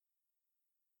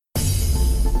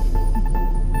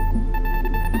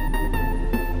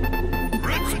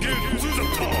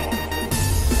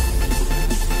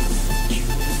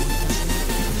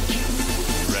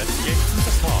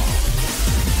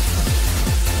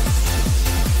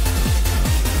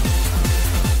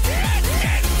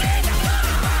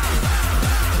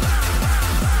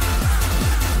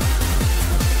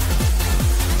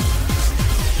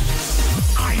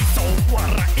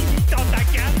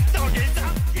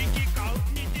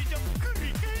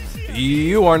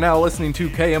You are now listening to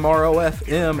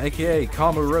KMRO-FM, aka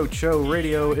Kamu Show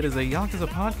Radio. It is a Yakuza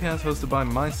podcast hosted by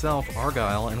myself,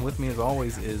 Argyle, and with me as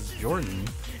always is Jordan.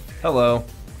 Hello.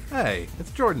 Hey, it's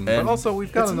Jordan, And but also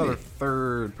we've got another me.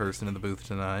 third person in the booth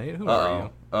tonight. Who are you?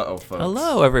 Uh-oh, folks.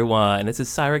 Hello, everyone. This is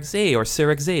Cyrix Z, or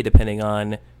Cyrix Z, depending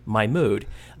on my mood.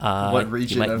 What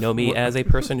region you might of- know me as a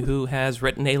person who has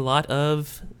written a lot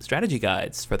of strategy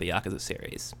guides for the Yakuza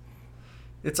series.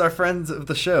 It's our friends of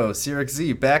the show, Cyrix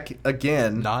Z, back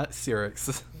again. Not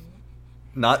Cyrix.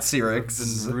 Not I've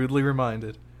Cyrix. been rudely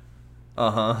reminded.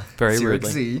 Uh-huh. Very Cyrix rudely.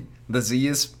 Z. The Z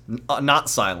is not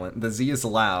silent. The Z is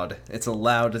loud. It's a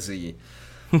loud Z.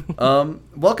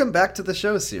 Welcome back to the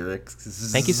show,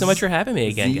 Cyrix. Thank you so much for having me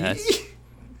again, Z? guys.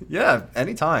 Yeah,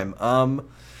 anytime.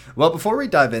 Well, before we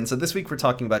dive in, so this week we're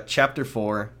talking about Chapter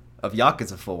 4 of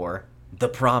Yakuza 4, The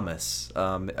Promise.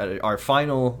 Our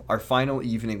final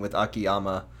evening with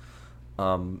Akiyama.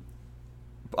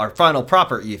 Our final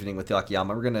proper evening with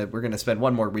Akiyama. We're gonna spend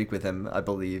one more week with him, I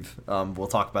believe. We'll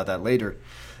talk about that later.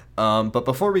 But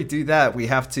before we do that, we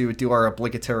have to do our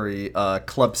obligatory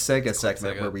Club Sega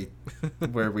segment Sega.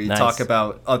 where we Nice. talk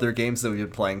about other games that we've been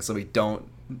playing, so we don't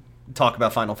talk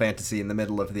about Final Fantasy in the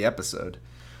middle of the episode.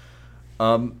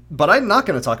 But I'm not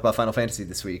going to talk about Final Fantasy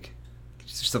this week.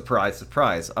 Surprise,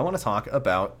 surprise. I want to talk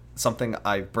about something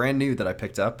brand new that I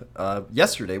picked up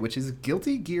yesterday, which is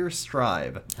Guilty Gear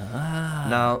Strive.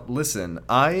 Now, listen,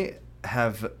 I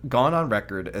have gone on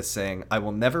record as saying I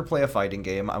will never play a fighting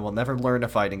game. I will never learn a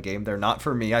fighting game. They're not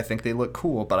for me. I think they look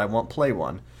cool, but I won't play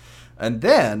one. And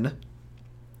then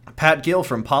Pat Gill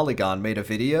from Polygon made a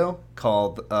video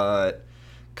called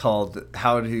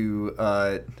how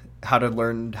to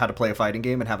learn how to play a fighting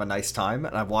game and have a nice time.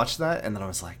 And I watched that, and then I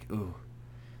was like, ooh,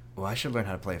 I should learn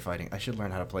how to play I should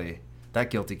learn how to play that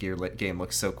Guilty Gear game.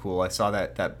 Looks so cool. I saw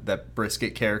that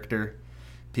Brisket character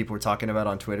people were talking about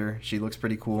on Twitter. She looks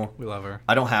pretty cool. We love her.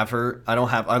 I don't have her. I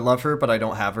love her, but I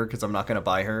don't have her because I'm not going to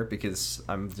buy her because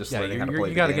I'm just learning how to play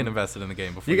you the got to game. get invested in the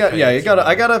game before You you got, pay yeah, you extra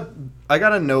got to. money. I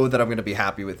gotta know that I'm gonna be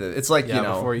happy with it. It's like Yeah,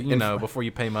 before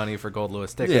you pay money for Gold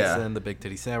Lewis Dickinson, Yeah. the Big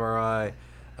Titty Samurai,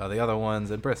 the other ones,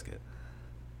 and Brisket.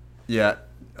 Yeah.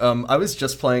 I was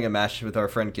just playing a match with our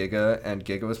friend Giga, and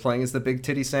Giga was playing as the Big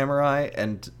Titty Samurai,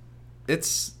 and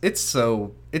it's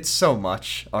so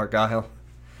much, Argyle.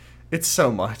 It's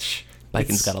so much.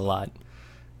 Biken's It's- got a lot.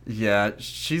 Yeah,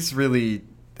 she's really.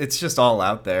 It's just all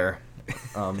out there.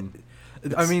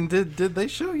 I mean, did they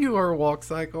show you her walk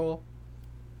cycle?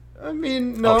 I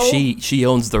mean, no. Oh, she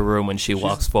owns the room when she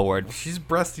walks forward. She's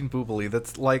breasting boobily.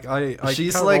 That's like I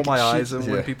She's kind of like- roll my eyes she's-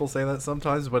 when yeah. people say that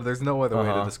sometimes, but there's no other way to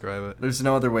Uh-huh. describe it. There's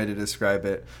no other way to describe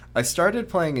it. I started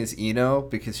playing as Ino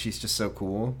because she's just so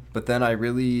cool, but then I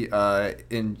really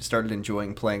started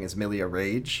enjoying playing as Milia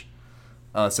Rage.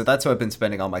 So that's who I've been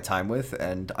spending all my time with,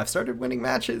 and I've started winning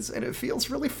matches, and it feels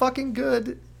really fucking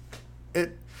good.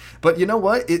 But you know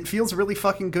what? It feels really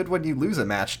fucking good when you lose a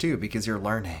match too, because you're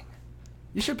learning.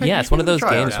 You should. Yeah, it's one of those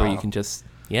games where you can just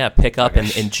pick up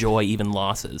and enjoy even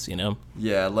losses, you know?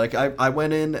 Yeah, like I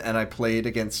went in and I played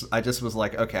against. I just was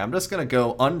like, okay, I'm just gonna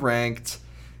go unranked.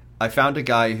 I found a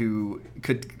guy who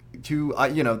could.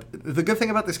 The good thing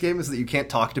about this game is that you can't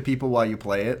talk to people while you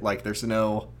play it. Like, there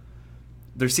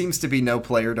seems to be no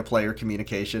player-to-player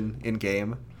communication in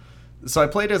game. So I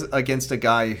played against a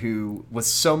guy who was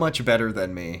so much better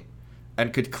than me,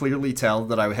 and could clearly tell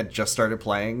that I had just started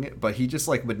playing, but he just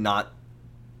would not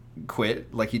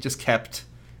quit. Like, he just kept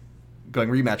going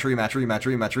rematch,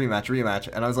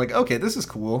 and I was like, okay, this is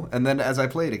cool. And then as I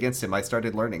played against him, I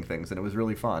started learning things, and it was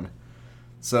really fun.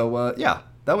 So yeah,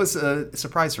 that was a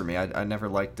surprise for me. I never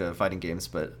liked fighting games,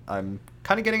 but I'm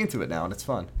kind of getting into it now, and it's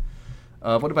fun.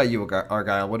 What about you,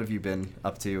 Argyle? What have you been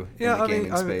up to in the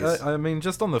gaming space? I mean,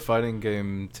 just on the fighting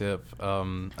game tip,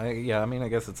 I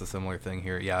guess it's a similar thing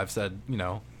here. Yeah, I've said,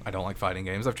 I don't like fighting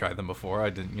games. I've tried them before.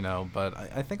 I didn't, but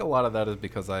I think a lot of that is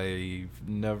because I've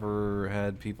never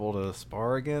had people to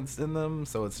spar against in them.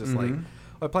 So it's just like,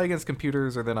 I play against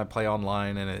computers or then I play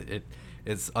online, and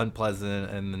it's unpleasant.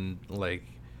 And then like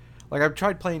I've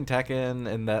tried playing Tekken,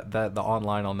 and that the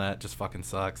online on that just fucking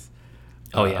sucks.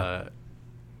 Oh, yeah.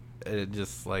 It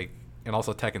just and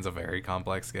also Tekken's a very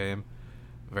complex game,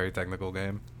 very technical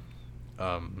game.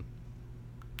 I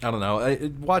don't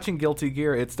know. Watching Guilty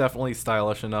Gear, it's definitely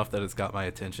stylish enough that it's got my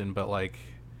attention, but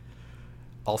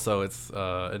also it's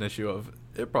an issue of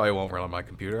it probably won't run on my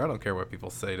computer. I don't care what people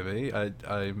say to me.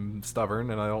 I'm stubborn,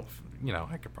 and I don't.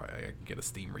 I could get a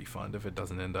Steam refund if it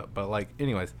doesn't end up. But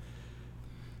anyways,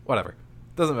 whatever.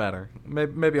 Doesn't matter.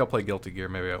 Maybe I'll play Guilty Gear.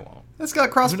 Maybe I won't. It's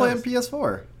got crossplay Who on knows?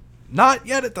 PS4. Not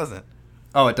yet. It doesn't.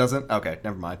 Oh, it doesn't? Okay,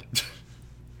 never mind.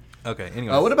 Okay.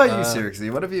 Anyways, what about you,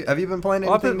 Sirixie? What have you been playing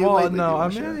anything new lately? No, you I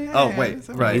wanna mean, share? yeah, Oh yeah, wait, it's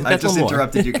okay. right. He's I got just one more.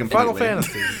 interrupted you completely. Final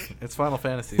Fantasy. It's Final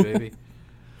Fantasy, baby.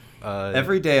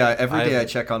 Every day I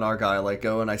check on Argyle. I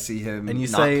go and I see him. And you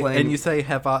not say, playing.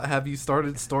 have you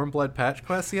started Stormblood patch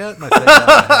quest yet? And I say, no,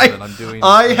 I haven't. I'm doing.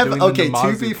 I'm doing the Okay, to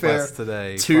Namazu be fair, quest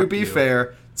today. to Fuck be you.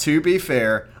 fair, to be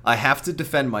fair, I have to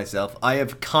defend myself. I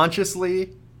have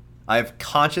consciously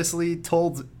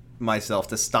told myself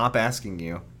to stop asking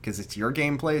you because it's your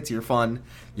gameplay, it's your fun.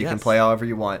 You can Yes. play however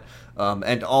you want.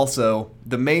 And also,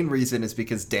 the main reason is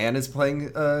because Dan is playing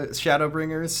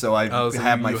Shadowbringers, so I So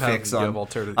have my you fix you on. have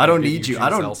alternative- I don't you need you. choose I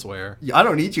don't. elsewhere. I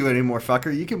don't need you anymore,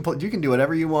 fucker. You can do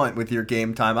whatever you want with your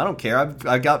game time. I don't care.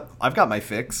 I've got my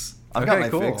fix. I've got my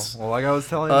cool. fix. Well, like I was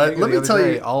telling you, Let the me other tell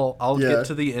day, you- I'll yeah. get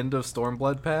to the end of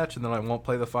Stormblood patch, and then I won't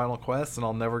play the final quest, and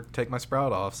I'll never take my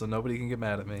Sprout off, so nobody can get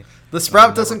mad at me. The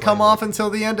Sprout never doesn't come played it. off until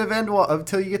the end of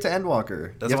until you get to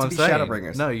Endwalker. That's you what have I'm to be saying.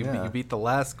 Shadowbringers. No, you Yeah. beat the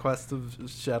last quest of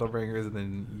Shadowbringers, and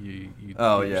then you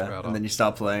Oh get your yeah, Sprout and then off. you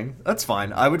stop playing. That's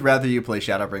fine. I would rather you play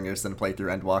Shadowbringers than play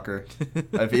through Endwalker.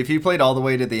 if you played all the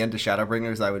way to the end of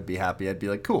Shadowbringers, I would be happy. I'd be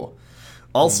like, cool.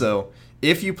 Also,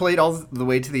 if you played all the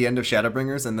way to the end of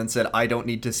Shadowbringers and then said, I don't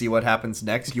need to see what happens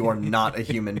next, you are not a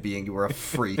human being. You are a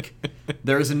freak.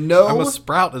 There's I'm no a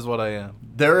Sprout, is what I am.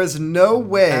 There is no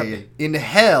way happy. in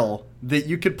hell that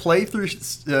you could play through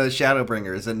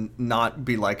Shadowbringers and not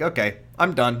be like, okay,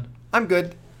 I'm done. I'm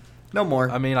good. No more.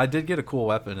 I mean, I did get a cool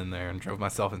weapon in there and drove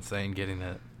myself insane getting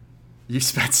it. You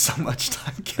spent so much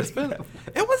time getting that.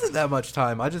 It wasn't that much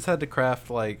time. I just had to craft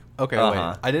wait.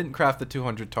 Uh-huh. I didn't craft the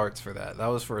 200 tarts for that. That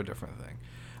was for a different thing.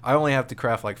 I only have to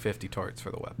craft like 50 tarts for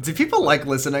the weapon. Do people like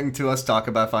listening to us talk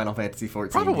about Final Fantasy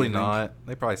XIV? Probably do you think? not.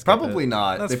 They probably skip Probably it.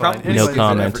 not. That's They fine. probably No skip it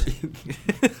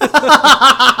comment.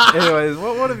 Anyways,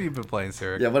 what have you been playing,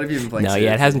 Sarah? Yeah, what have you been playing? No, yeah, it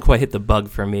seriously? hasn't quite hit the bug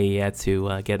for me yet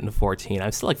to get into 14. I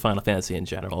still like Final Fantasy in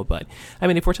general, but I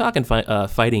mean, if we're talking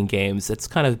fighting games, it's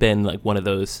kind of been like one of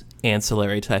those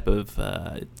ancillary type of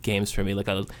games for me. Like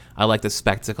I like the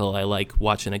spectacle. I like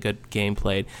watching a good game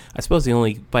played. I suppose the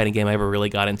only fighting game I ever really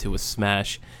got into was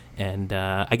Smash, and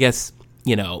I guess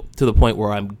to the point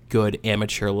where I'm good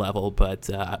amateur level. But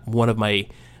one of my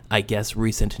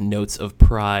recent notes of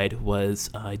pride was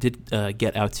I did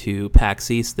get out to PAX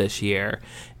East this year,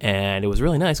 and it was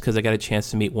really nice because I got a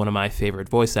chance to meet one of my favorite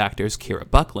voice actors, Kira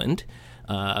Buckland,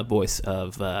 voice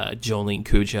of Jolene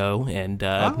Cujo and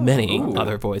many ooh.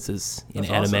 other voices in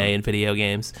That's anime awesome. and video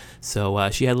games. So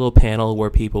she had a little panel where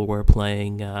people were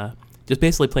playing, just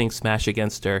basically playing Smash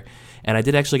against her. And I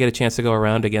did actually get a chance to go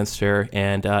around against her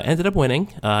and ended up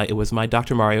winning. It was my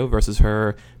Dr. Mario versus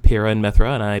her Pyrrha and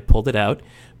Mithra, and I pulled it out.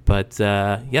 But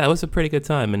yeah, it was a pretty good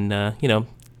time. And,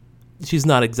 she's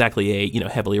not exactly a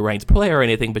heavily ranked player or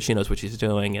anything, but she knows what she's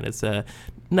doing, and it's a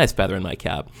nice feather in my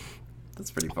cap. That's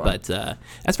pretty fun. But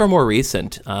as for more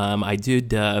recent, I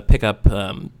did pick up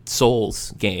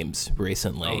Souls games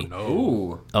recently. Oh, no.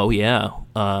 Ooh. Oh yeah,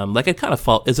 like I kind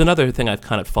of is another thing I've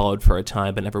kind of followed for a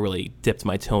time, but never really dipped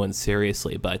my toe in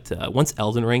seriously. But once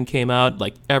Elden Ring came out,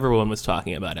 like everyone was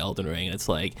talking about Elden Ring. It's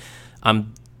like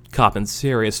I'm copping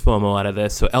serious FOMO out of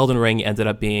this. So Elden Ring ended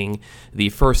up being the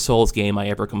first Souls game I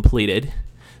ever completed.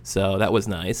 So that was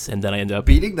nice, and then I ended up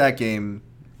Beating that game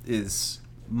is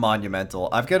monumental.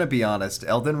 I've got to be honest.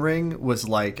 Elden Ring was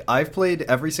like, I've played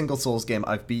every single Souls game.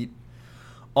 I've beat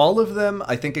all of them,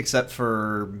 I think, except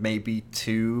for maybe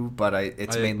 2, but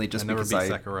it's mainly just I never because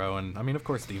beat Sekiro, and I mean, of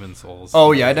course, Demon Souls.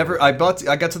 Oh yeah, I got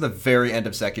to the very end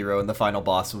of Sekiro, and the final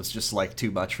boss was just like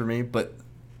too much for me. But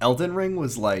Elden Ring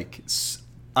was like,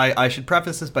 I should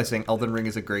preface this by saying Elden Ring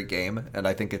is a great game, and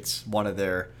I think it's one of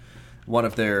their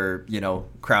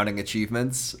crowning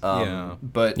achievements. Yeah.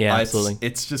 But Yeah, absolutely.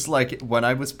 It's just like when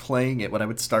I was playing it, when I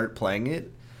would start playing it,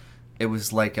 it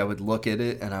was like I would look at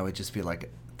it and I would just be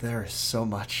like, there's so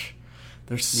much.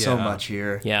 There's so Yeah. much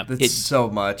here. Yeah, It's so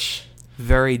much.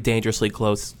 very dangerously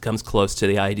comes close to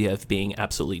the idea of being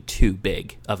absolutely too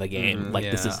big of a game. Like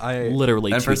this Yeah, is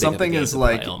literally And too for big something of a game as to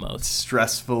play like almost.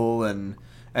 stressful and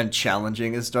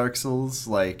challenging as Dark Souls,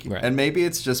 like, Right. and maybe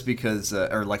it's just because,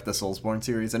 or like the Soulsborne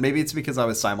series, and maybe it's because I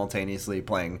was simultaneously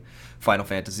playing Final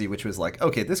Fantasy, which was like,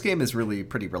 okay, this game is really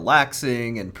pretty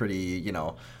relaxing and pretty,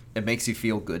 it makes you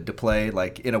feel good to play,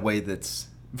 like in a way that's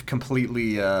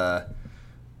completely,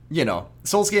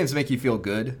 Souls games make you feel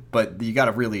good, but you got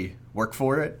to really work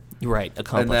for it. Right,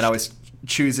 accomplished. And then I was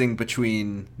choosing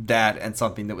between that and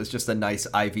something that was just a nice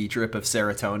IV drip of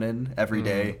serotonin every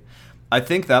day. I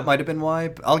think that might have been why.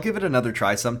 I'll give it another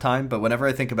try sometime, but whenever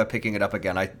I think about picking it up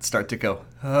again, I start to go,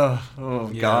 oh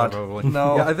Yeah, God, probably.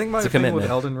 no. Yeah, I think my It's a thing with commitment.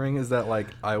 Elden Ring is that like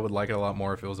I would like it a lot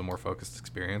more if it was a more focused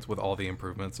experience with all the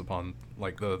improvements upon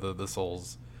like the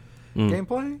Souls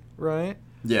gameplay, right?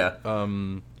 Yeah.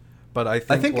 But I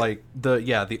think, think-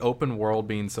 the open world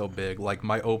being so big, like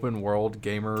my open world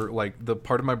gamer, like the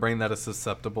part of my brain that is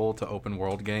susceptible to open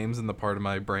world games and the part of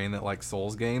my brain that likes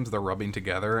Souls games, they're rubbing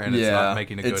together and it's not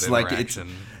making a good interaction.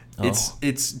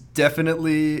 It's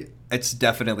definitely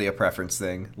a preference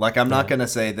thing. Like, I'm not gonna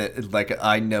say that. Like,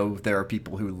 I know there are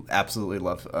people who absolutely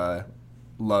love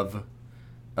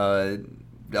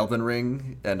Elden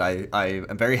Ring, and I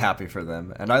am very happy for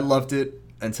them. And I loved it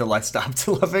until I stopped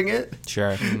loving it.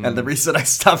 Sure. And the reason I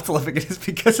stopped loving it is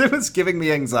because it was giving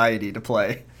me anxiety to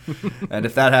play. And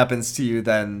if that happens to you,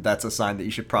 then that's a sign that you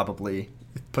should probably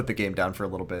put the game down for a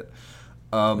little bit.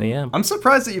 Yeah. I'm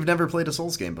surprised that you've never played a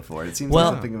Souls game before. It seems like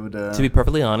something that would... To be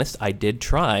perfectly honest, I did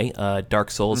try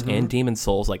Dark Souls and Demon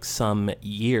Souls like some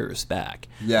years back.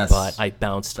 Yes. But I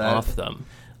bounced off them.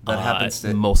 That happens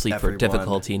to mostly everyone. for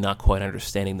difficulty, not quite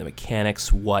understanding the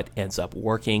mechanics, what ends up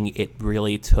working. It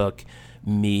really took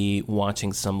me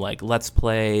watching some like Let's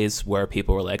Plays where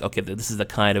people were like, okay, this is the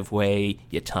kind of way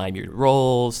you time your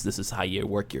rolls, this is how you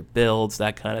work your builds,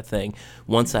 that kind of thing.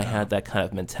 Once I had that kind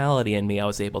of mentality in me, I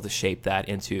was able to shape that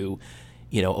into,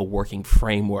 a working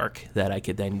framework that I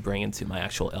could then bring into my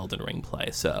actual Elden Ring play.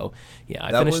 So yeah,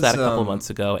 I finished that a couple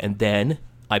months ago, and then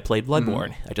I played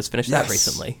Bloodborne. I just finished that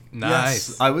recently. Nice.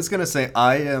 Yes. I was gonna say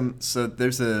I am. So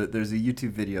there's a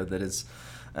YouTube video that is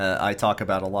I talk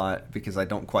about a lot because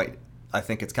I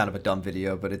think it's kind of a dumb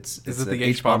video, but it's it the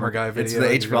H-Bomber guy video? It's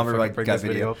the H-Bomber guy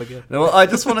video. Up again? No, well, I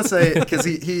just want to say, because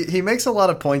he makes a lot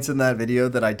of points in that video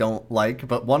that I don't like,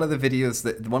 but one of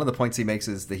the points he makes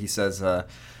is that he says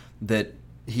that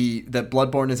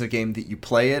Bloodborne is a game that you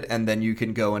play it and then you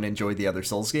can go and enjoy the other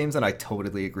Souls games, and I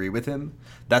totally agree with him.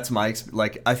 That's my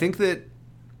I think that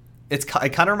it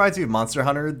kind of reminds me of Monster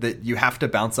Hunter, that you have to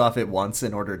bounce off it once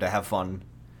in order to have fun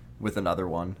with another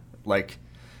one. Like,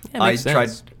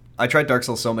 I tried Dark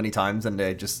Souls so many times and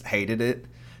I just hated it.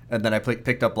 And then I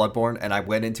picked up Bloodborne and I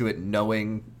went into it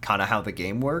knowing kind of how the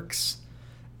game works.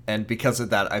 And because of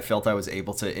that, I felt I was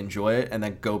able to enjoy it and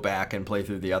then go back and play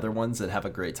through the other ones and have a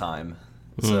great time.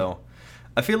 So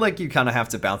I feel like you kind of have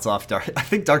to bounce off I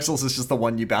think Dark Souls is just the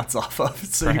one you bounce off of.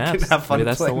 So Perhaps. You can have fun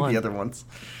playing the the other ones.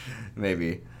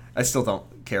 Maybe. I still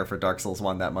don't care for Dark Souls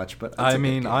 1 that much, but I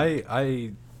mean,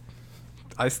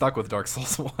 I stuck with Dark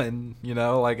Souls 1,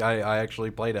 like I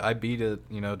actually played it. I beat it,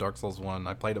 Dark Souls 1.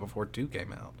 I played it before 2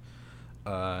 came out.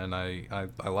 And I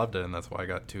loved it, and that's why I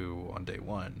got 2 on day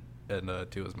 1.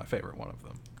 And 2 is my favorite one of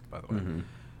them, by the way.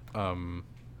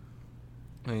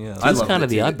 Yeah, I love kind of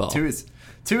the oddball. 2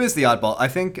 is the oddball. I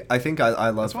think I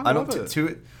love. I don't.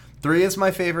 3 is my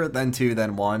favorite, then 2,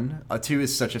 then 1. 2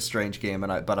 is such a strange game,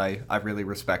 but I really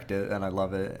respect it and I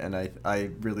love it, and I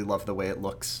really love the way it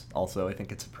looks. Also, I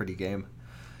think it's a pretty game.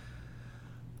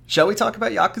 Shall we talk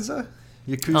about Yakuza?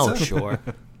 Oh, sure.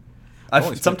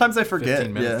 Sometimes I forget.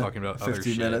 15 minutes talking about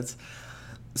 15 minutes.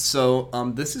 So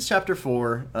this is chapter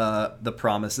 4, The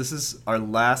Promise. This is our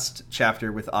last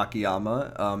chapter with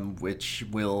Akiyama, which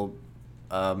will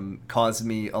cause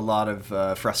me a lot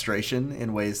of frustration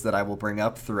in ways that I will bring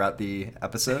up throughout the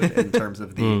episode in terms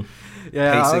of the pacing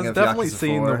I was of definitely Yakuza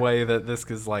seeing 4. the way that this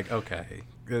is like, okay,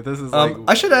 this is like...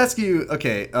 I should ask you,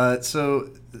 okay, so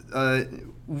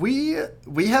we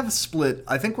have split,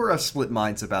 I think we're of split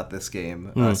minds about this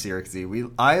game,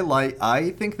 Sirixi.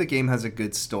 I think the game has a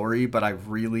good story, but I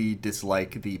really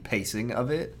dislike the pacing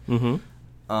of it.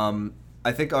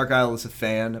 I think Argyle is a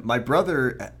fan. My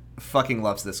brother fucking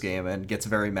loves this game and gets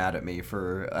very mad at me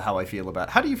for how I feel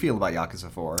about. How do you feel about Yakuza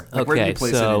 4? Like, where do you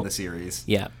place it in the series?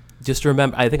 Yeah, just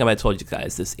remember, I think I might have told you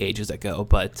guys this ages ago,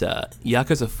 but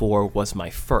Yakuza 4 was my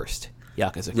first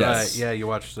Yakuza game. Yes. Yeah, you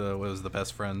watched what was the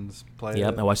Best Friends play?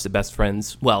 Yep, I watched the Best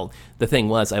Friends. Well, the thing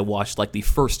was, I watched like the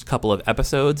first couple of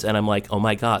episodes, and I'm like, oh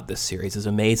my god, this series is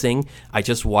amazing. I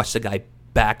just watched a guy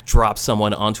backdrop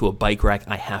someone onto a bike rack.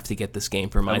 I have to get this game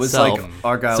for myself. It was like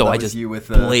Argyle, so that I was just you with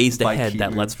the blazed bike ahead heat that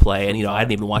move. Let's Play, and I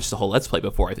hadn't even watched the whole Let's Play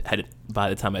before by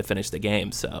the time I finished the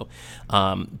game. So,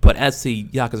 but as to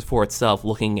Yakuza 4 itself,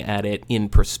 looking at it in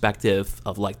perspective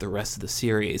of like the rest of the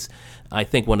series, I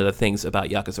think one of the things about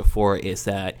Yakuza 4 is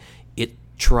that it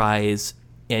tries,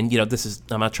 and this is,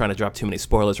 I'm not trying to drop too many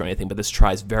spoilers or anything, but this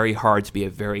tries very hard to be a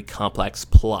very complex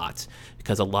plot,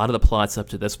 because a lot of the plots up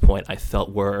to this point I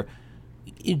felt were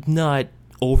not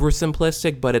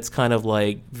oversimplistic, but it's kind of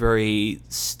like very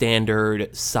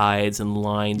standard sides and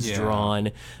lines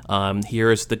drawn.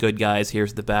 Here's the good guys,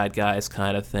 here's the bad guys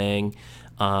kind of thing.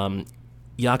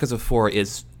 Yakuza 4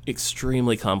 is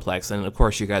extremely complex, and of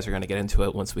course you guys are going to get into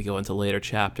it once we go into later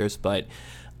chapters, but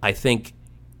I think,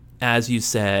 as you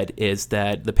said, is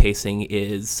that the pacing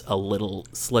is a little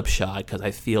slipshod, because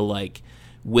I feel like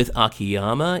with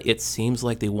Akiyama, it seems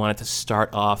like they wanted to start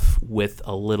off with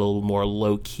a little more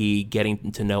low-key,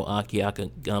 getting to know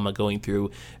Akiyama, going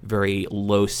through very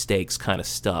low-stakes kind of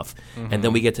stuff. And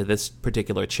then we get to this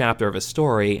particular chapter of a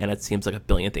story, and it seems like a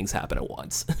billion things happen at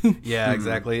once. Yeah,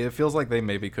 exactly. It feels like they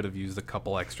maybe could have used a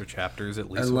couple extra chapters, at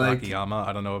least with Akiyama.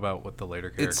 I don't know about with the later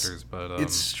characters, but...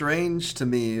 It's strange to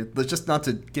me, just not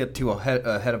to get too ahead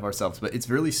of ourselves, but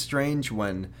it's really strange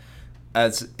when...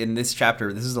 As in this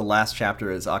chapter, this is the last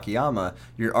chapter as Akiyama,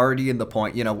 you're already in the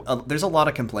point, there's a lot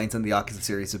of complaints in the Yakuza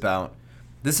series about,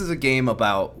 this is a game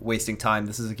about wasting time,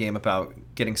 this is a game about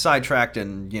getting sidetracked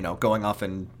and, going off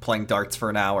and playing darts for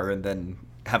an hour and then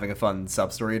having a fun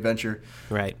sub-story adventure.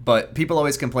 Right. But people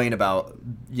always complain about,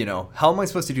 how am I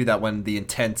supposed to do that when the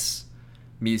intense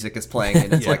music is playing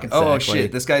and it's like, oh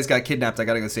shit, this guy's got kidnapped, I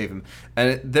gotta go save him.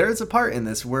 And there's a part in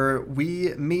this where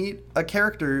we meet a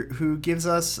character who gives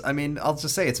us, I'll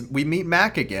just say we meet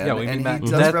Mac again, and he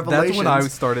does revelations. That's when I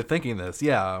started thinking this,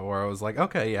 where I was like,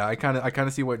 okay, I kind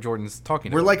of see what Jordan's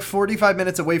talking about. We're like 45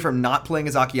 minutes away from not playing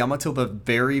as Akiyama till the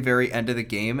very, very end of the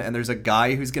game, and there's a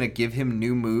guy who's gonna give him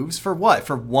new moves for what?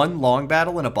 For one long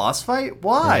battle in a boss fight?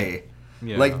 Why? Right.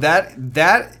 Yeah. Like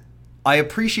that I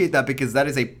appreciate that because that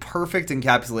is a perfect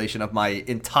encapsulation of my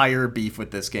entire beef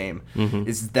with this game.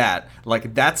 Is that,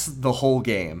 like, that's the whole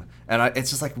game. And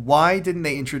it's just like, why didn't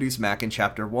they introduce Mac in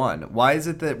Chapter 1? Why is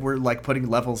it that we're, like, putting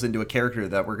levels into a character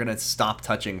that we're going to stop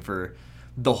touching for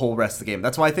the whole rest of the game?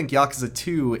 That's why I think Yakuza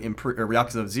 2, or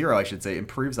Yakuza 0, I should say,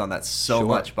 improves on that so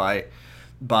much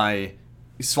by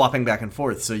swapping back and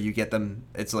forth. So you get them,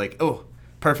 it's like, oh,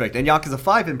 perfect. And Yakuza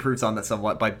 5 improves on that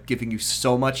somewhat by giving you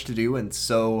so much to do and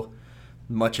so...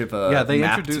 much of a they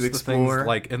map introduced to explore. The things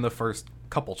like in the first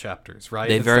couple chapters, right?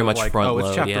 They very much like, front load.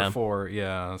 It's chapter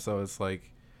 4, so it's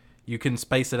like you can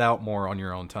space it out more on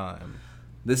your own time.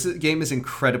 This game is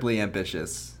incredibly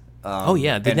ambitious.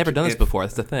 They've never done this before.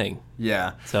 That's the thing.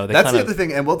 Yeah, so that's the other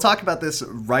thing, and we'll talk about this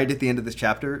right at the end of this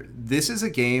chapter. This is a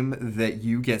game that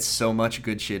you get so much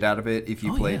good shit out of it if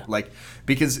you play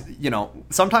because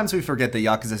sometimes we forget that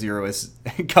Yakuza 0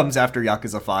 comes after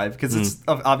Yakuza 5 because it's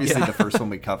obviously the first one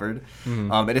we covered,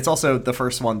 and it's also the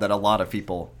first one that a lot of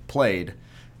people played.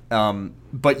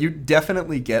 But you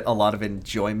definitely get a lot of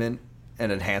enjoyment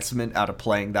and enhancement out of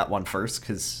playing that one first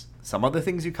because some other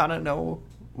things you kind of know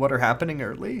what are happening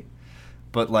early,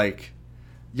 but like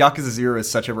Yakuza 0 is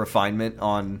such a refinement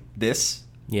on this.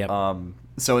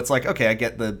 So it's like, okay, I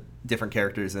get the different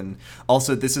characters, and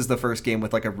also this is the first game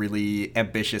with like a really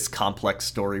ambitious, complex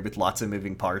story with lots of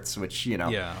moving parts, which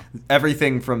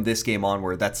everything from this game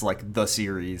onward, that's like the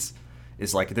series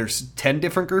is like there's 10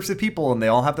 different groups of people and they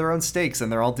all have their own stakes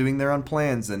and they're all doing their own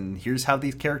plans, and here's how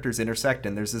these characters intersect,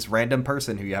 and there's this random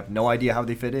person who you have no idea how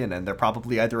they fit in, and they're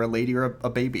probably either a lady or a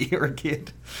baby or a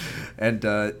kid. And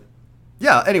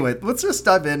anyway, let's just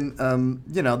dive in.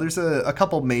 There's a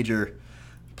couple major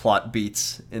plot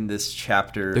beats in this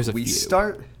chapter. There's a few.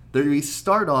 We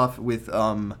start off with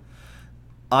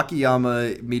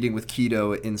Akiyama meeting with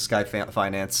Kido in Sky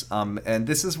Finance, and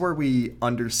this is where we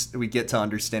get to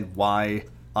understand why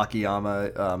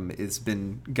Akiyama has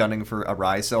been gunning for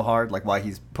Arai so hard, like why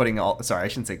he's putting all. Sorry, I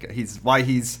shouldn't say why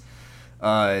he's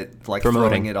like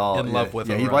throwing it all in love with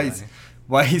Arai.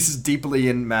 Why he's deeply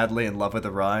and madly in love with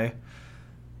Arai.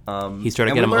 He's trying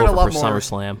to get him over for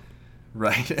SummerSlam,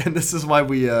 right? And this is why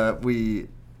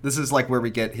this is like where we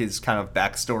get his kind of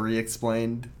backstory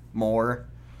explained more.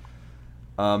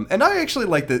 And I actually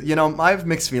like that. I have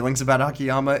mixed feelings about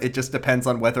Akiyama. It just depends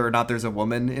on whether or not there's a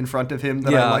woman in front of him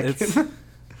that I like him.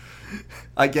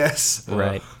 I guess.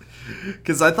 Right.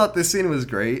 Because I thought this scene was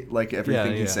great. Like,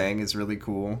 everything he's saying is really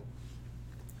cool.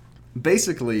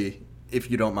 Basically,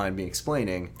 if you don't mind me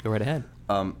explaining. Go right ahead.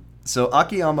 So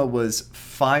Akiyama was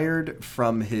fired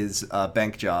from his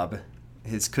bank job,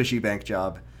 his cushy bank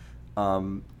job,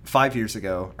 5 years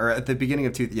ago. Or at the beginning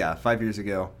of 5 years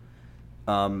ago.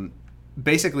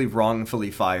 Basically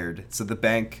wrongfully fired. So the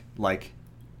bank like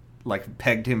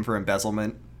pegged him for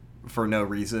embezzlement for no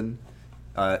reason.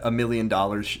 $1 million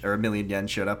or $1 million yen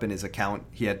showed up in his account.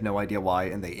 He had no idea why,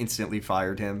 and they instantly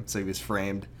fired him. So he was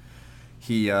framed.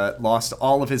 He lost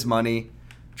all of his money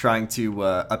trying to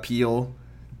appeal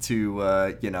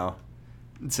to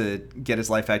to get his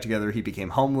life back together. He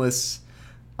became homeless.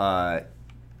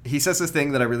 He says this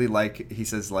thing that I really like. He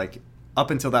says, like,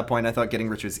 up until that point, I thought getting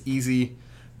rich was easy.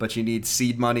 But you need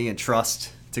seed money and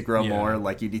trust to grow more.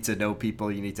 Like, you need to know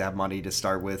people. You need to have money to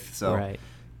start with. So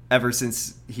ever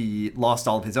since he lost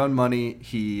all of his own money,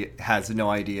 he has no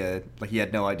idea. Like, he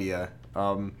had no idea.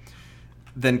 Then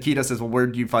Kido says, well, where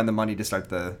did you find the money to start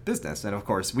the business? And, of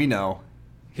course, we know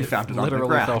he found it on the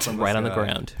ground. Right on the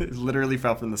ground. It literally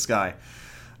fell from the sky.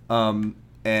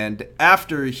 And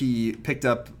after he picked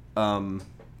up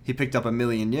a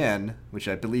million yen, which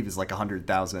I believe is like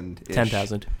 100,000.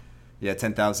 10,000. Yeah,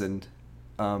 10,000.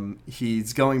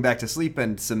 He's going back to sleep,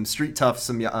 and some street toughs,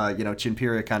 some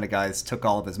Chinpiria kind of guys took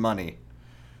all of his money.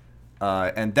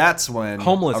 And that's when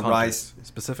Homeless Arai hunters,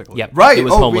 specifically. Yep. Right. It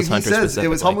was homeless he hunters says it was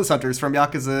specifically. homeless hunters from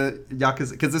Yakuza,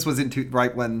 because this was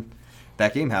right when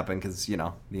that game happened, because, the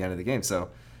end of the game. So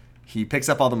he picks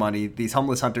up all the money. These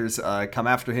homeless hunters come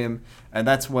after him, and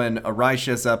that's when Arai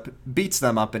shows up, beats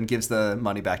them up, and gives the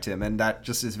money back to him. And that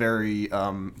just is very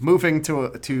moving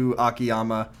to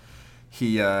Akiyama.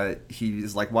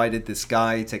 He's like, why did this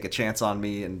guy take a chance on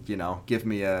me and, give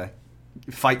me a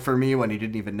fight for me when he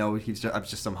didn't even know I was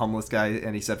just some homeless guy?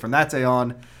 And he said, from that day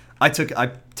on, I took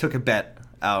a bet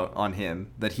out on him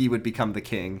that he would become the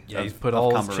king. Yeah, he's put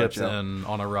all his chips in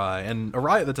on Arai, and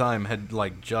Arai at the time had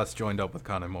just joined up with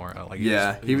Kanemura. Like,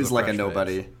 he was like a fresh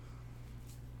nobody. face.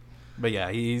 But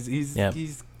yeah,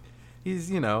 he's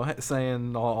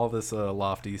saying all this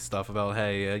lofty stuff about,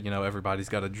 hey, everybody's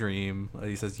got a dream.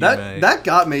 He says that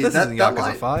got me. This that isn't that Yakuza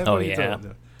line, 5. Oh, What are you yeah. talking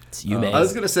about? It's Yume. I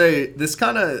was gonna say this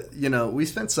kind of we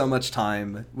spent so much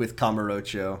time with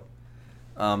Kamurocho,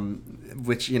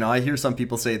 which I hear some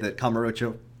people say that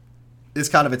Kamurocho is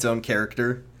kind of its own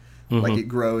character, like it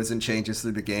grows and changes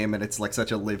through the game, and it's like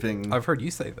such a living. I've heard you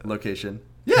say that. Location.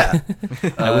 Yeah,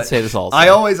 I would say this also.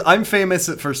 I'm famous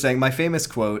for saying my famous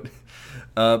quote,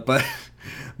 but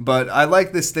I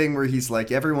like this thing where he's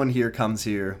like, everyone here comes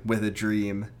here with a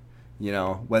dream,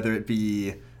 whether it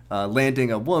be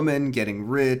landing a woman, getting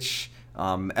rich.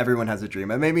 Everyone has a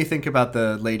dream. It made me think about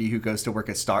the lady who goes to work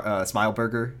at Smile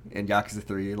Burger in Yakuza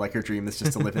 3. Like, her dream is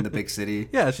just to live in the big city.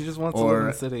 Yeah, she just wants to live in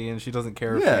the city, and she doesn't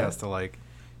care if she has to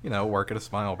work at a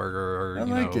Smile Burger or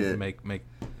make.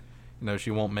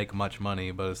 She won't make much money,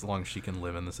 but as long as she can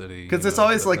live in the city. Because it's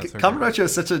always like Kamurocho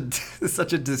is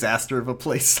such a disaster of a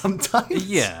place sometimes.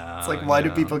 Yeah. It's like, why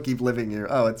do people keep living here?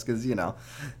 Oh, it's because, they've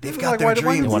got their why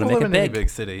dreams. do wanna people make live it in any big. big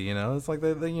city? It's like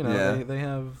they Yeah.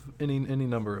 have any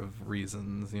number of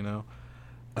reasons.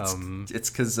 It's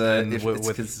because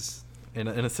in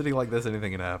a city like this,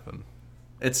 anything can happen.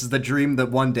 it's the dream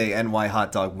that one day NY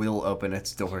Hot Dog will open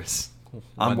its doors.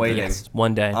 I'm waiting. Yes,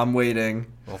 one day. I'm waiting.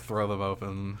 We'll throw them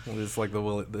open. It's like the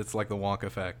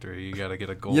Wonka factory. You got to get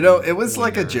a gold. It was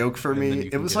like a joke for me.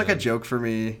 It was like a joke for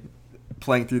me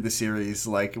playing through the series,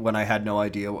 like when I had no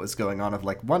idea what was going on, of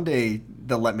like, one day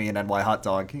they'll let me in NY Hot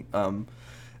Dog.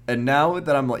 And now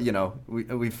that I'm like,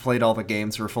 we've played all the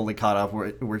games, we're fully caught up.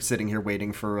 We're sitting here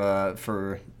waiting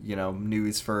for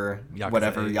news for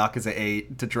Yakuza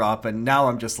 8 to drop, and now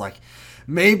I'm just like,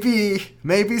 maybe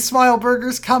Smile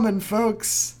Burger's coming,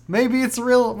 folks. Maybe it's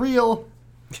real.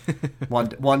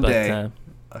 One day.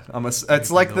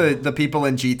 It's like the people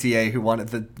in GTA who wanted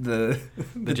the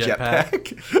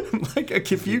jetpack. Like,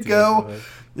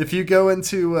 if you go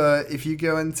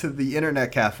into the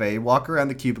internet cafe, walk around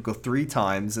the cubicle 3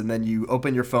 times, and then you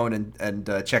open your phone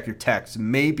and check your text,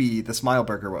 maybe the Smile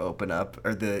Burger will open up,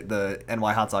 or the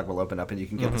NY Hot Dog will open up, and you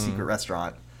can get the secret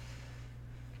restaurant.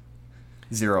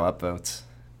 0 upvotes.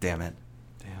 Damn it.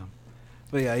 Damn.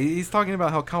 But yeah, he's talking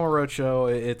about how Kamurocho,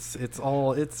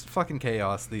 it's fucking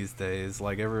chaos these days.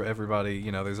 Like, everybody,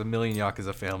 there's a million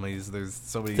Yakuza families. There's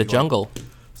so many. The jungle.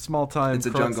 Small time. It's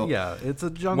a jungle. Yeah, it's a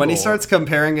jungle. When he starts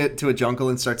comparing it to a jungle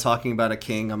and starts talking about a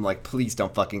king, I'm like, please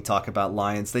don't fucking talk about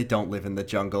lions. They don't live in the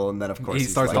jungle. And then, of course, he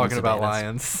starts like, talking about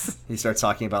lions. He starts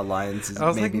talking about lions. I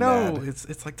was like, no, mad.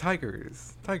 it's like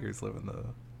tigers. Tigers live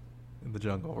in the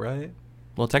jungle, right?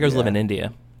 Well, tigers live in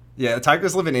India. Yeah,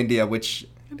 tigers live in India, which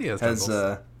India has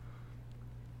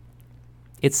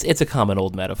It's a common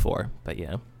old metaphor, but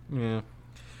yeah. Yeah.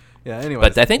 Anyways,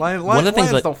 But I think one of the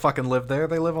things lions don't fucking live there.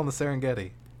 They live on the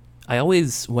Serengeti.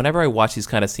 whenever I watch these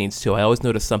kind of scenes too, I always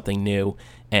notice something new.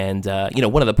 And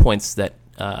one of the points that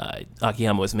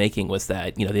Akiyama was making was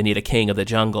that they need a king of the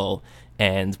jungle,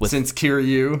 and since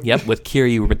Kiryu, with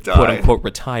Kiryu quote unquote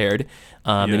retired,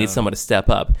 they need someone to step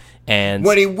up. And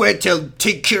when he went to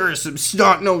take care of some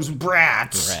snot-nosed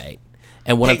brats, right.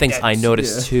 And one of the things I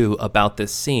noticed too about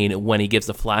this scene, when he gives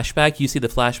the flashback, you see the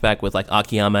flashback with like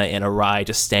Akiyama and Arai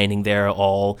just standing there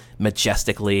all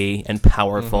majestically and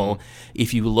powerful.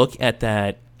 If you look at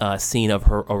that scene of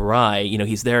Arai,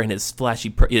 he's there in his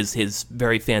his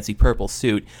very fancy purple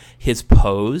suit. His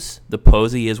pose, the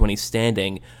pose he is when he's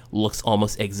standing, looks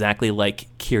almost exactly like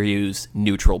Kiryu's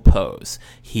neutral pose.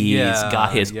 He's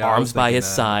got his arms by his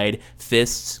side,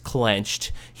 fists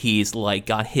clenched. He's like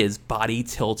got his body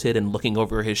tilted and looking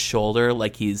over his shoulder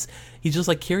like he's he's just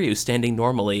like Kiryu standing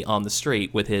normally on the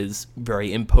street with his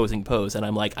very imposing pose. And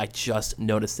I'm like, I just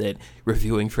noticed it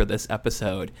reviewing for this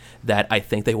episode that I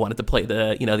think they wanted to play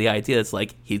the, the idea is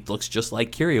like he looks just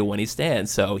like Kiryu when he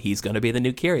stands, so he's going to be the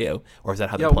new Kiryu. Or is that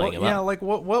how they're playing him up? Yeah, like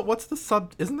what's the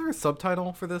sub? Isn't there a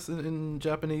subtitle for this in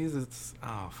Japanese? It's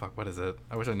what is it?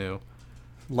 I wish I knew.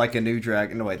 Like a New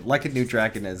Dragon. No, wait. Like a New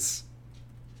Dragon is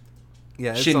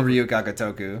it's Shinryu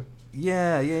Gagatoku.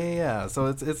 Yeah. So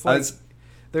it's like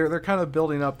they're kind of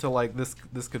building up to like this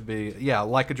could be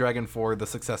Like a Dragon 4, the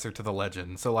successor to the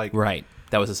Legend. So like right,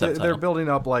 that was a subtitle. They're building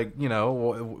up like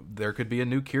there could be a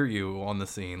new Kiryu on the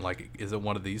scene. Like, is it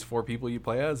one of these 4 people you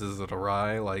play as? Is it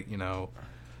Arai? Like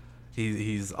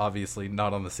he's obviously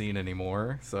not on the scene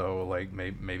anymore. So like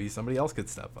maybe somebody else could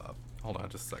step up. Hold on,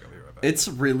 just a second. I'll be right back. It's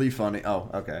really funny. Oh,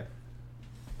 okay.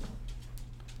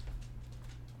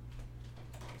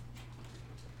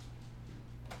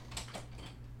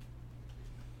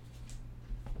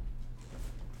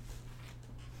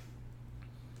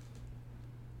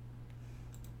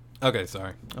 Okay,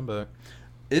 sorry. I'm back.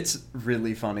 It's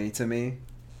really funny to me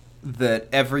that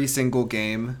every single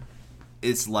game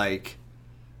is like,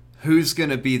 who's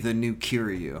gonna be the new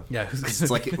Kiryu? Yeah, it's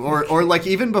like, or like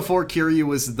even before Kiryu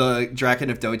was the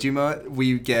Dragon of Dojima,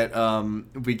 we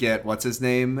get what's his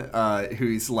name,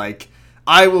 who's like,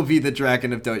 I will be the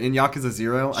Dragon of Dojima in Yakuza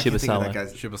 0. I can't think of that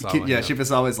guy's. Shibusawa,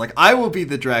 Shibusawa is like, I will be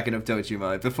the Dragon of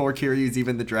Dojima before Kiryu's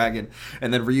even the dragon,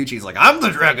 and then Ryuji's like, I'm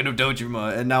the Dragon of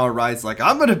Dojima, and now Arai's like,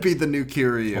 I'm gonna be the new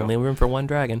Kiryu. Only room for one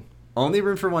dragon. Only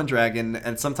room for one dragon,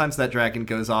 and sometimes that dragon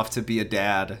goes off to be a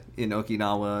dad in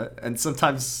Okinawa, and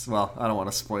sometimes, well, I don't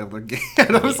want to spoil the game.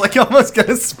 I was like almost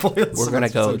gonna spoil. We're gonna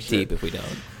go deep if we don't.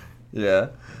 Yeah.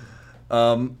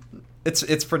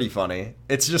 It's pretty funny.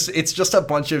 It's just a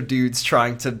bunch of dudes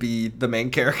trying to be the main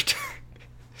character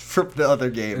from the other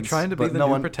games. They're trying to be the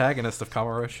new protagonist of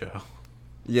Kamuro's show.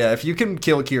 Yeah, if you can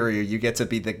kill Kiryu, you get to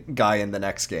be the guy in the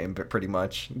next game, but pretty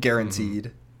much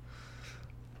guaranteed.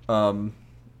 Mm-hmm.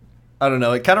 I don't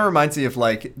know. It kind of reminds me of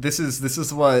like this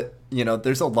is what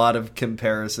there's a lot of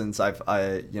comparisons.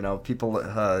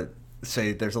 People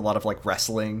say there's a lot of like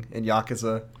wrestling in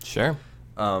Yakuza. Sure.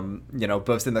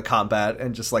 Both in the combat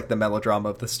and just like the melodrama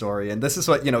of the story. And this is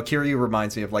what Kiryu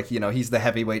reminds me of. Like he's the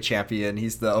heavyweight champion.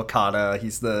 He's the Okada.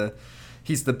 He's the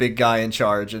big guy in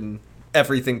charge, and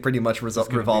everything pretty much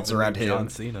revolves around him. John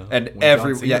Cena, and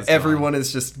everyone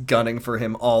is just gunning for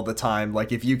him all the time.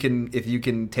 Like if you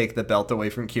can take the belt away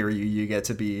from Kiryu, you get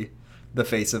to be the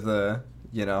face of the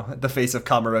face of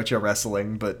Kamurocho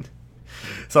wrestling. But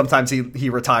sometimes he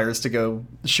retires to go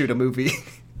shoot a movie.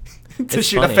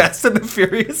 Shoot a Fast and the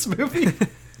Furious movie.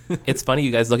 It's funny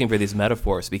you guys looking for these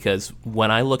metaphors, because when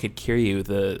I look at Kiryu,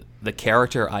 the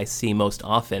character I see most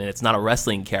often, and it's not a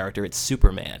wrestling character, it's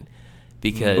Superman.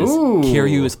 Because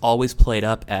Kiryu is always played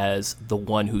up as the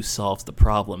one who solves the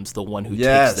problems, the one who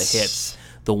takes the hits,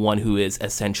 the one who is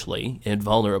essentially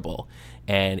invulnerable.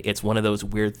 And it's one of those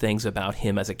weird things about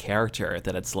him as a character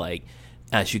that it's like,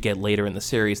 as you get later in the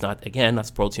series, not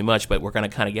spoil too much, but we're going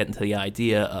to kind of get into the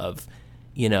idea of,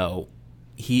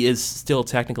 he is still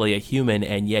technically a human,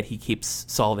 and yet he keeps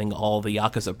solving all the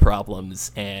Yakuza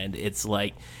problems, and it's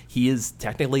like he is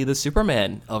technically the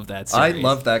Superman of that series. I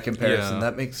love that comparison.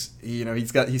 That makes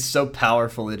he's so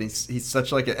powerful, and he's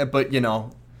such like a, but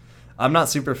I'm not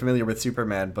super familiar with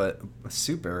Superman, but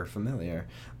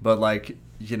like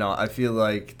I feel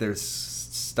like there's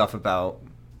stuff about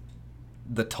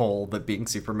the toll that being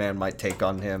Superman might take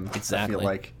on him. Exactly. I feel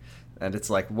like. And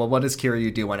it's like, well, what does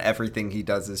Kiryu do when everything he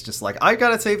does is just like, I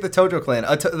gotta save the Tojo clan.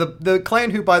 The clan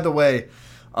who, by the way,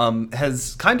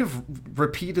 has kind of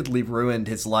repeatedly ruined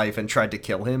his life and tried to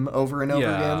kill him over and over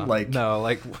again. Like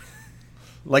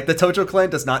the Tojo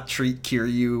clan does not treat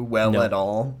Kiryu well at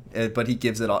all, but he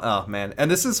gives it all. Oh, man.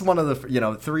 And this is one of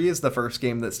the, 3 is the first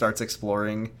game that starts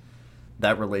exploring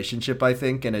that relationship, I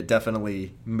think, and it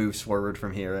definitely moves forward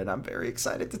from here. And I'm very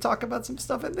excited to talk about some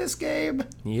stuff in this game.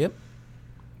 Yep.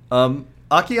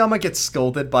 Akiyama gets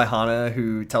scolded by Hana,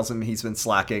 who tells him he's been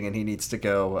slacking and he needs to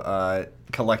go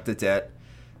collect a debt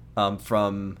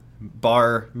from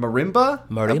Bar Marimba.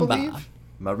 I believe?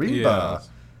 Marimba.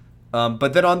 Yeah.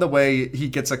 But then on the way, he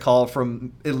gets a call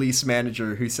from Elise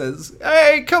manager who says,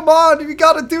 "Hey, come on, you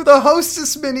gotta do the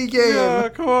hostess minigame. Yeah,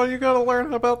 come on, you gotta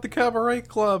learn about the cabaret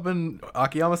club." And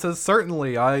Akiyama says,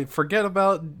 "Certainly, I forget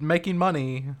about making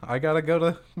money. I gotta go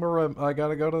to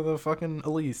the fucking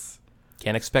Elise."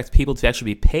 Can't expect people to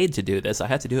actually be paid to do this. I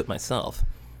had to do it myself.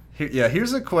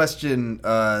 Here's a question.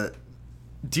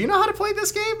 Do you know how to play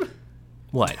this game?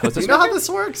 What? Do you know how this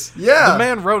works? Yeah. The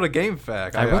man wrote a game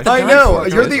fact. I wrote the I guide know. for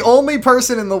it. You're the only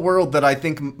person in the world that I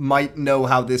think might know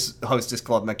how this Hostess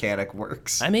Club mechanic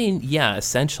works. I mean, yeah,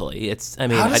 essentially. I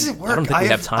How does it I work? don't think we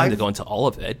have time to go into all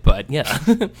of it, but yeah.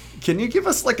 Can you give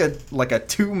us like a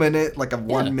 2-minute, like a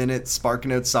 1-minute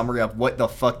SparkNotes summary of what the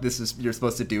fuck you're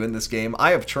supposed to do in this game?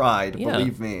 I have tried,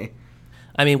 believe me.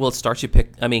 I mean, well, it starts you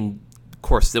pick. I mean, of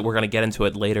course, that we're going to get into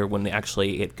it later when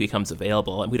it becomes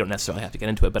available, and we don't necessarily have to get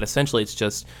into it. But essentially, it's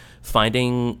just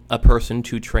finding a person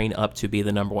to train up to be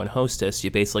the number one hostess.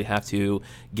 You basically have to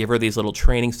give her these little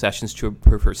training sessions to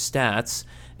improve her stats,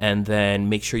 and then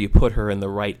make sure you put her in the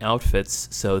right outfits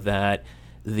so that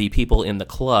the people in the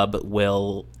club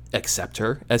will accept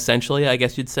her. Essentially, I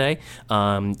guess you'd say.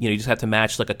 You just have to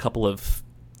match like a couple of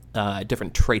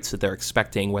different traits that they're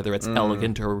expecting, whether it's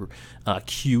elegant or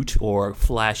cute or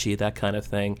flashy, that kind of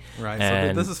thing. Right,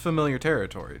 And so this is familiar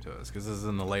territory to us, because this is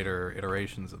in the later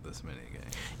iterations of this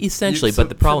minigame. essentially, So but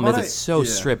the problem from is what it's so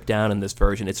stripped down in this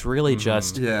version. It's really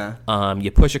just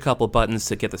you push a couple buttons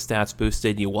to get the stats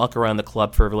boosted, you walk around the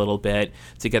club for a little bit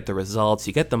to get the results,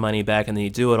 you get the money back, and then you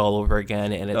do it all over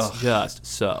again, and it's just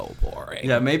so boring.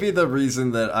 Yeah, maybe the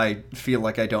reason that I feel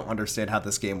like I don't understand how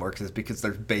this game works is because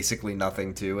there's basically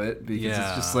nothing to it. Because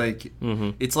it's just like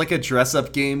it's like a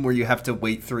dress-up game where you have to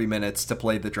wait 3 minutes to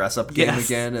play the dress-up game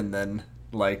again, and then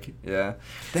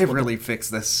they really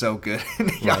fixed this so good.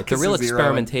 Right. The real Yakuza 0.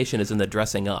 experimentation is in the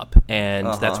dressing up, and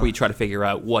that's where you try to figure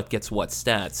out what gets what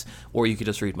stats. Or you could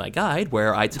just read my guide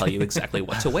where I tell you exactly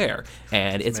what to wear,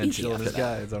 and it's Man, easy showing after his that.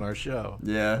 guides on our show.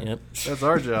 Yeah. Yep. That's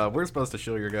our job. We're supposed to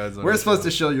show your guides on We're our supposed show.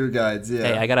 to show your guides, yeah.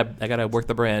 Hey, I gotta work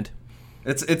the brand.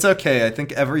 It's okay. I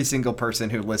think every single person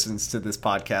who listens to this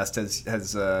podcast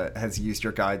has used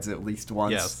your guides at least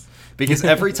once. Yes. Because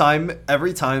every time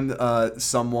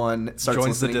someone starts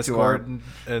Joins the listening to our, Discord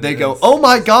and they go, it's- "Oh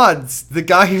my God, the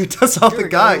guy who does all You're the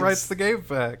guy who guides." writes the game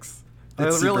facts. I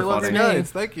It's really super love your funny.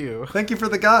 guides. Thank you. Thank you for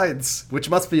the guides, which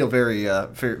must feel very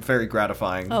very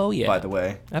gratifying. Oh, yeah. By the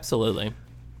way. Absolutely.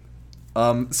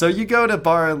 So you go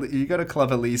to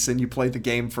Club Elise and you play the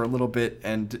game for a little bit,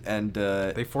 and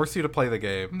They force you to play the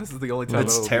game. This is the only time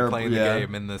It's I will be terrible, playing yeah. the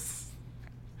game in this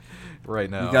right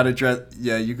now. you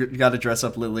gotta dress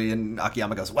up Lily, and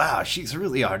Akiyama goes, "Wow, she's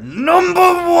really our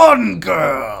 #1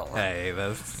 girl." Hey,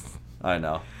 that's I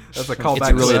know. a callback It's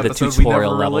to really the the episodes we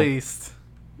tutorial never level. released.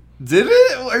 Did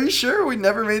it? Are you sure we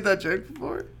never made that joke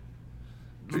before?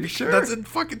 Are you sure? That's in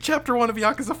fucking chapter 1 of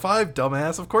Yakuza 5,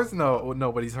 dumbass. Of course,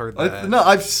 nobody's heard that. No,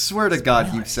 I swear to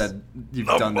God, you've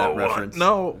done that Number one. reference.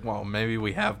 No, well, maybe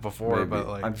we have before, Maybe. but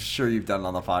like, I'm sure you've done it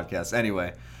on the podcast.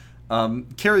 Anyway,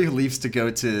 Carrie leaves to go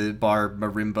to Bar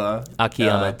Marimba.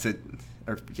 Akiyama.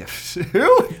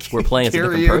 Who? We're playing as a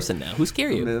different Kiryu. person now. Who's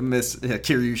Kiryu?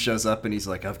 Kiryu shows up and he's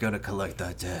like, "I'm gonna collect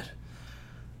that debt."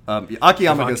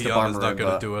 Akiyama goes to Bar Akiyama's not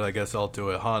gonna Marimba. do it. I guess I'll do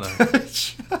it, Hana.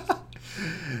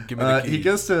 Give me the keys.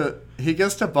 He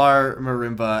goes to Bar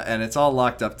Marimba and it's all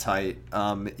locked up tight.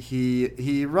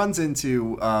 He runs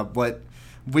into what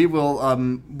we will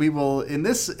in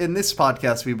this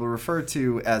podcast we will refer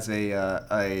to as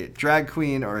a drag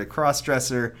queen or a cross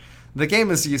dresser. The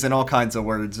game is using all kinds of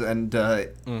words, and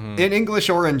in English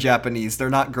or in Japanese, they're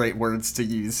not great words to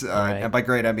use. Right. And by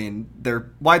great, I mean they're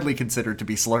widely considered to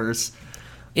be slurs.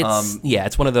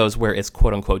 It's one of those where it's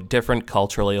quote unquote different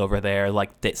culturally over there.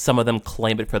 Like some of them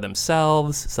claim it for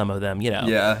themselves, some of them,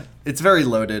 Yeah, it's very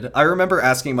loaded. I remember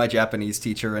asking my Japanese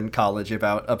teacher in college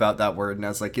about that word, and I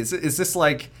was like, "Is this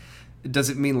like? Does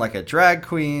it mean like a drag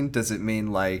queen? Does it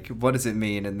mean like what does it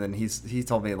mean?" And then he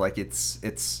told me like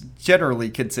it's generally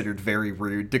considered very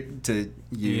rude to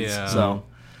use. Yeah.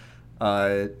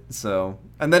 So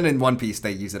and then in One Piece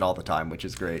they use it all the time, which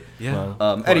is great. Yeah.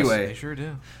 Anyway. They sure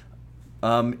do.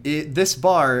 This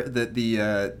bar that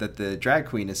the drag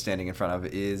queen is standing in front of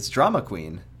is Drama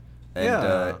Queen,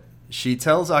 and she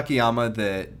tells Akiyama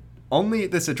that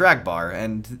this is a drag bar,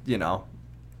 and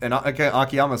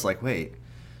Akiyama's like, "Wait,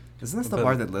 isn't this the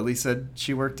bar that Lily said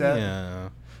she worked at? Yeah.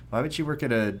 Why would she work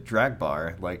at a drag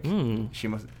bar? Like she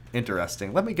must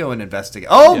interesting. Let me go and investigate."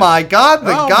 Oh my God,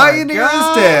 the guy in here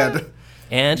is dead.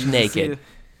 And naked.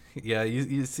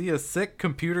 You see a sick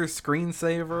computer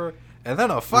screensaver. And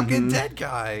then a fucking dead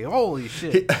guy. Holy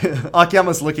shit.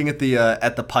 Akiyama's looking at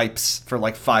the pipes for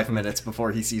like 5 minutes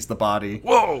before he sees the body.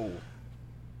 Whoa.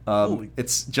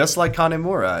 It's just like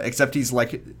Kanemura, except he's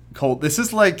like cold. This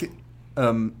is like,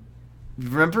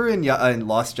 remember in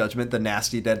Lost Judgment, the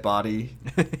nasty dead body?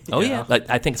 Oh yeah,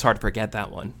 I think it's hard to forget that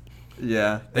one.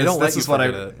 Yeah, They don't let you forget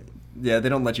it. Yeah, they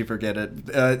don't let you forget it.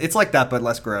 It's like that, but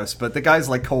less gross. But the guy's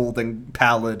like cold and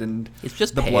pallid, and It's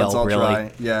just the pale, blood's all really.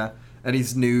 dry. Yeah. And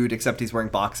he's nude, except he's wearing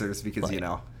boxers because,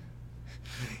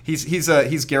 He's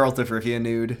Geralt of Rivia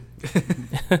nude.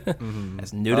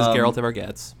 As nude as Geralt ever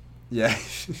gets. Yeah.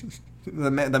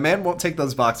 The man won't take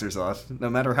those boxers off, no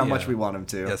matter how much Yeah. we want him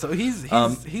to. Yeah, so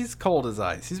he's cold as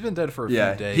ice. He's been dead for a few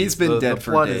days. he's been dead the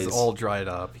for blood days. is all dried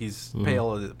up. He's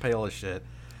pale as shit.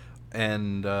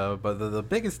 And but the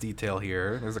biggest detail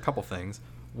here, there's a couple things.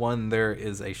 One, there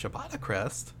is a Shibata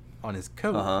crest on his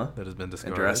coat that has been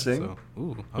discarded. Interesting. So,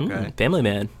 ooh, okay. Family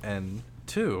man. And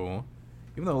two,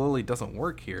 even though Lily doesn't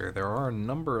work here, there are a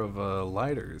number of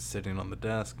lighters sitting on the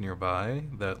desk nearby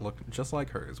that look just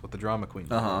like hers with the drama queen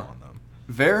logo on them.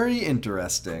 Very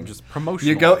interesting. Just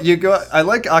promotional. You go. I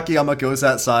like Akiyama goes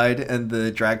outside and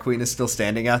the drag queen is still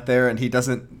standing out there, and he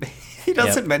doesn't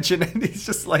mention it. He's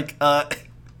just like, I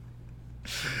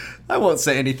won't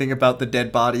say anything about the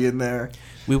dead body in there.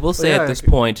 We will say at this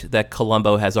point that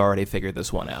Columbo has already figured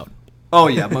this one out. Oh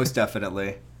yeah, most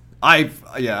definitely. I've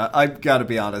got to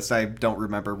be honest. I don't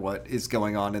remember what is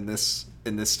going on in this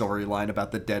storyline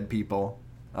about the dead people.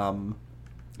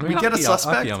 We get a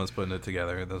suspect. Akiyama's putting it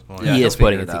together at this point. Yeah, he he'll is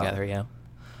putting figure it it out. together,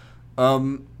 yeah.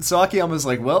 So Akiyama's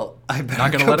like, well, I better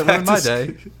Not gonna let it ruin my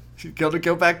day. Gotta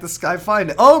go back to Sky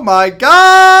Fine. Oh my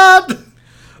god!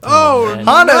 Oh, man.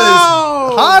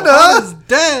 Hana's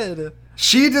dead.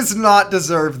 She does not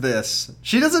deserve this.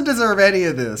 She doesn't deserve any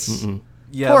of this.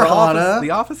 Yeah, Poor the Hana. office,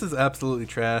 the office is absolutely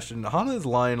trashed, and Hana is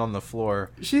lying on the floor.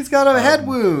 She's got a head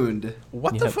wound.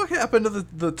 What the fuck happened to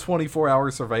the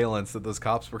 24-hour surveillance that those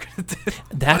cops were gonna do?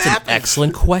 That's an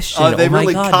excellent question. They oh my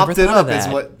really God, copped never it thought of up. Is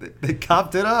that. what they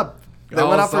copped it up. They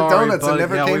went out for donuts and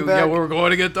never came back. Yeah, we were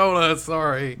going to get donuts.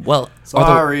 Sorry. Well,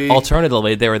 Sorry.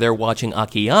 Alternatively, they were there watching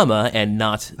Akiyama and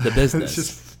not the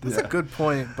business. That's a good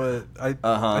point, but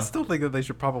I still think that they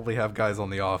should probably have guys on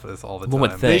the office all the time. One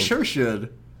would They think. sure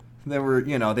should. They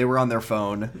were on their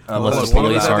phone. Unless One the of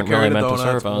police us had to aren't carry really the meant to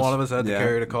donuts, serve us. One of us had to Yeah.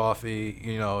 carry the coffee.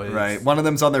 It's, Right. One of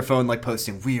them's on their phone, like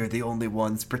posting, "We are the only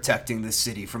ones protecting the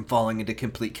city from falling into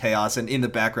complete chaos." And in the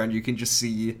background, you can just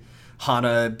see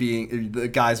Hana being the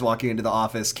guys walking into the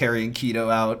office carrying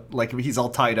Kido out, like he's all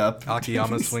tied up.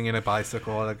 Akiyama swinging a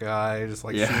bicycle at a guy, just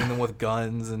like shooting them with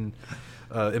guns and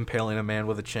impaling a man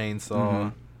with a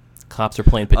chainsaw. Cops are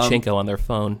playing pachinko on their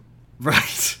phone.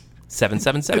 Right.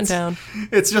 777 down.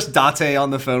 It's just Date on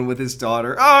the phone with his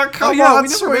daughter. Oh, come yeah, on, we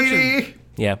never sweetie.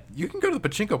 Yeah. You can go to the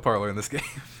pachinko parlor in this game.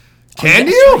 Can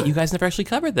That's you? right, you guys never actually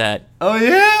covered that. Oh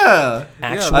yeah.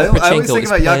 Actual I always pachinko think is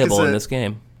about playable Yakuza- in this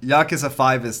game. Yakuza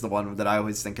 5 is the one that I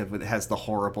always think of. It has the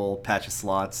horrible patch of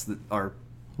slots that are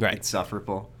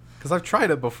insufferable. Because I've tried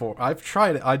it before. I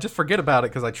just forget about it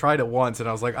because I tried it once and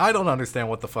I was like, I don't understand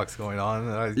what the fuck's going on.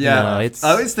 No, it's-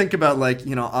 I always think about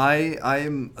I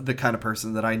am the kind of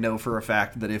person that I know for a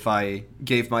fact that if I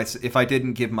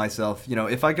didn't give myself,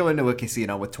 if I go into a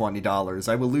casino with $20,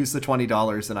 I will lose the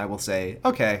 $20 and I will say,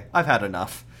 okay, I've had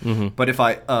enough. Mm-hmm. But if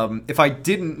I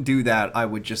didn't do that, I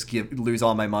would just lose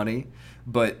all my money.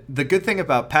 But the good thing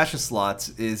about patch slots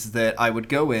is that I would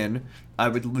go in, I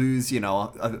would lose,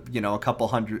 a couple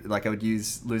hundred, like I would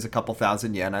lose a couple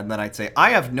thousand yen, and then I'd say,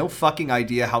 I have no fucking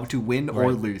idea how to win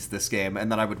or lose this game,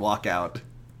 and then I would walk out.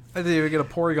 I didn't even get a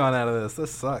Porygon out of this.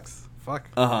 This sucks. Fuck.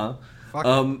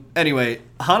 Fuck. Anyway,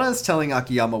 Hana is telling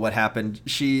Akiyama what happened.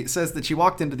 She says that she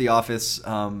walked into the office,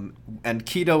 and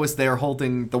Kido was there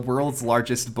holding the world's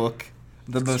largest book.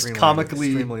 The most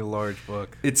extremely large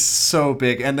book. It's so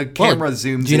big, and the camera zooms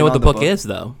in. Do you know what on the book is,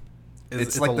 though?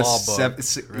 It's a like the law book.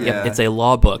 yeah. Yep, it's a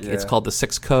law book. Yeah. It's called The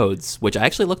Six Codes, which I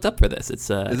actually looked up for this. It's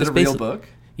Is it a real book?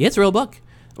 Yeah, it's a real book.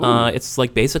 It's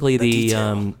like basically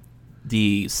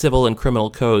the civil and criminal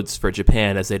codes for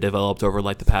Japan as they developed over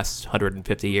like the past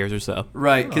 150 years or so.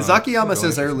 Right, because Akiyama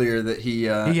says earlier that he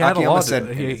had a law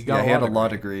said he he got had a a law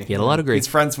degree. He had a law degree. He was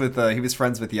friends with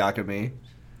Yakumi.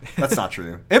 That's not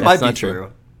true. It That's might be not true.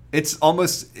 true.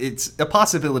 It's a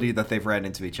possibility that they've ran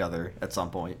into each other at some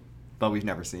point, but we've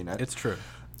never seen it. It's true.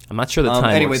 I'm not sure the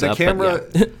time Anyway, works the up, camera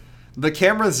but yeah. the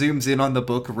camera zooms in on the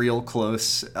book real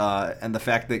close, and the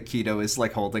fact that Kido is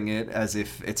like holding it as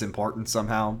if it's important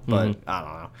somehow, but I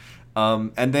don't know.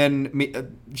 And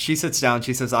then she sits down.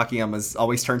 She says Akiyama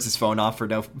always turns his phone off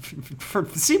for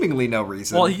seemingly no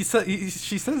reason. Well, she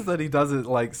says that he does it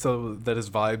like so that his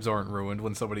vibes aren't ruined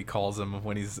when somebody calls him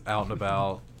when he's out and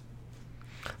about.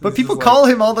 But people call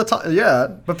him all the time. Yeah,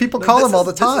 but people call him all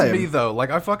the time. This is me though.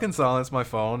 Like I fucking silence my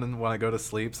phone and when I go to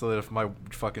sleep so that if my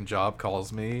fucking job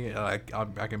calls me, I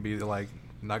can be like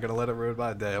not gonna let it ruin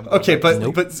my day. Okay,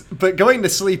 but going to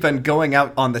sleep and going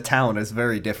out on the town is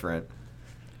very different.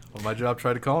 Well, my job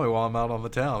tried to call me while I'm out on the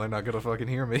town. They're not gonna fucking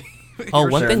hear me. Oh,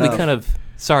 one Fair thing enough.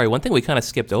 one thing we kind of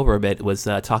skipped over a bit was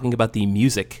talking about the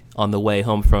music on the way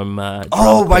home from. Oh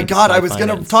Drunk my Prince god, by I was gonna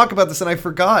Finance. talk about this and I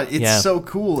forgot. It's Yeah. so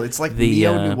cool. It's like The,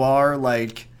 neo noir,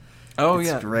 like Oh It's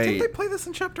yeah, great. Didn't they play this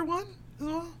in chapter 1 as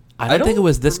well? I don't think it don't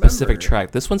was this specific remember.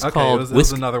 track. This one's Okay, called it was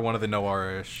Whiskey. another one of the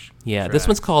noirish. Yeah, this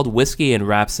one's tracks. called Whiskey and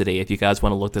Rhapsody. If you guys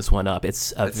want to look this one up,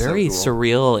 it's a That's so very cool.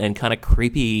 surreal and kind of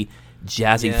creepy,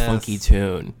 jazzy, Yes. funky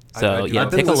tune. So I do- yeah, I've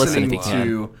been take a listen if listening you can.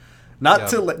 to not Yeah.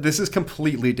 to this is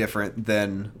completely different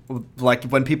than like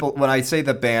when I say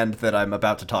the band that I'm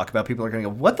about to talk about, people are going to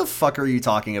go, "What the fuck are you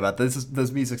talking about?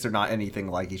 Those musics are not anything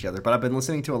like each other." But I've been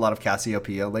listening to a lot of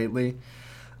Cassiopeia lately.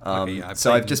 Okay, yeah,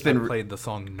 I've just been played the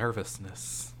song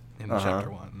 "Nervousness" in Uh-huh. chapter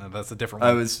 1. No, that's a different I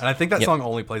one. was- and I think that Yep. song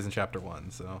only plays in chapter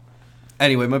 1. So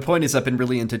Anyway, my point is I've been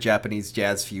really into Japanese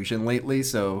jazz fusion lately,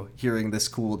 so hearing this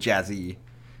cool jazzy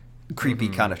creepy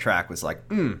kind of track was like,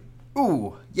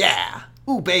 ooh, yeah.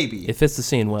 Ooh, baby. It fits the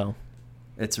scene well.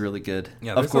 It's really good.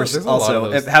 yeah, Of course, there's a lot also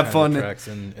of those have kind fun of tracks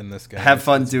in this game. have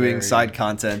fun It's doing very- side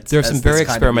content. There's as some this very kind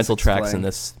of experimental music's tracks playing.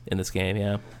 in this game.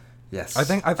 Yeah. Yes. I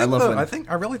think love when-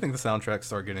 I really think the soundtracks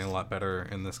start getting a lot better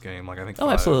in this game. Like I think Oh,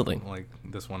 5, absolutely. like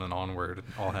this one and onward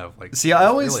all have like See, I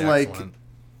always really like excellent-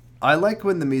 I like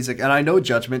when the music, and I know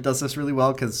Judgment does this really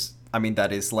well because I mean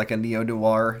that is like a neo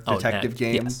noir Oh, detective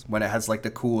yeah, game yes. when it has like the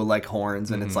cool like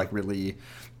horns and it's like really.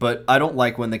 But I don't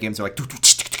like when the games are like.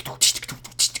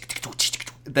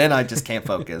 Then I just can't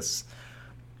focus.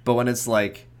 But when it's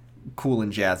like cool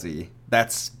and jazzy,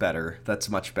 that's better. That's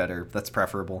much better. That's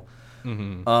preferable.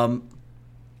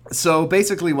 So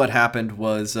basically, what happened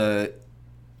was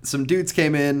some dudes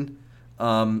came in,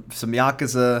 some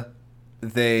yakuza.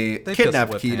 They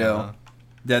kidnapped pistol-whipped Kido. Hannah.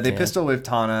 Yeah, they Yeah. pistol whipped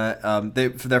Hana.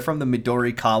 They're from the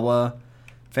Midorikawa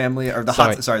family, or the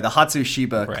Sorry. the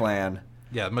Hatsushiba Right. clan.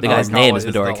 Yeah, The guy's name is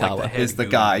Midorikawa Midorikawa. head Is the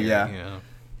gooey guy, here, yeah.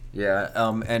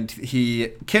 Yeah, and he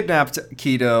kidnapped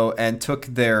Kido and took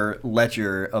their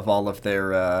ledger of all of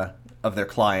their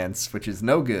clients, which is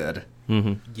no good.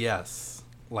 Yes,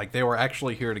 like they were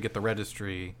actually here to get the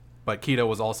registry, but Kido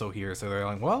was also here, so they're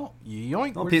like, "Well,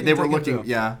 yoink." Well, we're they gonna were take looking, him.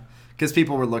 yeah, because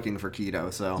people were looking for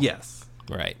Kido. So Yes,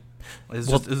 Right.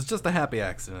 it's just a happy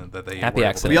accident that they. Happy were able to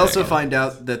accident. we take also him. find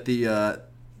out that the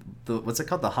what's it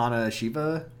called, the Hana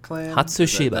Shiba clan,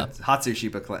 Hatsushiba.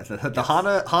 Hatsushiba clan,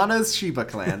 the Hana's Shiba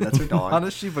clan. That's her dog.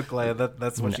 Hana Shiba clan.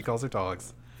 That's what she calls her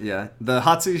dogs. Yeah, the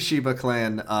Hatsushiba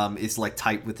clan is like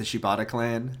tight with the Shibata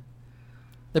clan.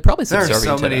 They're probably There are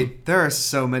subservient so to many. them. There are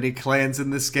so many clans in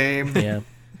this game. Yeah.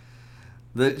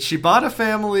 The Shibata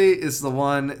family is the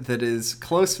one that is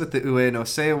close with the Ue no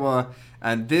Seiwa,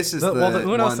 and this is The Ueno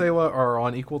one. Seiwa are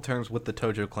on equal terms with the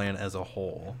Tojo clan as a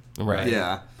whole. Right.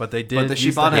 Yeah, But they But did the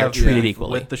used to Shibata- have treated beef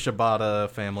equally. with the Shibata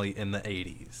family in the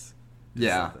 80s. is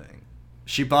Yeah. the thing.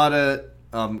 Shibata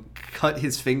cut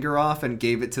his finger off and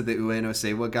gave it to the Ue no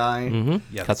Seiwa guy.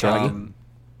 Mm-hmm. Yeah, Katsuragi.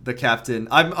 The captain.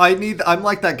 I'm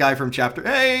like that guy from chapter.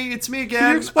 Hey, it's me again.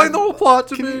 Can you explain the whole plot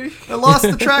to me? I lost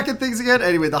the track of things again.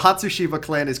 Anyway, the Hatsushiba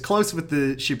clan is close with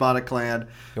the Shibata clan,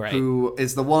 Right. who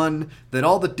is the one that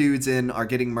all the dudes in are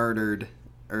getting murdered,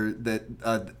 or that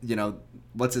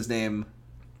what's his name?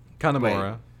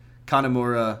 Kanamura.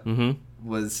 Kanamura Mm-hmm.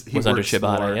 was Was under works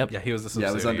Shibata, for- yep. Yeah, he was the Yeah,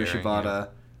 it was under subsidiary, Shibata,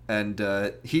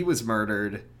 and he was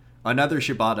murdered. Another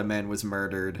Shibata man was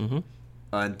murdered, Mm-hmm.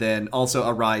 and then also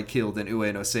Arai killed an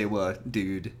Ue no Seiwa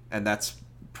dude, and that's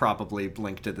probably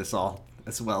linked to this all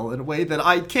as well in a way that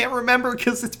I can't remember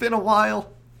because it's been a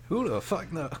while. Who the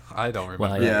fuck no? I don't remember.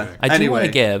 Well, Yeah. either. I do want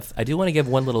Anyway. to give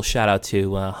one little shout out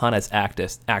to Hana's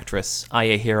actress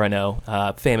Aya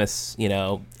Hirano, famous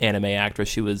anime actress.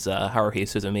 She was Haruhi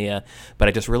Suzumiya, but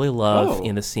I just really love Oh.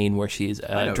 in the scene where she's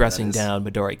know who dressing that is. down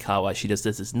Midorikawa. She just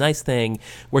does this nice thing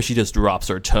where she just drops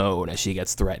her tone as she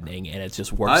gets ththreatening, and it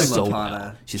just works I so love well.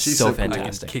 Hana. She's She's so so cool. I can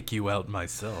fantastic. kick you out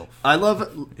myself. I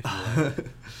love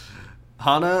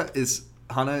Hana is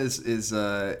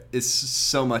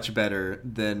so much better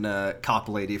than Cop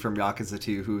Lady from Yakuza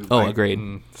 2, who Agreed.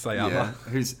 Sayama. yeah,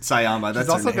 who's Sayama. That's She's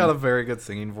also her name. got a very good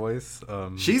singing voice.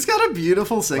 She's got a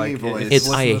beautiful singing like, voice. if you It's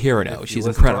listen Aya to- Hirano. if you She's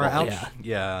listen to incredible, Our yeah.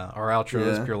 yeah, our outro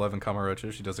is Yeah. Pure Love and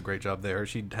Kamarocho. She does a great job there.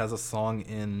 She has a song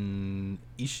in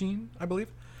Ishin, I believe.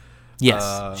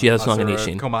 Yes, she has a song in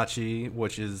Asura Ishin. Komachi,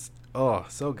 which is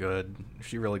so good.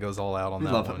 She really goes all out on we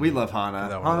that love one. we love Hana.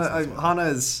 That one listens well.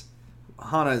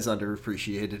 Hana is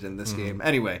underappreciated in Mm-hmm. this game.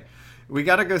 Anyway, we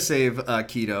gotta go save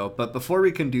Kido, but before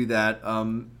we can do that,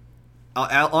 on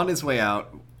his way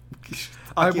out,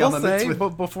 I will Akiyama meets say, with- but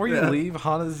before you yeah. leave,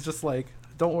 Hana's just like,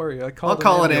 "Don't worry, I'll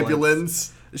call an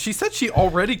ambulance. She said she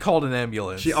already called an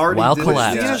ambulance. She already While did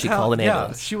collapsed, it. Yeah. she called an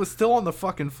ambulance. She was still on the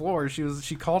fucking floor.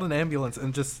 She called an ambulance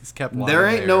and just kept lying There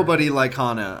ain't there. nobody like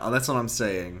Hana. That's what I'm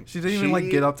saying. She didn't even like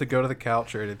get up to go to the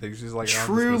couch or anything. She's like,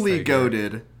 Truly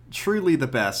goated. Truly the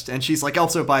best. And she's like,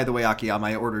 also, by the way, Akiyama,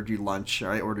 I ordered you lunch. Or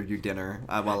I ordered you dinner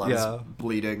while I was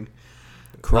bleeding.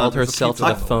 Crawled there's a herself to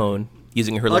pizza. the phone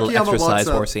using her little Akiyama walks exercise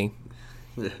up. horsey.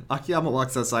 Akiyama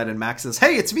walks outside and Max says,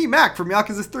 "Hey, it's me, Mac, from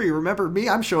Yakuza 3. Remember me?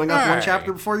 I'm showing up one Hey.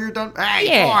 chapter before you're done." Hey,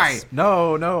 Yes. boy!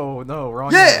 No,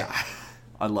 wrong. Yeah!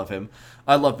 I love him.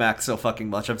 I love Max so fucking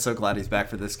much. I'm so glad he's back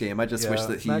for this game. I just wish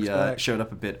that he Max back. showed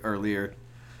up a bit earlier.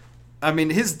 I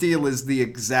mean, his deal is the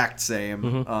exact same.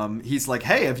 Mm-hmm. He's like,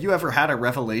 "Hey, have you ever had a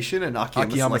revelation?" And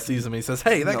Akiyama like, sees him. He says,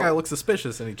 "Hey, that No. guy looks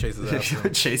suspicious," and he chases after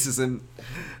him. chases him.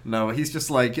 No, he's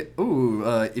just like, "Ooh,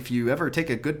 if you ever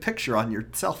take a good picture on your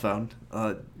cell phone,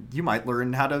 you might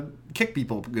learn how to kick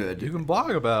people good. You can blog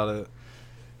about it.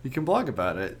 You can blog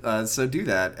about it. So do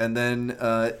that." And then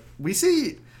we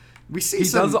see He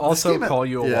some, does this also game- call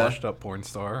you a yeah. washed-up porn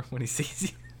star when he sees you.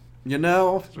 You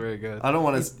know, It's very good. I don't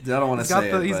want to say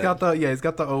it. He's but-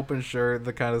 got the open shirt,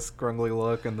 the kind of scrungly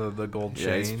look, and the gold chain.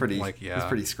 Yeah, he's pretty. Like, yeah, He's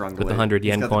pretty scrungly. With the 100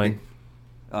 yen coin.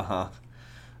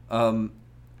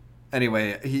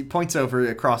 Anyway, he points over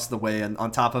across the way, and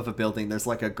on top of a building, there's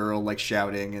like a girl like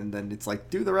shouting, and then it's like,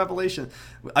 "Do the revelation."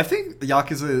 I think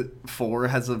Yakuza 4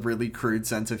 has a really crude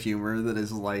sense of humor that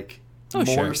is like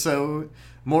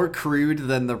more crude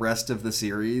than the rest of the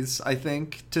series. I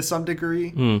think to some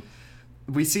degree.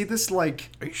 We see this like.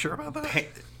 Are you sure about that?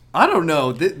 I don't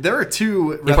know. There are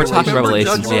two. If we're talking Remember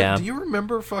Revelations, Judgment? yeah. Do you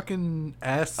remember fucking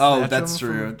ass? Oh, Snatch that's him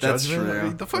true. from That's Judgment? true.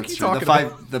 The fuck That's you true.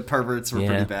 talking The perverts were Yeah.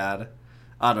 pretty bad.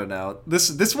 I don't know.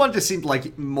 This one just seemed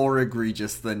like more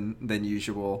egregious than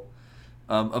usual.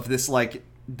 Of this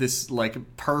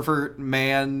pervert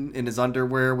man in his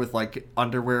underwear with like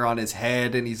underwear on his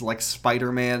head, and he's like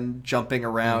Spider-Man jumping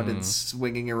around and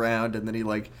swinging around, and then he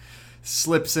like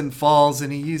slips and falls,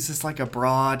 and he uses like a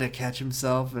bra to catch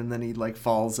himself, and then he like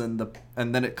falls and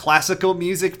then classical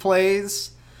music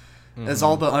plays as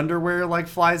all the underwear like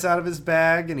flies out of his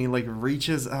bag, and he like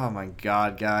reaches. Oh my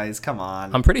god, guys, come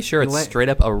on! I'm pretty sure it's straight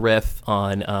up a riff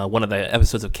on one of the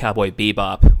episodes of Cowboy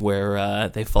Bebop where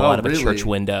they fall out of a church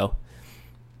window.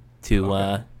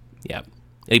 Yeah.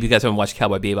 If you guys haven't watched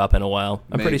Cowboy Bebop in a while,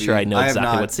 I'm pretty Maybe. sure I know I have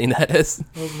exactly not. what scene that is.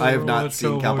 I have not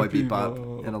seen Cowboy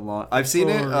Bebop in a long. I've seen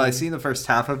it. I've seen the first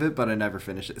half of it, but I never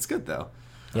finished it. It's good though.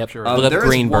 Yep. sure. Look up There is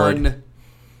Greenbird.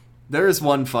 There is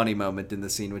one funny moment in the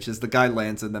scene, which is the guy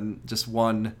lands and then just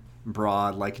one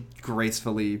broad like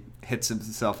gracefully hits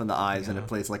himself in the eyes, and it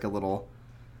plays like a little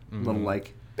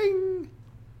like bing.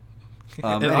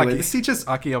 And Anyway, this teaches.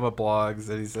 Akiyama blogs,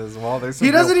 and he says, "Well, there's some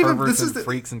He doesn't real even- perverts this is and the-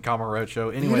 freaks in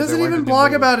Kamurocho." Anyway, He doesn't they learned even a new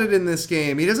blog move. about it in this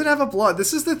game. He doesn't have a blog.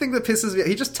 This is the thing that pisses me.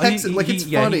 He just texts it like it's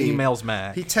funny. He emails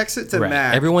Mac. He texts it to Right.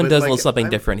 Mac. Everyone but, does like, a little something I-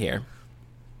 different here.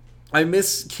 I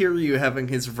miss Kiryu having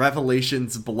his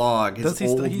Revelations blog. His does he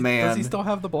old man. Does he still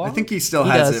have the blog? I think he still He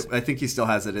has does. it. I think he still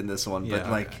has it in this one. But Yeah,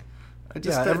 like, okay. I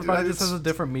just everybody I just has a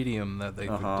different medium that they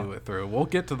Uh-huh. could do it through. We'll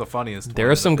get to the funniest. There one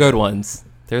are in some a good bit. ones.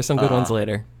 There are some good ones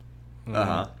later.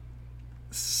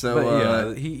 So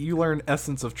But yeah, you learn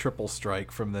Essence of Triple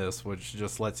Strike from this, which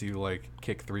just lets you like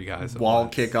kick three guys. At wall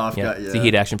once. kick off. Yeah. Guy, It's a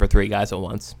heat action for 3 guys at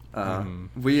once.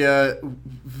 We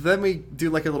then we do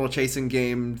like a little chasing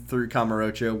game through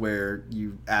Kamurocho where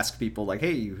you ask people like,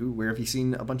 "Hey, where have you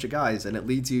seen a bunch of guys?" And it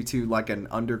leads you to like an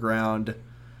underground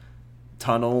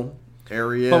tunnel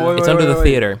area. But wait, It's under the wait.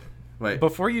 theater. Wait.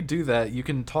 Before you do that, you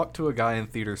can talk to a guy in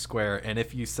Theater Square, and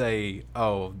if you say,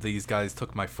 "Oh, these guys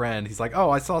took my friend," he's like,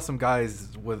 "Oh, I saw some guys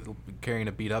with carrying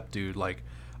a beat up dude like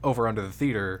over under the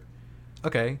theater."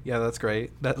 Okay, yeah, that's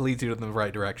great. That leads you in the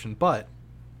right direction. But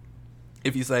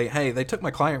if you say, "Hey, they took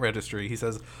my client registry," he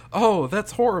says, "Oh,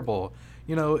 that's horrible.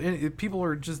 You know, people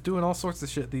are just doing all sorts of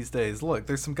shit these days. Look,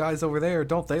 there's some guys over there.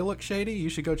 Don't they look shady? You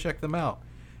should go check them out."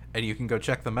 And you can go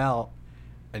check them out.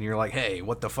 And you're like, "Hey,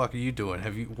 what the fuck are you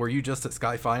doing? Were you just at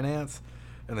Sky Finance?"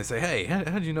 And they say, "Hey, how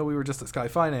did you know we were just at Sky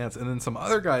Finance?" And then some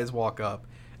other guys walk up,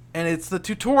 and it's the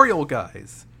tutorial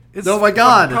guys. It's Oh my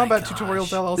God. Combat Oh my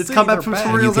Tutorials gosh. LLC. It's Combat They're back.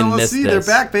 Tutorials You can miss LLC. They're this.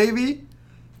 back, baby.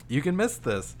 You can miss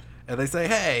this. And they say,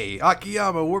 "Hey,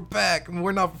 Akiyama, we're back.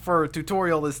 We're not for a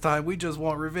tutorial this time. We just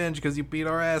want revenge because you beat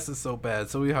our asses so bad.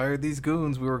 So we hired these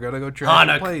goons. We were going to go trash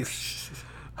the place."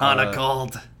 Hana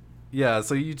called. Yeah,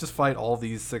 so you just fight all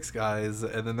these 6 guys,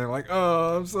 and then they're like,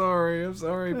 "Oh, I'm sorry,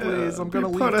 please. I'm going to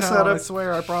you leave put us town, at a- I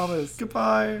swear, I promise."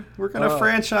 Goodbye. We're gonna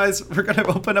franchise. We're gonna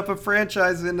open up a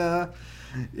franchise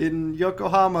in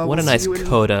Yokohama. What a We'll nice see you in-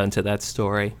 coda into that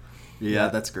story. Yeah,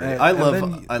 that's great. And- I and love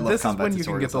then this is combat when you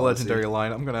can get tutorials, the honestly. legendary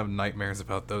line. I'm gonna have nightmares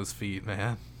about those feet,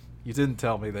 man. You didn't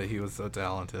tell me that he was so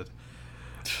talented.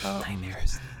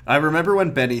 Nightmares. I remember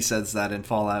when Benny says that in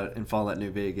Fallout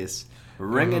New Vegas.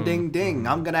 Ring a ding ding,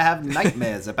 I'm gonna have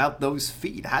nightmares about those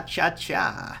feet. Ha cha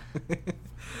cha.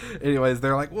 Anyways,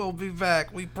 they're like, we'll be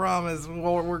back. We promise.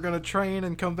 We're going to train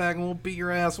and come back and we'll beat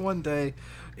your ass one day.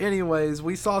 Anyways,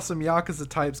 we saw some Yakuza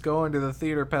types going to the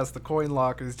theater past the coin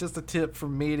lockers. Just a tip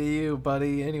from me to you,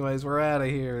 buddy. Anyways, we're out of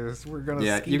here. We're going to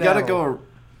Yeah, you gotta go.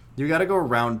 You gotta go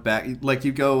around back. Like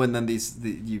you go and then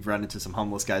you run into some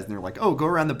homeless guys and they're like, "Oh, go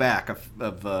around the back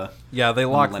of." Yeah, they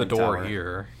lock the Millennium door Tower.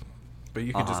 here. But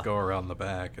you can just go around the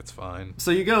back. It's fine.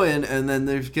 So you go in and then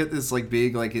they get this like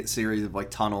big series of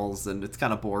like tunnels and it's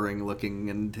kind of boring looking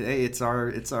and hey, it's a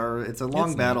long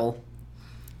It's battle.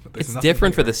 But there's It's nothing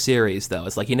different for here. the series, though.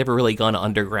 It's like you never really gone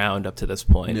underground up to this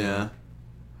point. Yeah.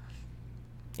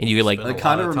 And you like, Spend a It kinda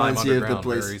lot of time reminds you of the underground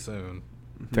place- very soon.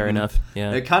 fair enough.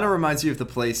 Yeah. It kind of reminds you of the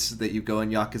place that you go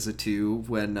in Yakuza 2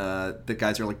 when the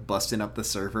guys are like busting up the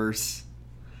servers.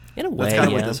 In a way, That's kind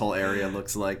of yeah. what this whole area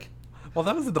looks like. Well,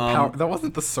 that wasn't the power. That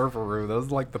wasn't the server room. That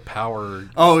was like the power.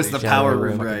 Oh, it's the station power in the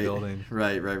room, fucking right? building.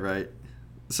 Right.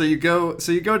 So you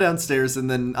go downstairs, and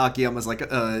then Akiyama's like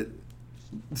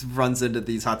runs into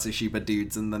these Hatsushiba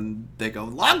dudes, and then they go,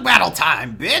 "Long battle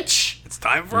time, bitch!" It's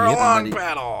time for a Yep. long And then he-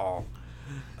 battle.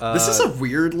 This is a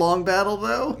weird long battle,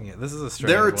 though. Yeah, this is a strange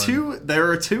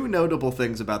There are two notable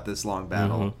things about this long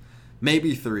battle,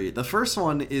 maybe three. The first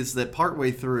one is that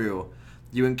partway through,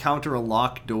 you encounter a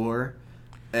locked door.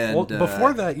 And Well,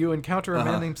 before that, you encounter a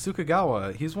uh-huh. man named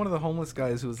Tsukagawa. He's one of the homeless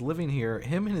guys who was living here.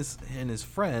 Him and his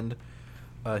friend,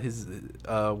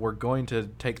 were going to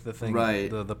take the thing, Right.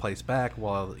 the place back.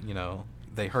 While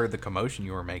they heard the commotion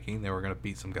you were making, they were going to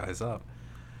beat some guys up.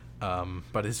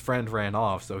 But his friend ran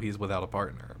off, so he's without a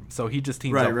partner. So he just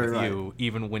teams up with you,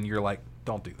 even when you're like,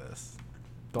 "Don't do this."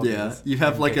 Don't do yeah, this. you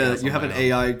have I'm like getting this you on have an my own.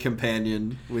 AI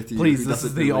companion with you. Please, who this is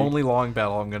doesn't the really- only long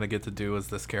battle I'm going to get to do as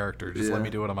this character. Just let Yeah. me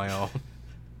do it on my own.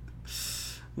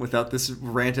 without this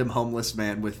random homeless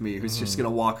man with me who's just gonna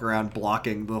walk around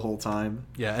blocking the whole time.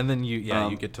 Yeah, and then you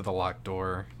get to the locked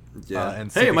door. Yeah. And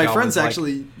Hey, my Tsukagawa's friend's like,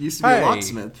 actually used to be a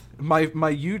locksmith.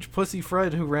 My huge pussy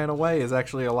friend who ran away is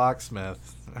actually a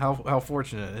locksmith. How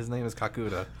fortunate. His name is Kakuta.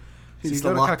 So He's you the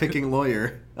go to lock-picking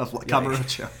lawyer of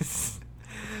Kamurocho.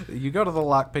 You go to the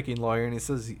lock-picking lawyer and he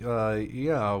says,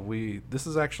 this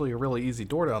is actually a really easy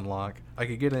door to unlock. I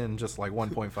could get in just like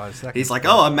 1.5 seconds. He's like,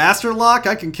 oh, a master lock?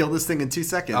 I can kill this thing in 2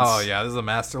 seconds. Oh, yeah, this is a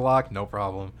master lock? No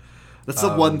problem. That's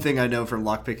the one thing I know from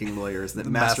lock-picking lawyers, that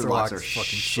the master locks locks are fucking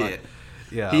shit. suck.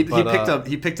 Yeah, He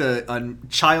picked a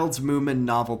Child's Moomin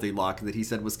novelty lock that he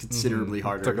said was considerably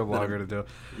harder. Took him than longer to do.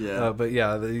 Yeah. But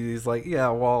yeah, he's like, yeah,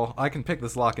 well, I can pick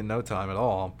this lock in no time at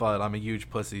all, but I'm a huge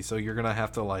pussy, so you're gonna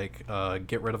have to like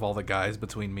get rid of all the guys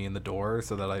between me and the door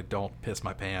so that I don't piss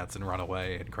my pants and run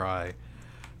away and cry.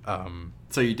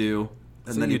 So you do.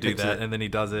 And So then you he do picks that, it. and then he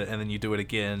does it, and then you do it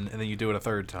again, and then you do it a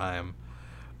third time.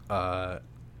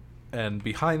 And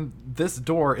behind this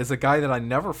door is a guy that I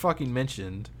never fucking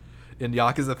mentioned in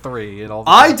Yakuza 3 and all.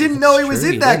 I didn't know he was true,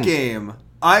 in you that didn't. game.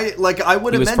 I would He have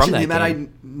was from mentioned that him had I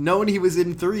game. known he was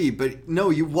in 3, but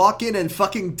no, you walk in and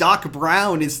fucking Doc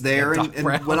Brown is there, Yeah, Doc and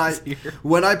Brown when is here.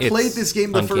 I played It's this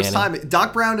game the first uncanny. time,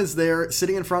 Doc Brown is there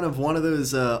sitting in front of one of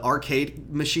those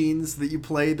arcade machines that you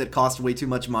play that cost way too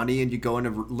much money, and you go in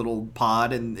a little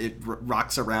pod and it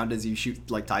rocks around as you shoot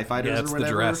like TIE fighters Yeah, or it's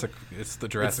whatever. It's the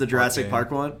Jurassic game.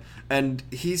 Park one, and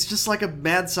he's just like a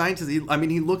mad scientist. He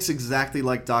looks exactly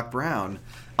like Doc Brown.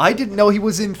 I didn't know he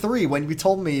was in 3 when you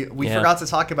told me we Yeah. forgot to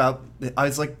talk about. I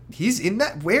was like, he's in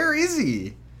that. Where is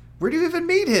he? Where do you even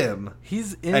meet him?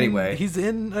 He's in. Anyway. He's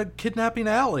in a kidnapping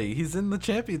alley. He's in the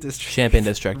Champion District. Champion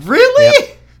District. Really?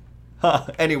 Huh.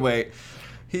 Anyway,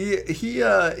 you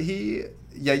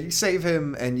save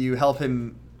him and you help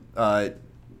him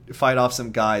fight off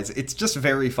some guys. It's just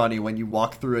very funny when you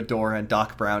walk through a door and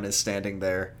Doc Brown is standing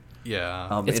there.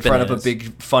 Yeah. In It's front of a bananas.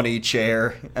 big funny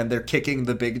chair, and they're kicking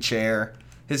the big chair.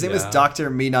 His name is Yeah.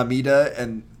 Dr. Minamida,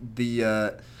 and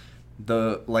the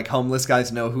like homeless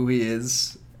guys know who he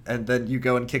is, and then you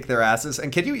go and kick their asses.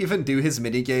 And can you even do his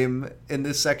minigame in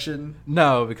this section?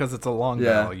 No, because it's a long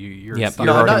Yeah. battle. You're Yep, stuck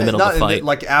you're already in the in middle of the fight.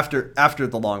 like after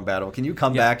the long battle. Can you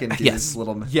come back and do Yes. this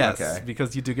little? Yes, Okay.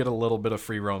 because you do get a little bit of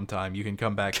free roam time. You can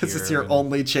come back Because here it's your and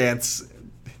only chance.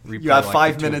 replay, You have like,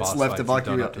 5 the two minutes boss left to fights block you've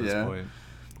done you. up to this Yeah. point.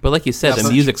 But like you said, Yeah, the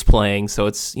but- music's playing, so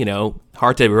it's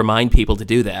hard to remind people to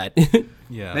do that.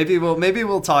 Yeah. Maybe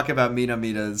we'll talk about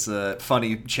Minamita's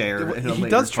funny chair. In a He later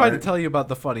does try to part. tell you about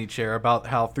the funny chair, about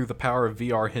how through the power of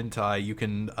VR hentai you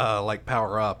can like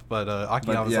power up, but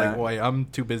Akiyama's yeah. like, "Boy, I'm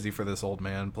too busy for this, old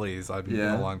man. Please, I'm in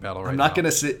a long battle right now." I'm not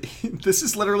gonna sit. This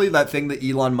is literally that thing that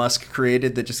Elon Musk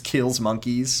created that just kills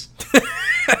monkeys.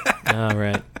 All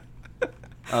right.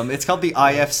 It's called the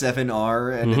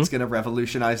IF7R, and it's gonna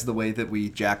revolutionize the way that we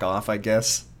jack off, I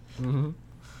guess.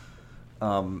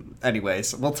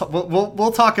 Anyways, we'll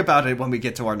talk about it when we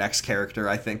get to our next character.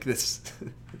 I think this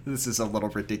is a little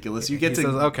ridiculous. You get He to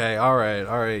says, "Okay, all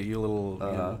right, you little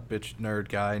bitch nerd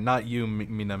guy. Not you,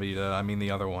 Minamita. I mean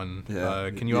the other one.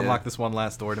 Yeah, Can you unlock this one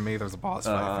last door to me? There's a boss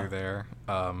fight through there."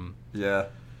 yeah.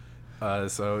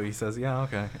 So he says, "Yeah,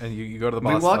 okay," and you go to the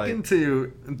We boss walk fight.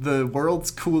 into the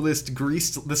world's coolest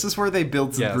greased. This is where they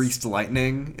built some Yes. greased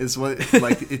lightning. Is what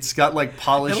like it's got like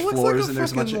polished It looks floors like a and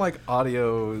there's a bunch fucking, of like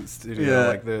audio studio, Yeah,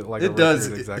 like the it a does.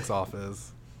 record exec's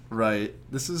office. right.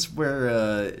 This is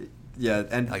where yeah,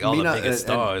 and Like all Mina, the biggest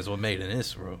and stars were made in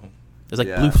this room. There's like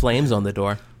Yeah. blue flames on the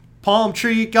door. palm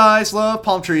tree guys love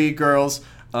palm tree girls.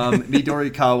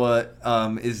 Midorikawa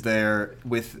is there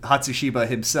with Hatsushiba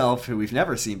himself, who we've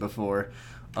never seen before.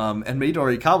 And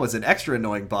Midorikawa's an extra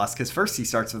annoying boss because first he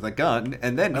starts with a gun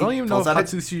and then I don't even know if pulls out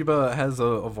Hatsushiba has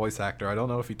a voice actor. I don't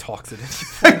know if he talks it.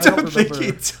 Anything. I don't think remember.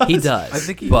 he does. He does. I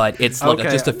think he- but it's like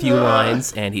Okay. just a few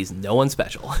lines, and he's no one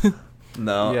special.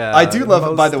 No, Yeah, I do love.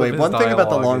 most By the of way, his one thing about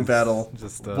the dialogue long is battle,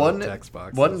 just, one text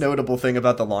boxes. one notable thing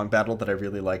about the long battle that I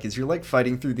really like is you're like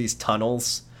fighting through these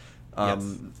tunnels,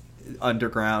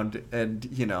 underground, and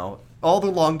you know all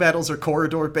the long battles are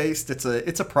corridor based. It's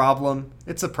a problem.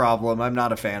 It's a problem. I'm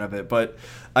not a fan of it, but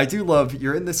I do love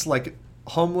you're in this like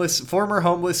former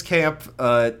homeless camp,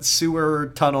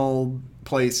 sewer tunnel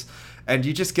place. And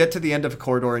you just get to the end of a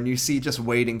corridor and you see just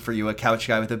waiting for you a couch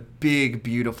guy with a big,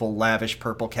 beautiful, lavish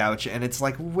purple couch. And it's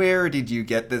like, where did you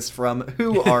get this from?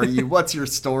 Who are you? What's your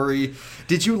story?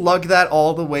 Did you lug that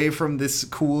all the way from this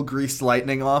cool greased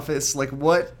lightning office? Like,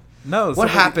 what? No, What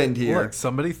happened here? Look,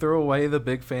 somebody threw away the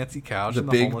big fancy couch, The and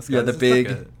the big- homeless yeah, guys the just big-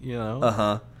 took it, you know,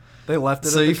 Uh-huh. they left it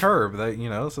So at the you- curb.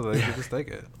 So they could just take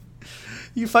it.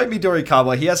 You fight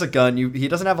Midorikawa. He has a gun. He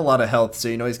doesn't have a lot of health, so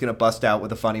you know he's going to bust out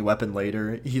with a funny weapon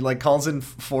later. He, like, calls in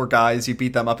 4 guys. You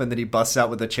beat them up, and then he busts out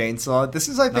with a chainsaw. This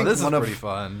is, I Now, think, this is one of... pretty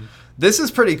fun. This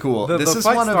is pretty cool. The This is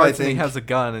fight one of, I starts and he think... has a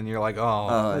gun, and you're like,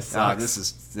 oh, this sucks. this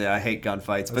is... Yeah, I hate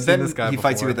gunfights. But seen then this guy he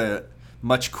fights you before. with a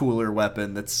much cooler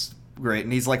weapon that's great,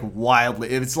 and he's, like, wildly...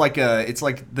 It's like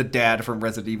the dad from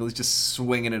Resident Evil. He's just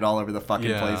swinging it all over the fucking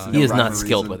Yeah. place. He is not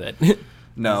skilled with it.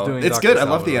 No, He's doing it's Dr. good. I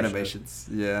love the Salvador animations.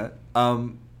 Yeah.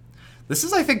 This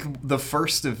is, I think, the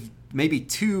first of maybe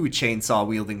 2 chainsaw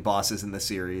wielding bosses in the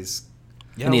series.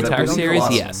 Yeah, In the we entire don't get series,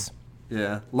 lost. yes.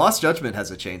 Yeah, Lost Judgment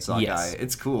has a chainsaw Yes. guy.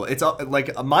 It's cool. It's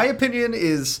like my opinion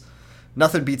is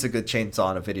nothing beats a good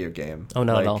chainsaw in a video game. Oh,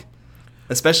 not at Like, all.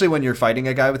 Especially when you're fighting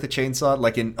a guy with a chainsaw,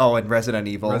 like in Resident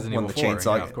Evil, Resident when Evil the 4,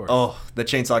 chainsaw, yeah, of course. the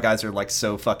chainsaw guys are like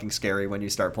so fucking scary when you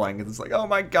start playing. It's like, oh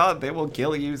my god, they will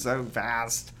kill you so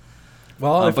fast.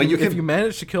 Well, but you if can- you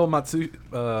manage to kill fucking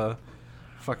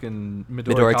Midorikawa.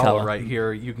 Midorikawa right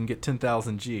here, you can get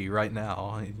 10,000 G right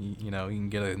now. You know, you can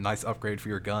get a nice upgrade for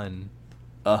your gun.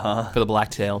 For the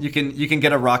blacktail. You can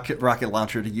get a rocket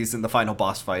launcher to use in the final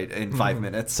boss fight in 5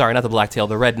 minutes. Sorry, not the blacktail.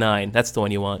 The red 9. That's the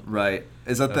one you want. Right?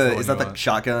 Is that That's the the one is you that the want.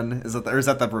 shotgun? Or is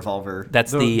that the revolver?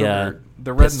 That's the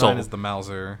Red pistol. 9 is the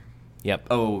Mauser. Yep.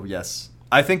 Oh yes.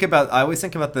 I always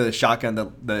think about the shotgun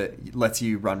that lets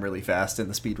you run really fast in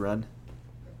the speed run.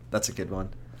 That's a good one.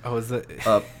 Oh, is it?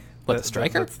 What, the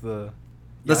striker? That's the. That's I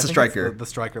the think it's striker. The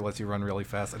striker lets you run really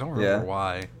fast. I don't remember Yeah.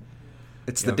 why.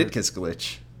 It's Yeah, the Ditkus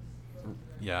glitch.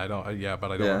 Yeah, I don't. Yeah,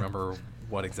 but I don't Yeah. remember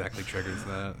what exactly triggers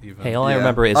that. Even. Hey, all I Yeah.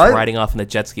 remember is I- riding off in the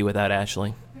jet ski without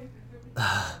Ashley.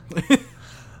 God,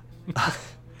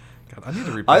 I need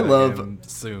to replay I that love- game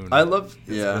soon. I love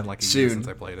It's yeah. been like a year soon. since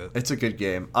I played it. It's a good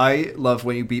game. I love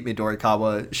when you beat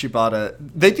Midorikawa, Shibata.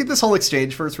 They do this whole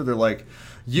exchange first where they're like,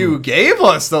 "You gave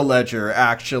us the ledger,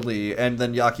 actually," and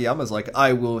then Yakiyama's like,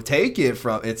 "I will take it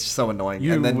from." It's so annoying.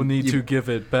 You and then will need to give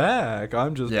it back.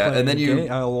 I'm just Yeah, playing and then you-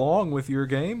 along with your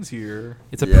games here.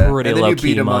 It's a Yeah, pretty and then you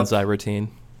low-key beat 'em up. Manzai routine.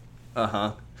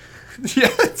 Yeah,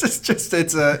 it's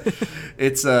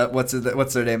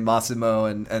what's their name, Massimo,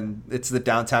 and it's the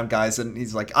downtown guys, and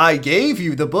he's like, "I gave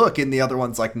you the book," and the other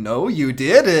one's like, "No, you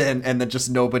didn't," and then just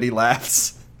nobody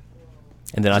laughs.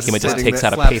 And then Akima just sitting takes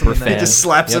there, out a slaps him paper in the fan. He just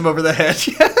slaps Yep. him over the head.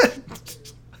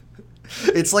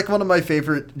 It's like one of my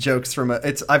favorite jokes from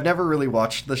I've never really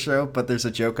watched the show, but there's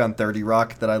a joke on 30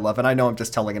 Rock that I love, and I know I'm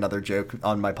just telling another joke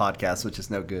on my podcast, which is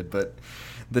no good, but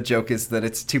the joke is that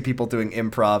it's two people doing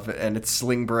improv, and it's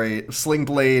Sling Blade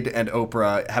and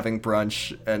Oprah having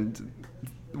brunch, and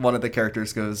one of the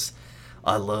characters goes,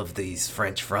 "I love these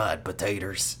French fried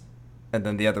potatoes," and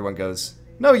then the other one goes,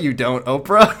 "No, you don't,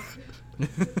 Oprah."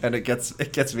 And it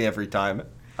gets me every time.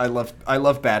 I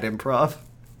love bad improv.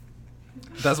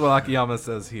 That's what Akiyama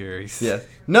says here. Yeah.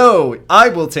 No, I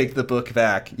will take the book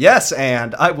back. Yes,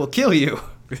 and I will kill you.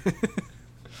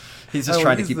 He's just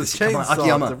trying to keep this. Come on,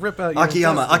 Akiyama.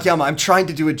 Akiyama, I'm trying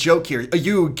to do a joke here.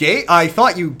 I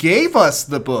thought you gave us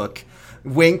the book.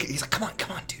 Wink. He's like,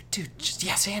 come on, dude, just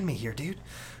yes, hand me here, dude.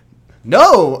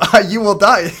 No, you will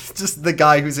die. It's just the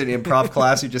guy who's in improv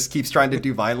class who just keeps trying to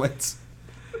do violence.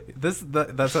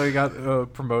 That's how he got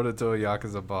promoted to a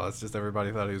Yakuza boss. Just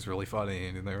everybody thought he was really funny,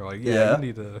 and they were like, "Yeah, you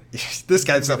need to." This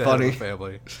guy's so funny.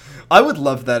 Family. I would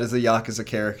love that as a Yakuza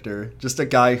character. Just a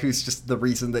guy who's just the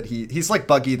reason that he's like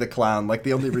Buggy the Clown. Like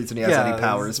the only reason he has any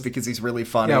powers because he's really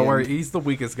funny. Yeah, where he's the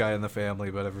weakest guy in the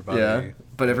family, but everybody. Yeah,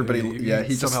 but everybody.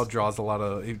 He somehow draws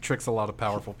he tricks a lot of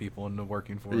powerful people into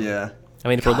working for him. Yeah. I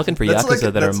mean, if we're looking for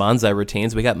Yakuza that are Manzai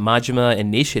routines, we got Majima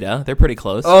and Nishida. They're pretty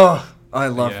close. Oh, I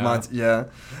love Majima. Yeah.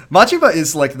 Majima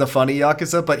is like the funny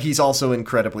Yakuza, but he's also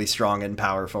incredibly strong and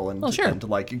powerful and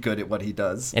like good at what he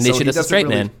does. And Nishida's a straight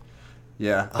man.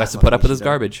 Yeah. Has to put up with his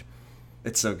garbage.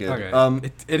 It's so good.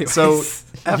 Okay. Anyways, so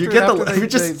after, you get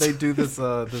they do this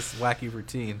this wacky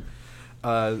routine.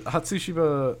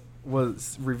 Hatsushiba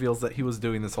reveals that he was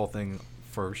doing this whole thing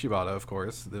for Shibata, of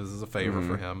course. This is a favor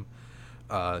for him.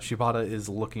 Shibata is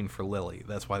looking for Lily.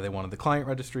 That's why they wanted the client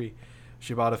registry.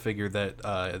 Shibata figured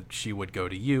that she would go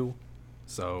to you,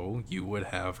 so you would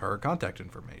have her contact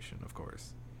information, of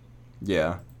course.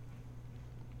 Yeah.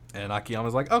 And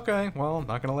Akiyama's like, okay, well, I'm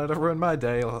not going to let it ruin my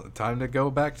day. Time to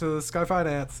go back to the Sky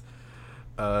Finance.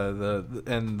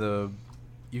 You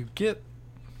get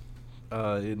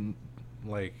in,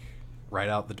 like, right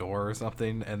out the door or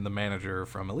something, and the manager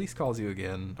from Elise calls you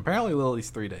again. Apparently Lily's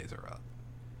 3 days are up.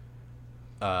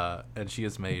 And she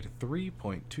has made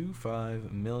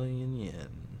 3.25 million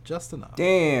yen. Just enough.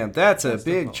 Damn, that's a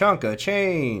big chunk of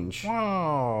change.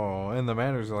 Wow. And the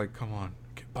manager's like, come on,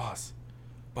 boss,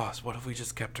 what if we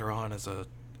just kept her on as a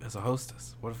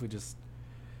hostess? What if we just...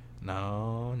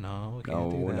 No, we can't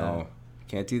do that. No,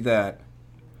 can't do that.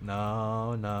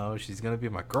 No, she's going to be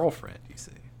my girlfriend, you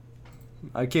see.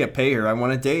 I can't pay her. I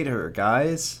want to date her,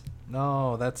 guys.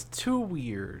 No, that's too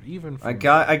weird. Even for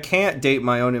I can't date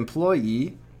my own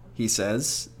employee, he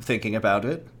says, thinking about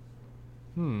it.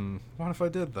 What if I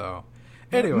did, though?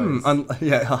 Anyways.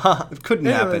 It couldn't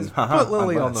happen. Put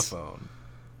Lily on the phone.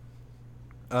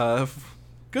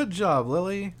 Good job,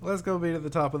 Lily. Let's go meet at the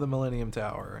top of the Millennium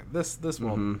Tower. This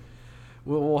won't...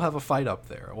 We'll have a fight up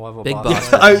there. We'll have a big boss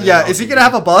fight. Is he gonna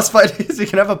have a boss fight? Is he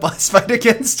gonna have a boss fight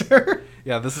against her?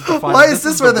 Yeah, this is the final. Why is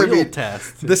this where they're real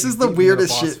test? This is the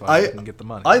weirdest shit. Get the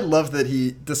money. I love that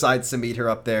he decides to meet her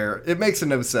up there. It makes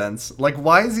no sense. Like,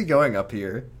 why is he going up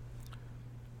here?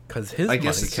 Because his money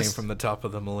came from the top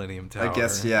of the Millennium Tower. I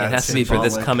guess, yeah. It has to be for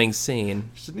this coming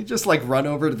scene. Shouldn't he just, like, run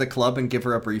over to the club and give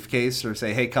her a briefcase or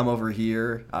say, hey, come over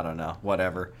here? I don't know.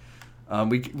 Whatever.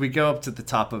 We go up to the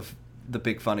top of the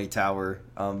big funny tower,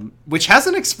 which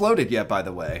hasn't exploded yet, by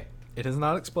the way. It has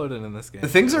not exploded in this game. The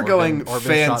things are going fantastic.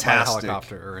 Been shot by a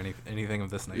helicopter or anything of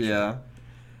this nature.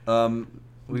 Yeah.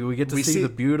 We get to see the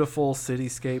beautiful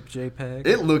cityscape JPEG.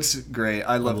 It looks great.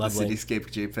 I love the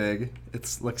cityscape JPEG.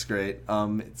 It looks great.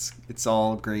 It's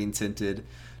all green tinted.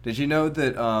 Did you know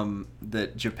that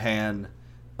that Japan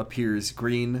appears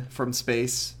green from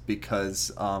space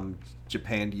because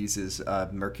Japan uses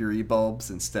mercury bulbs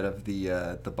instead of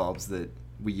the bulbs that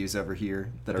we use over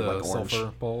here that are like orange.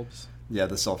 Sulfur bulbs? Yeah,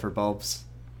 the sulfur bulbs.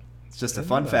 It's just a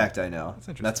fun fact I know.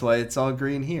 That's why it's all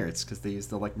green here. It's because they use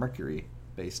the like mercury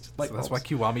based light bulbs. That's why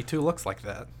Kiwami 2 looks like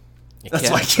that. That's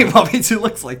why Kiwami 2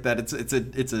 looks like that.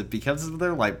 It's because of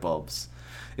their light bulbs.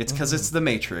 It's because it's the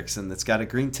Matrix and it's got a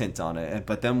green tint on it.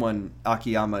 But then when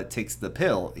Akiyama takes the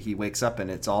pill, he wakes up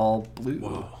and it's all blue.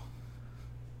 Whoa.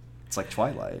 It's like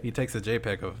Twilight. He takes a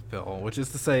JPEG of a pill, which is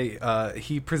to say,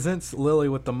 he presents Lily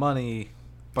with the money,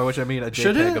 by which I mean a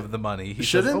JPEG of the money. He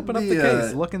says, "Open up the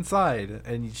case, look inside,"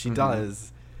 and she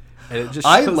does. And it just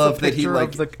shows love a that he picture like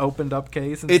of the opened up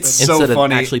case. It's so instead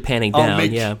funny. Of actually panning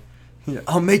down.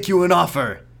 I'll make you an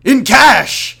offer in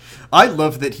cash. I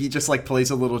love that he just like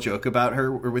plays a little joke about her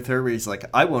or with her, where he's like,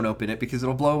 "I won't open it because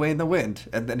it'll blow away in the wind,"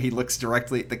 and then he looks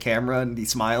directly at the camera and he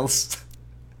smiles.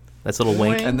 That's a little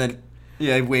wink. And then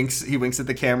Yeah, he winks at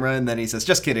the camera, and then he says,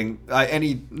 "Just kidding."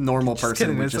 Any normal Just person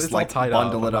kidding, would it's just all like tied up.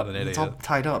 bundle I'm it not up. an It's all idiot.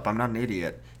 tied up. I'm not an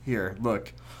idiot. Here,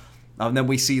 look. And then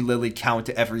we see Lily count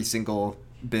every single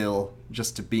bill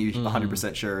just to be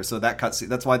 100% sure. So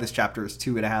that's why this chapter is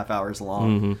 2.5 hours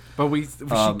long. But she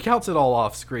counts it all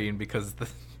off screen because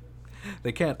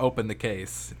they can't open the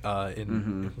case.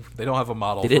 They don't have a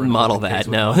model. They didn't for an model open that, case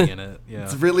with no. money in it. Yeah.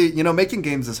 It's really, making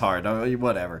games is hard.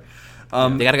 Whatever. They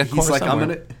gotta get he's corner like,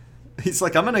 somewhere.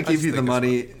 I'm gonna give just you the think it's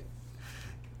money.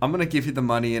 I'm gonna give you the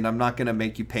money, and I'm not gonna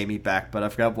make you pay me back. But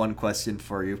I've got one question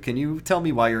for you. Can you tell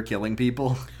me why you're killing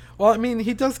people? Well, I mean,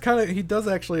 he does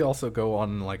actually also go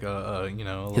on like a His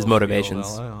little motivations.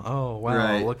 spiel about, oh wow,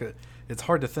 Right. look at. It's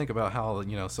hard to think about how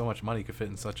so much money could fit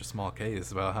in such a small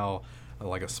case. About how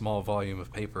like a small volume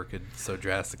of paper could so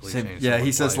drastically change. Yeah,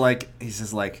 he someone's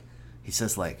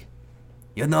says life.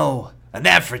 An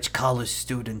average college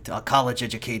student, a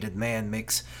college-educated man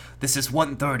this is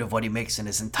 1/3 of what he makes in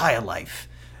his entire life.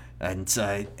 And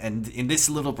in this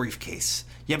little briefcase,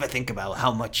 you ever think about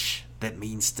how much that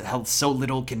means, how so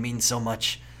little can mean so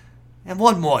much? And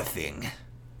one more thing.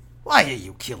 Why are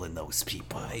you killing those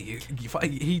people?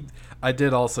 I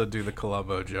did also do the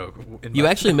Columbo joke. You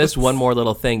actually missed one more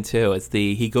little thing too.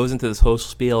 He goes into this whole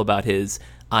spiel about his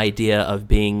idea of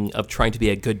trying to be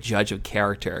a good judge of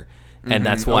character, and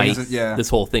that's why this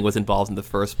whole thing was involved in the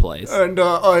first place.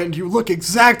 And you look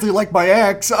exactly like my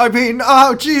ex. I mean,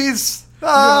 oh jeez.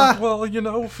 Yeah, well,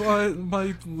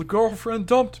 my girlfriend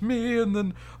dumped me, and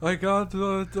then I got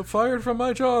fired from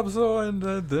my job. So, and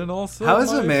then also How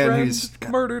is my a man friend who's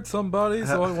murdered somebody.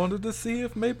 So I wanted to see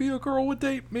if maybe a girl would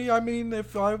date me. I mean,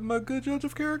 if I'm a good judge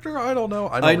of character, I don't know.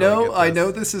 I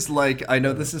know this is like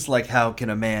how can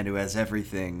a man who has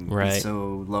everything be Right.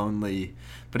 so lonely?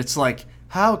 But it's like,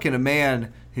 how can a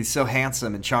man who's so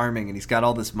handsome and charming and he's got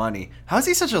all this money, how is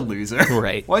he such a loser?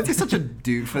 Right. Why is he such a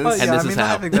doofus? Well, yeah, this I is mean,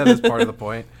 how. I think that is part of the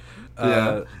point.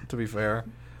 Yeah. To be fair,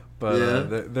 but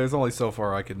Yeah. there's only so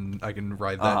far I can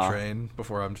ride that train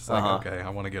before I'm just like, okay, I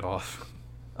want to get off.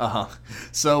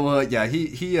 So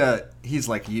he's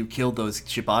like, you killed those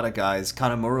Shibata guys.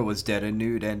 Kanamura was dead and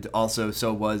nude, and also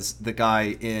so was the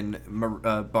guy in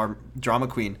Drama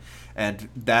Queen, and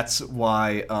that's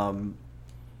why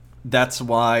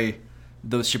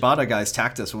those Shibata guys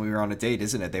attacked us when we were on a date,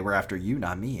 isn't it? They were after you,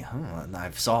 not me. And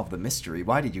I've solved the mystery.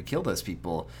 Why did you kill those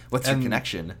people? What's your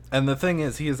connection? And the thing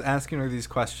is, he is asking her these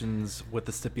questions with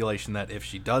the stipulation that if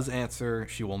she does answer,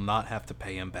 she will not have to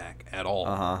pay him back at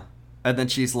all. And then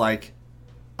she's like,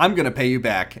 I'm gonna pay you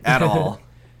back at all.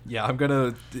 Yeah, I'm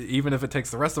gonna, even if it takes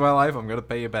the rest of my life, I'm gonna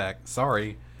pay you back.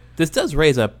 Sorry. This does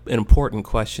raise an important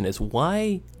question: is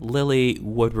why Lily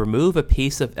would remove a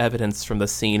piece of evidence from the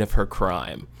scene of her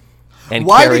crime. And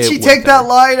Why carry did it she with take her. that It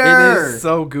lighter? is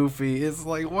so goofy. It's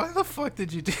like, why the fuck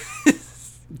did you do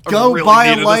this? Go I really buy a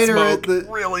needed lighter smoke. at the-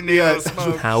 Really needed Yeah. a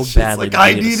smoke. How She's badly like, do I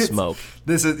you need need to it. smoke?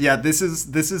 This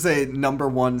is a number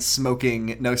one no smoking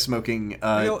Maybe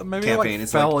campaign. like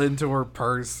It's fell like, into her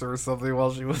purse or something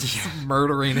while she was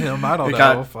murdering him. I don't It know.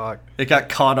 got- Fuck. it got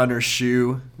caught on her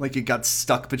shoe, like it got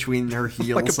stuck between her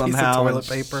heels Like a piece of somehow. toilet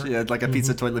and paper. Yeah, like a piece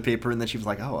of toilet paper, and then she was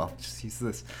like, "Oh, I'll just use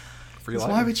this." Free Why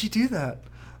lighter. would she do that?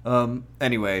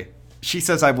 Anyway, she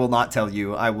says, "I will not tell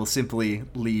you. I will simply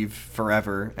leave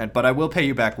forever, but I will pay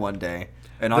you back one day."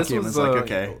 And This Akiyama's was like,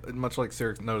 "Okay." much like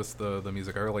Sirius noticed the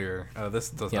music earlier.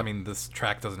 This does. I Yep. mean, this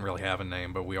track doesn't really have a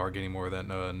name, but we are getting more of that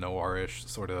noir-ish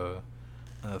sort of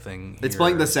thing. It's here.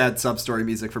 playing the sad sub-story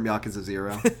music from Yakuza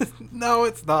 0. No,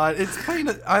 it's not. It's playing.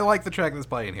 I like the track that's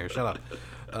playing here. Shut up.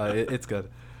 It's good.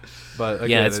 But again,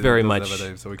 Yeah, it's it very doesn't much- have a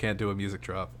name, so we can't do a music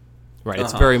drop. Right,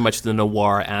 it's very much the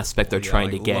noir aspect they're Yeah,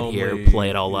 trying like to get lonely, here, play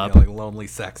it all up. Like lonely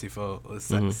saxophone.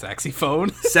 Saxophone. Sexy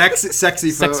phone.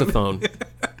 Saxophone.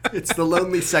 It's the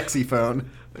lonely sexy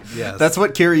phone. Yes. That's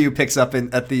what Kiryu picks up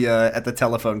at the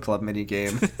telephone club mini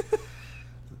game.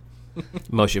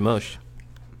 Moshi Mosh.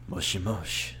 Moshi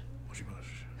mosh.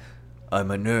 I'm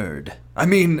a nerd. I'm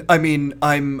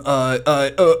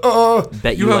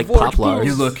Bet you You like have large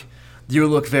Poplars. boobs. You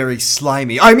look very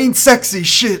slimy. I mean sexy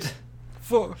shit.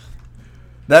 Fuck.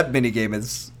 That mini game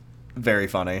is very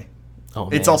funny. Oh,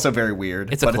 It's man. also very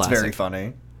weird, It's a but it's very classic.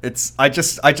 funny. I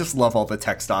just love all the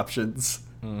text options.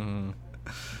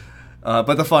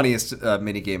 But the funniest sexy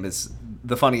minigame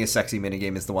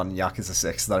is the one in Yakuza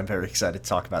 6 that I'm very excited to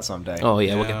talk about someday. Oh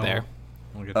yeah, we'll get there.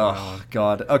 We'll get to that Oh one.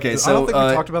 God. Okay, I so don't think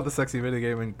we talked about the sexy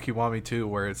minigame in Kiwami 2,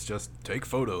 where it's just take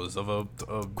photos of a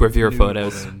Gravure nude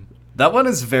photos. woman. that one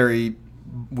is very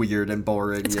weird and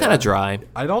boring. It's yeah. kind of dry.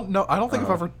 I don't know. I don't think I've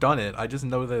ever done it. I just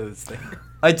know that it's there.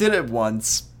 I did it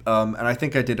once, And I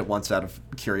think I did it once out of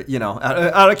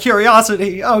out of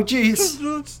curiosity. Oh,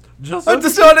 jeez. I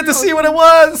just wanted to see what it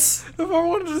was. If I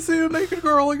wanted to see a naked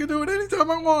girl, I could do it anytime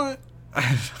I want.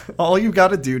 All you got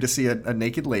to do to see a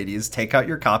naked lady is take out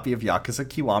your copy of Yakuza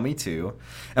Kiwami 2,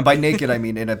 and by naked I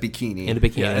mean in a bikini. In a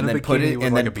bikini. Yeah, and in a then put bikini it with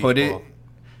and like then a put beach it. ball.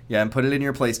 Yeah, and put it in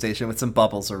your PlayStation with some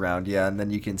bubbles around. Yeah, and then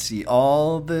you can see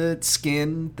all the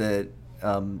skin that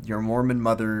your Mormon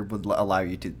mother would allow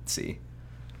you to see.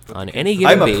 On any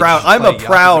given I'm a page.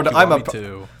 proud. Kiwami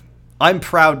 2. I'm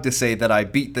proud to say that I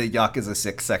beat the Yakuza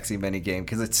 6 sexy minigame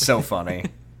because it's so funny.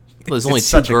 Well, there's only It's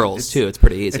two such a- girls, it's- too. It's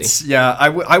pretty easy.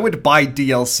 I would buy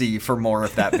DLC for more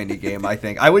of that minigame. I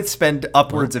think I would spend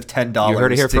upwards of $10. You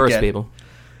heard it here to first, get, people.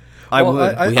 I Well,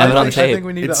 would. We have it on I tape. think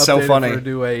we need It's to so update funny. it for a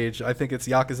new age. I think it's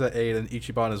Yakuza 8 and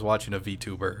Ichiban is watching a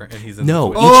VTuber and he's in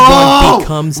No, the Ichiban Oh,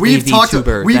 becomes a we've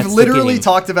VTuber. We've That's the literally game.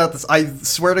 talked about this. I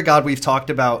swear to God, we've talked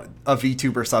about a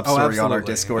VTuber sub story on our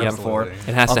absolutely. Discord Yep. before.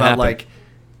 Absolutely. It has to about happen. like,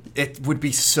 it would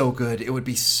be so good. It would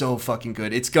be so fucking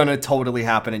good. It's gonna totally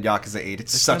happen in Yakuza 8.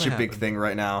 It's such a gonna big happen. thing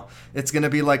right now. It's gonna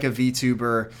be like a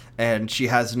VTuber and she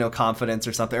has no confidence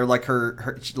or something, or like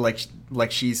her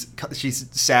like she's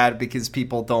sad because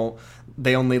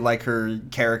they only like her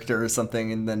character or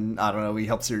something, and then I don't know, he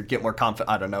helps her get more confident.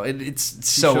 I don't know. It's She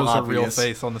so shows obvious. her real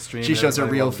face on the stream. She shows her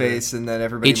everybody real loves it. face, and then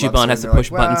everybody. loves her, Ichiban and has to they're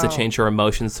push like, buttons to "Wow." change her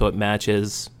emotions so it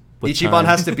matches with Ichiban time.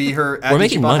 has to be her. We're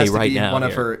making Ichiban money has to right be now One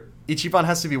of here. her. Ichiban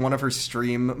has to be one of her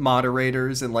stream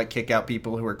moderators and like kick out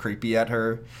people who are creepy at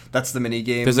her. That's the mini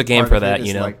game. There's a game part for of it, that, is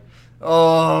you know. Like,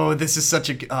 oh, this is such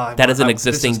a. That is an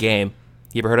existing game.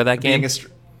 You ever heard of that game?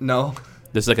 No.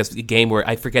 There's like a game where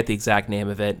I forget the exact name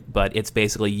of it, but it's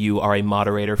basically you are a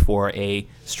moderator for a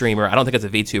streamer. I don't think it's a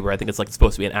VTuber. I think it's like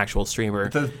supposed to be an actual streamer,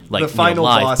 The final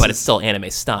live, boss but is- it's still anime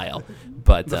style.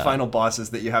 But The final boss is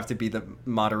that you have to be the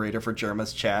moderator for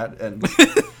Germa's chat, and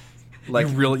like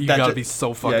You that gotta ju- be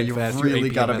so fucking you fast. Your really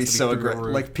APM gotta has be to so through the aggressive.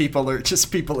 roof. Like people are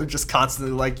just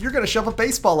constantly like, you're gonna shove a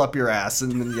baseball up your ass,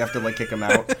 and then you have to like kick them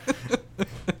out.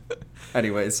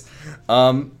 Anyways,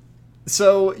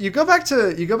 so you go back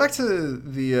to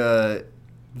the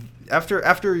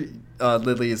after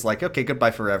Lily is like, okay,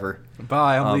 goodbye forever.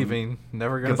 Bye, I'm leaving.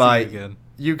 Never gonna Goodbye. see you again.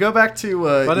 You go back to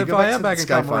But you if go I back am to back in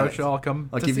Sky Kamurocho, Finance. I'll come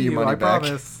I'll to give see you you. money I back.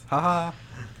 promise. Haha.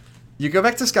 You go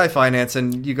back to Sky Finance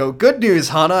and you go, good news,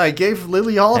 Hana. I gave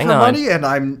Lily all of Hang her on. money, and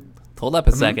I'm hold up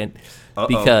a second, Uh-oh.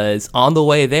 because on the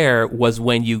way there was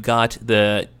when you got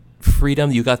the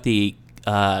freedom. You got the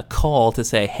call to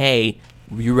say, "Hey,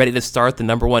 you ready to start the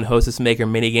 #1 Hostess Maker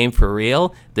minigame for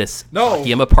real?" This No.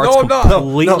 Akiyama part's No, I'm not.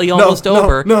 completely No, no, almost no,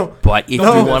 over. no. But if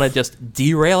No. you want to just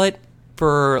derail it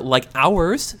for like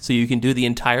hours, so you can do the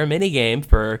entire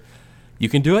minigame you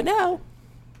can do it now.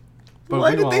 But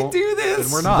why we did they won't, do this?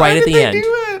 and we're not. Right Why at did the they end.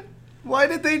 do it? Why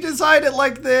did they design it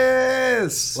like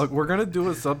this? Look, we're gonna do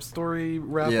a sub story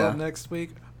wrap Yeah. up next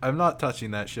week. I'm not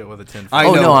touching that shit with a 10. I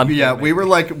Oh, know. no, I'm- yeah, we were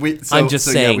like, I'm just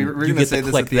saying, we were you gonna get say the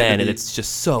this click at the then, end of and the- it's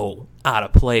just so out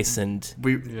of place, and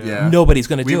yeah. nobody's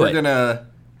gonna we do were it. gonna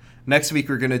next week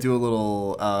we're gonna do a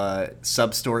little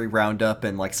sub story roundup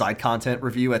and like side content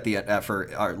review at the for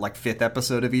our like 5th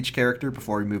episode of each character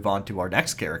before we move on to our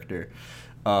next character.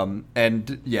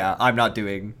 And yeah, I'm not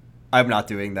doing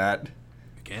that.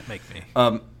 You can't make me.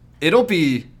 It'll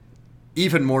be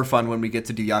even more fun when we get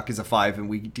to do Yakuza 5 and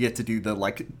we get to do the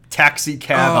like taxi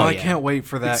cab. I yeah. can't wait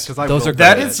for that It's- because I those will are play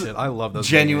that great. is shit. I love those.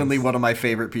 genuinely games. one of my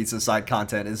favorite pieces of side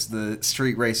content is the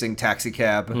street racing taxi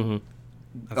cab.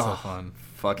 That's so Oh, fun.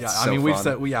 Fuck, Yeah, it's I so mean we've fun.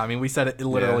 said we said it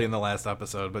literally Yeah. in the last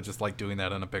episode, but just like doing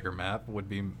that on a bigger map would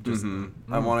be just.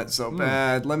 I want it so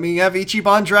bad. Let me have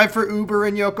Ichiban drive for Uber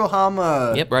in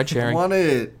Yokohama. Yep, ride sharing. I want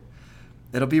it.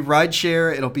 It'll be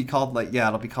rideshare. It'll be called like we've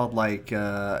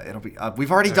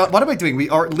already done. What am I doing? We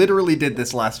literally did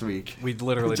this last week. We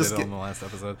literally Just did it get- on the last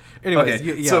episode. Anyways,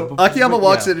 Okay, yeah, so but- Akiyama but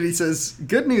walks yeah. in and he says,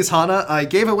 "Good news, Hana. I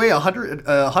gave away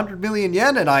 100 million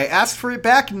yen, and I asked for it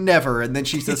back. Never." And then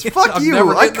she says, "Fuck I'm you!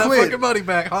 never I getting that quit. fucking money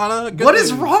back, Hana. Good What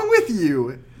is news. wrong with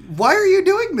you? Why are you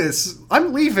doing this?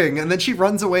 I'm leaving." And then she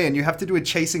runs away, and you have to do a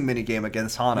chasing minigame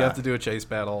against Hana. You have to do a chase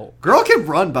battle. Girl can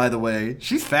run, by the way.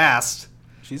 She's fast.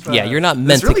 She's Yeah, you're not It's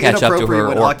meant really to catch up to inappropriate her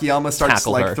when or Akiyama starts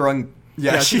tackle like her. throwing.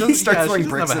 Yeah, she doesn't- starts throwing she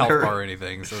bricks doesn't at have a health her. bar or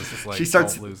anything, so it's just like She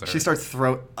starts. don't lose her. She starts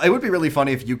throw. It would be really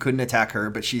funny if you couldn't attack her,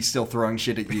 but she's still throwing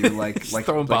shit at you, like She's like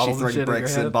throwing she's bottles and throwing shit at your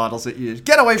bricks head. and bottles at you.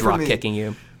 Get away from Drop me! kicking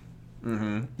you.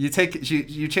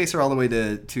 You chase her all the way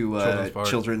to Children's Park.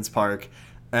 Children's Park,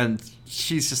 and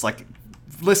she's just like,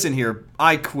 "Listen here,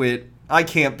 I quit. I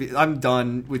can't be. I'm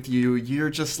done with you. You're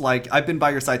just like I've been by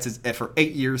your side for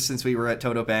 8 years since we were at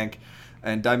Toto Bank,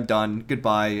 and I'm done.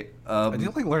 Goodbye." I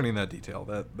do like learning that detail.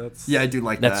 That's Yeah, I do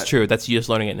like That's that. true. That's you just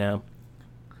learning it now.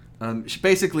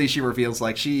 She reveals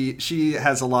like she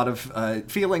has a lot of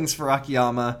feelings for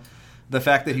Akiyama. The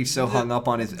fact that he's so hung up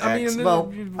on his ex. I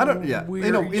don't. Yeah,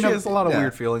 weird, she has a lot of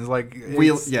weird feelings. Like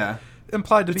yeah.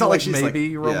 Implied to It's be not like like she's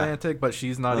maybe like- yeah. romantic, but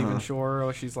she's not even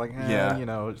sure. She's like,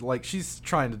 Yeah. like she's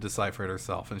trying to decipher it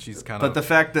herself, and she's kind But of. the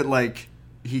fact that like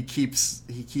he keeps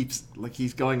like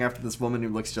he's going after this woman who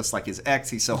looks just like his ex.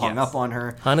 He's so hung Yes. up on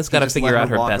her. Hana's He got to just figure let out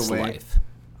her walk best away. life.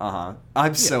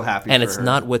 I'm so happy. And for it's her.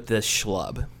 not with this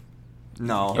schlub.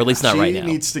 No, Or at least not right now.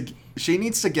 She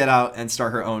needs to get out and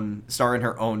star in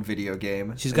her own video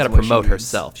game. She's is got to what she promote needs.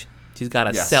 herself. She's got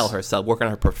to Yes. sell herself, work on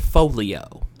her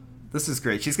portfolio. This is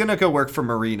great. She's gonna go work for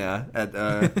Marina at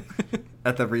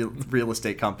at the real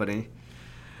estate company.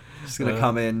 She's gonna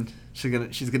come in.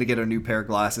 She's gonna get a new pair of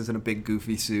glasses and a big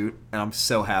goofy suit, and I'm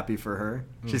so happy for her.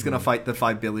 She's gonna fight the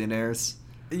 5 billionaires.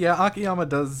 Yeah, Akiyama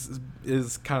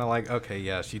is kind of like, okay,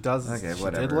 yeah, she does. Okay, she did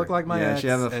whatever. look like my Yeah, ex, she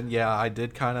have a- and yeah, I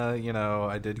did kind of,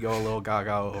 I did go a little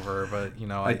gaga over her, but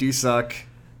I do suck.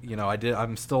 I did.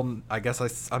 I'm still. I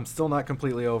guess I'm still not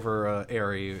completely over.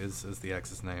 Eri is the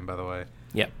ex's name, by the way.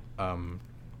 Yep.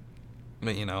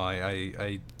 But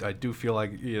I do feel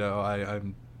like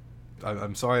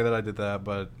I'm sorry that I did that,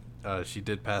 but she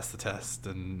did pass the test,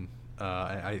 and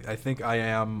I think I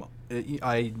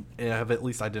have at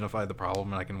least identified the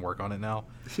problem, and I can work on it now.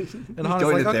 And Hana's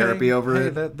Going like, to okay, therapy over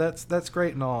hey, it. That's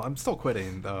great and all. I'm still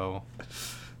quitting though.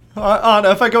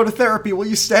 Anna, if I go to therapy, will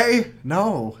you stay?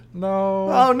 No. No.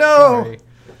 Oh, no!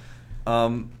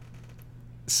 Sorry.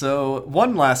 So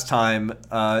one last time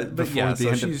before yeah, the so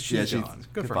end she's of gone.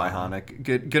 Good for goodbye, Hana.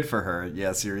 Hana. Good for her.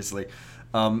 Yeah, seriously.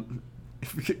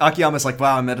 Akiyama's like,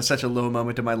 wow, I'm at such a low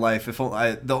moment in my life. If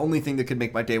the only thing that could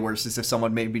make my day worse is if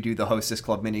someone made me do the Hostess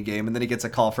Club minigame. And then he gets a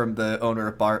call from the owner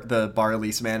of the bar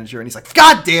lease manager, and he's like,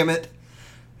 God damn it!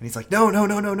 And he's like, no,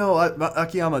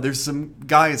 Akiyama, there's some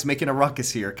guys making a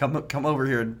ruckus here. Come over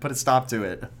here and put a stop to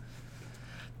it.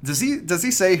 Does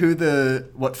he say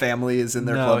what family is in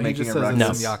their club he making just a says ruckus?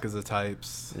 it's some Yakuza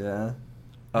types. Yeah.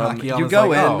 Akiyama's You go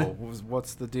like, in. oh,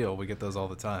 what's the deal? We get those all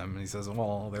the time. And he says,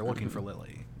 well, they're looking for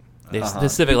Lily. They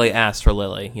specifically asked for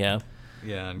Lily. Yeah.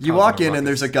 Yeah. And You causing walk a in and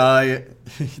there's a ruckus.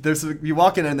 guy. You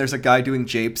walk in and there's a guy doing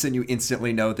japes, and you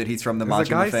instantly know that he's from the There's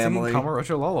a guy Majima family. singing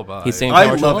Kamurocho Lullaby. He's singing I Kamurocho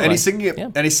love, and Lullaby. he's singing it, Yeah.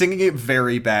 and he's singing it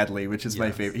very badly, which is my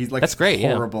Yes. favorite. He's like, That's great,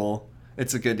 yeah. horrible.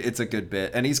 It's a good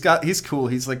bit, and he's cool.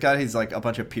 He's like a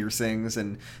bunch of piercings,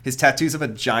 and his tattoos of a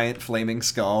giant flaming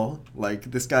skull.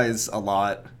 Like this guy is a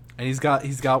lot. And he's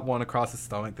got one across his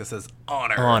stomach that says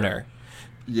honor. Honor.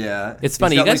 Yeah, It's He's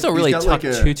funny. You got, guys like- don't really he's got, talk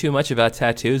like, a- too much about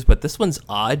tattoos, but this one's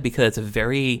odd because it's a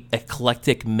very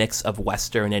eclectic mix of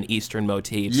Western and Eastern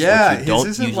motifs. Yeah, which you don't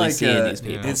his isn't usually like see in these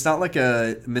people. It's not like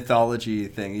a mythology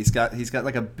thing. He's got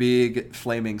like a big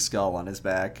flaming skull on his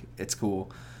back. It's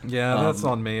cool. Yeah, that's Um,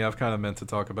 on me. I've kind of meant to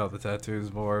talk about the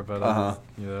tattoos more, but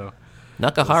Uh-huh.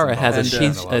 Nakahara has a,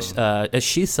 And, a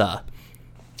Shisa.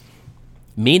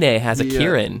 Mine has a The,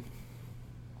 Kirin.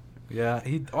 Yeah,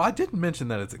 I did mention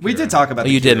that it's a We Kirin. did talk about. Oh,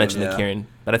 the you did Kirin, mention yeah. the Kirin,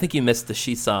 but I think you missed the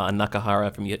Shisa on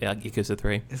Nakahara from Yakuza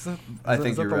 3. Is that, I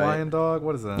think is that you're the right. lion dog?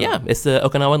 What is that? Yeah, it's the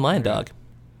Okinawan lion dog.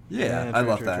 Yeah, Yeah, I true,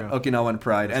 love true, that. true. Okinawan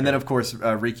pride, and then of course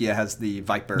Rikia has the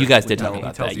viper. You guys with did talk no-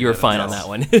 about tells that. you You were that fine it on does. that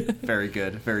one. Very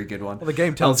good one. Well, the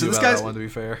game tells so you this about guy's that one, to be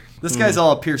fair. this guy's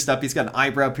all pierced up. He's got an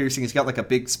eyebrow piercing. He's got like a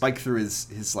big spike through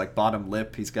his like bottom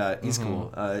lip. He's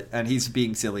cool, and he's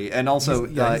being silly. And also,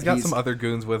 he's got some other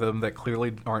goons with him that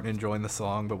clearly aren't enjoying the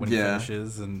song, but when he Yeah.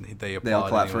 finishes, and they applaud they all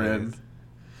clap for anyways.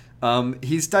 him.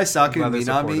 He's Daisaku Glad they're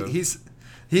Minami. supportive.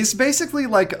 He's basically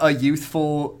like a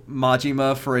youthful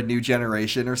Majima for a new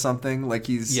generation or something. Like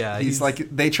he's like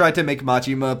they tried to make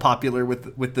Majima popular with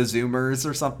the Zoomers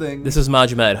or something. This is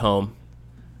Majima at home.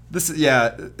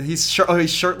 He's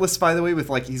shirtless by the way, with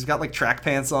like he's got like track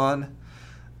pants on.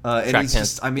 And Track he's pants.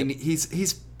 just, I mean,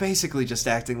 he's basically just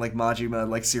acting like Majima,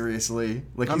 like seriously,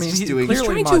 like I he's mean, just he doing.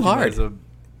 clearly trying too Majima hard. is a-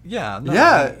 yeah, no,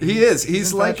 Yeah, he is.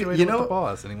 He's like, infatuated you with know- the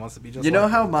boss, and he wants to be just. you know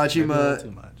like how him. Maybe a little Majima-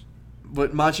 too much.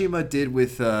 What Majima did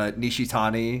with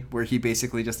Nishitani, where he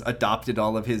basically just adopted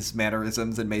all of his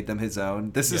mannerisms and made them his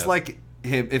own. This is Yes. like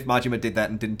him if Majima did that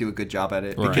and didn't do a good job at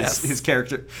it, Right. because Yes. his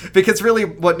character. Because really,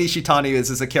 what Nishitani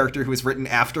is a character who was written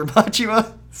after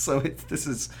Majima. So this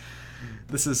is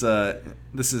He's doing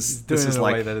this it is in a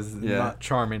like way that is yeah. not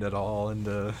charming at all, and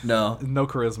No. no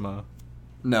charisma.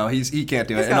 No, he can't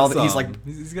do He's it, and got all that he's some. like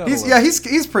He's got a he's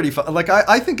little. he's pretty fun. Like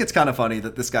I think it's kind of funny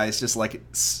that this guy is just like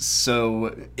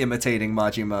so imitating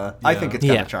Majima. I Yeah. think it's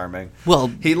kind Yeah. of charming.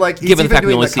 Well, He's given the even fact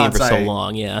we doing only the see him for so Kansai-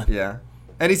 long, yeah. Yeah,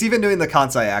 and he's even doing the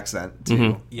Kansai accent too,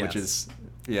 Mhm. Yes. which is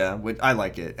which I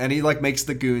like it. And he like makes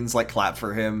the goons like clap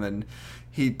for him, and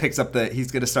he picks up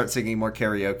he's gonna start singing more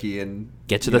karaoke and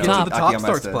Get to the you know, top. The top Akiyama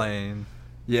starts has to- playing.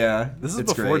 Yeah, This is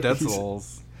it's before great. Dead He's-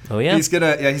 Souls. Oh yeah. He's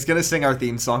gonna sing our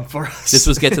theme song for us. This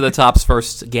was Get to the Top's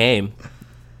first game,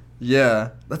 Yeah,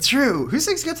 that's true. Who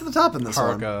sings "Get to the Top" in this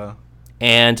one? Haruka.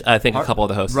 and I think a couple of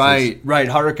the hosts. Right.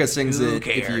 Haruka sings Who it.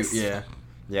 cares?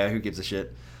 Yeah. Who gives a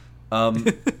shit?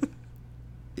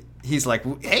 He's like,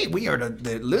 Hey, we heard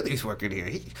that Lily's working here.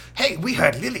 Hey, we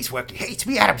heard Lily's working. Hey, it's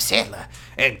me, Adam Sandler.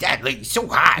 And that lady's so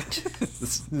hot.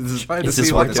 this is Trying to Is this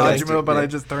see what like this guy- Majima, but yeah. I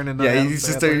just turned into Yeah, Adam he's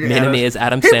just Sandler. a- My enemy is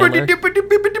Adam Hey,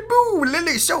 Sandler. boo,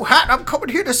 Lily's so hot. I'm coming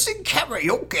here to sing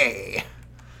karaoke.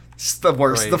 It's the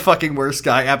worst, Right. the fucking worst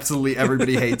guy. Absolutely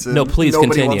everybody hates him. No, please Nobody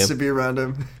continue. wants to be around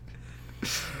him.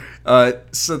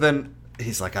 So then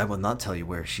he's like, I will not tell you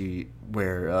where she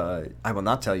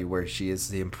is.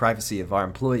 The privacy of our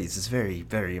employees is very,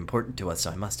 very important to us,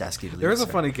 so I must ask you to leave. There is a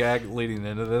sir." funny gag leading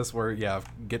into this where,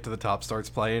 Get to the Top starts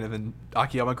playing, and then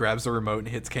Akiyama grabs the remote and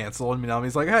hits cancel, and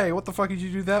Minami's like, hey, what the fuck did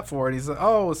you do that for? And he's like,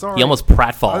 oh, sorry. He almost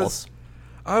pratfalls.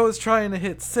 I was trying to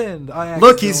hit send.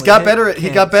 Look, he got better at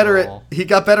cancel.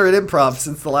 improv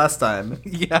since the last time.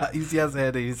 Yeah, he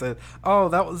said, oh,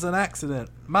 that was an accident.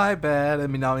 My bad.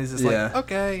 And Minami's just Yeah. like,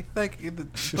 okay, thank you.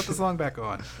 Put the song back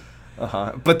on.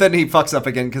 But then he fucks up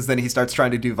again because then he starts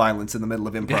trying to do violence in the middle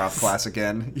of improv Yes. class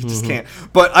again. He just can't.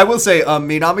 But I will say,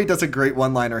 Minami does a great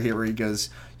one-liner here where he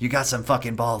goes, You got some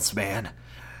fucking balls, man.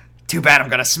 Too bad I'm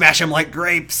gonna smash them like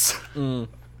grapes.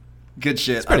 good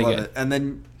shit. I pretty love good. it. And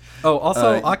then Oh,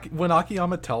 also, Uh, when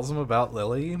Akiyama tells him about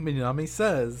Lily, Minami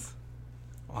says,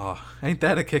 oh, ain't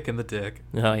that a kick in the dick?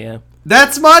 Oh yeah.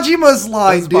 that's Majima's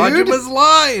line, That's dude. Majima's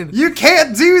line! You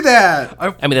can't do that. I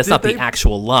mean, that's did not they- the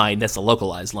actual line. That's a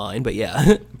localized line, but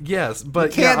yeah. Yes,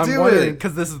 but You can't I'm do wondering it.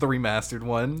 because this is the remastered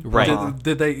one. Right.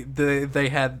 Did they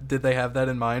have that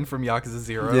in mind from Yakuza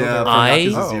 0? Yeah, They were from I- like,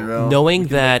 Yakuza Zero. Knowing we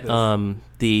can that make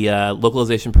this. the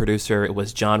localization producer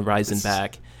was John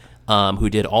Reisenbach, who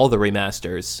did all the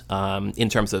remasters in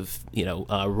terms of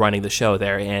running the show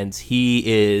there, and he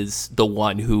is the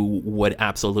one who would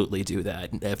absolutely do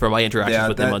that. From my interactions Yeah,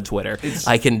 with him that- on Twitter, it's-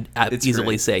 I can it's easily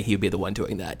great. say he'd be the one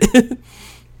doing that.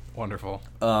 Wonderful.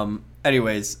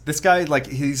 Anyways, this guy, like,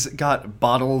 he's got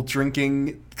bottle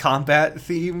drinking combat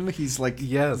theme. He's like,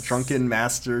 Yes. drunken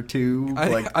master too. I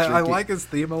drinking- like his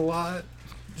theme a lot.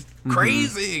 Just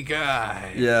crazy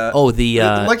guy. Yeah. Oh, the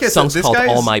Like I said, song's this called guy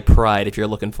 "All is- My Pride." If you're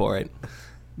looking for it,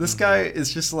 This guy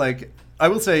is just like, I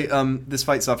will say, this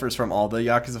fight suffers from all the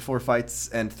Yakuza 4 fights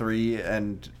and 3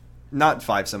 and not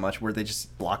 5 so much, where they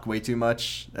just block way too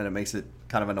much and it makes it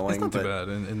kind of annoying. It's not but too bad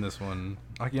in this one.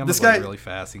 Akiyama's This guy- really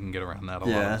fast. He can get around that a lot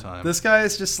yeah, of the time. this guy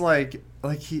is just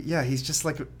he's just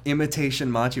like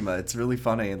imitation Majima. It's really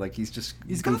funny. Like he's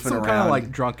He's got goofing some around. kind of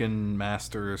like drunken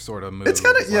master sort of move. It's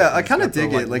kind of I kind of got the,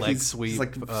 dig it. Like leg he's sweep.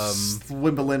 like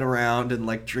swimbling around and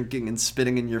like drinking and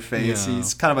spitting in your face. Yeah.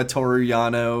 He's kind of a Toru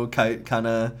Yano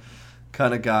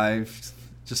kind of guy,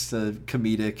 just a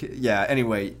comedic. Yeah.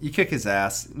 Anyway, you kick his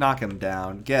ass, knock him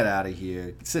down, get out of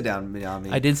here, sit down,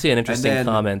 Minami. I did see an interesting then-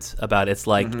 comment about it's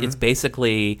like it's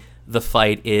basically the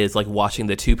fight is like watching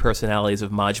the two personalities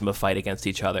of Majima fight against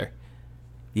each other.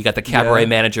 You got the cabaret Yeah.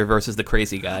 manager versus the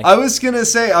crazy guy. I was gonna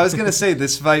say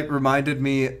this fight reminded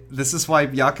me. This is why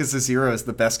Yakuza 0 is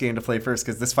the best game to play first,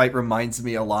 because this fight reminds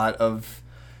me a lot of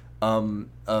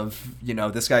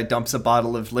this guy dumps a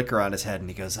bottle of liquor on his head and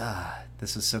he goes,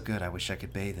 this is so good, I wish I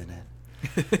could bathe in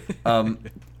it.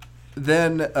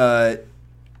 Then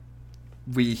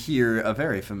we hear a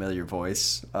very familiar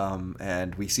voice,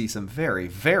 and we see some very,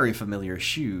 very familiar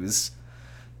shoes,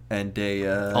 and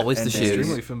Always the and shoes.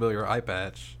 extremely familiar eye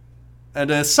patch.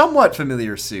 and a somewhat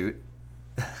familiar suit.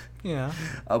 Yeah.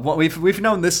 We've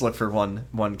known this look for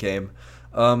one game.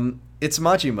 It's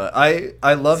Majima.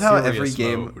 I love how every Serious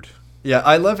game. mode. Yeah,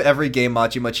 I love every game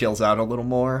Majima chills out a little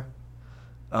more.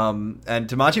 And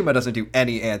Majima doesn't do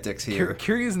any antics here.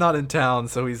 Kiryu's not in town,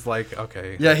 so he's like,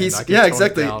 okay. Yeah, I can tone it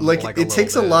exactly. down, Like, a it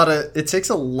takes a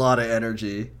little lot of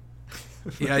energy.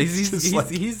 Yeah, he's Just like-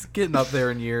 he's getting up there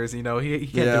in years. He can't do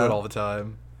Yeah. it all the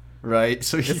time. Right.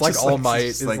 So It's like All Might.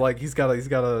 It's It's like he's got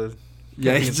a.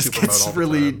 yeah, can't he be in just super gets mode all the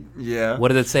really time. yeah. What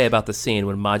did it say about the scene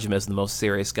when Majima is the most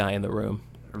serious guy in the room?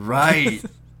 Right.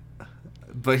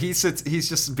 But he's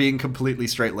just being completely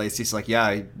straight laced. He's like,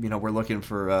 yeah, we're looking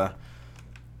for.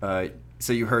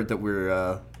 So you heard that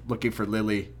we're looking for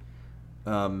Lily.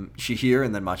 She here?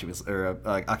 And then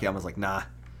Akiyama's like, nah.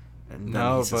 And then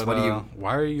No, he says, but what do you?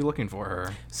 why are you looking for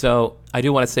her? So I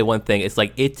do want to say one thing. It's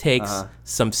like it takes Uh-huh.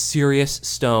 some serious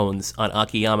stones on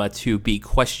Akiyama to be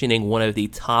questioning one of the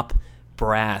top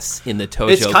brass in the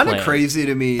Tojo It's kind of clan, crazy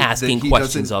to me asking that he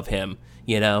questions doesn't. of him.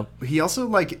 you know? He also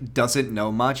like doesn't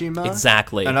know Majima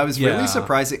Exactly. and I was Yeah. really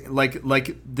surprising. Like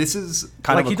this is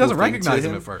kind Like of a he cool doesn't thing recognize to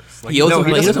him at first. Like, He also- No,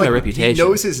 he doesn't have a like, reputation. He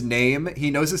knows his name. He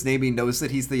knows his name. He knows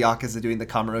that he's the Yakuza doing the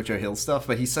Kamurocho Hill stuff,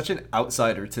 but he's such an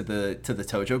outsider to the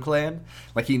Tojo clan.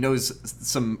 Like he knows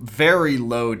some very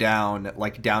low down,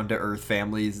 like down to earth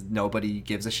families, nobody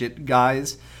gives a shit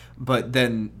guys. But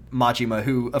then Majima,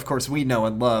 who of course we know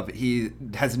and love, he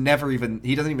doesn't even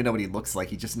know what he looks like.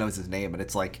 He just knows his name, and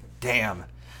it's like, damn,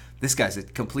 this guy's a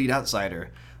complete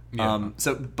outsider. Yeah.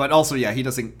 But also, yeah, he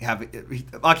doesn't have.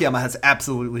 Akiyama has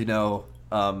absolutely no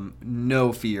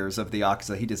fears of the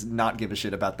Yakuza. He does not give a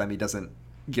shit about them. He doesn't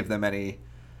give them any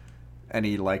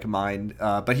like mind.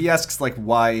 But he asks like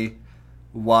why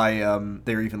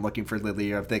they're even looking for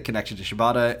Lily, or if they connection to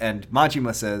Shibata, and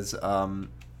Majima says,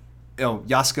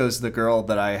 Yasuko's the girl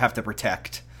that I have to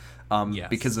protect. Yes.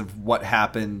 Because of what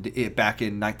happened back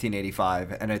in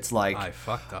 1985, and it's like, I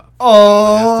fucked up.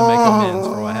 oh, I have to make amends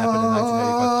for what happened in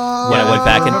 1985. When I went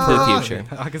back into the Remember,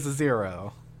 future. Yakuza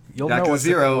 0. You'll know Yakuza what's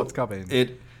 0. coming.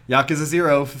 Yakuza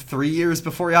 0, 3 years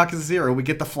before Yakuza 0, we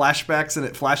get the flashbacks, and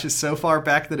it flashes so far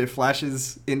back that it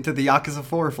flashes into the Yakuza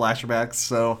 4 flashbacks,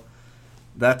 so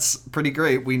that's pretty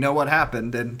great. We know what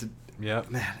happened, and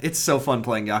Yep. man, it's so fun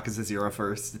playing Yakuza 0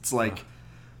 first. It's like,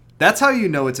 that's how you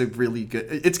know it's a really good...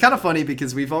 It's kind of funny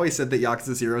because we've always said that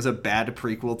Yakuza 0 is a bad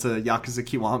prequel to Yakuza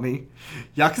Kiwami.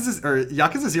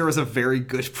 Yakuza 0 is a very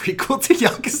good prequel to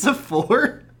Yakuza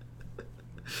 4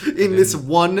 in this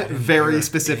one very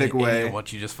specific way.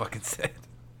 What you just fucking said.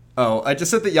 Oh, I just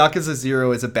said that Yakuza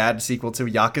 0 is a bad sequel to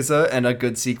Yakuza and a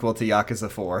good sequel to Yakuza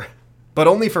 4. But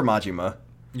only for Majima.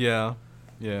 Yeah.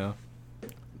 Yeah.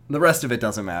 The rest of it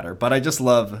doesn't matter. But I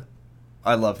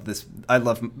love this. I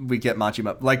love we get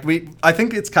Majima. Like I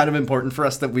think it's kind of important for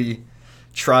us that we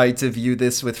try to view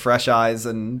this with fresh eyes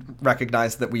and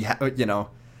recognize that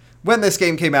when this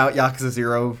game came out, Yakuza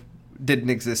 0 didn't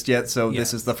exist yet, so Yes.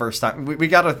 This is the first time we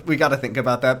gotta think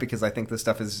about that, because I think this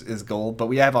stuff is gold. But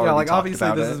we have already like talked obviously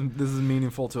about this it. is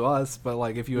meaningful to us, but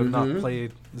like if you have not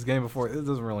played this game before, it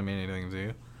doesn't really mean anything to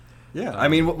you. Yeah, I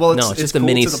mean, well, No, it's just a cool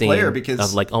mini to the scene player because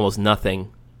of like almost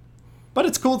nothing. But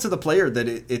it's cool to the player that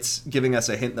it's giving us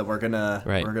a hint that we're gonna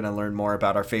Right. learn more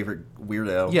about our favorite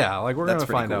weirdo. Yeah, like we're That's gonna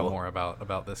pretty find out cool. more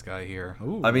about this guy here.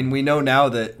 Ooh. I mean, we know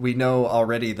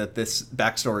already that this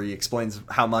backstory explains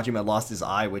how Majima lost his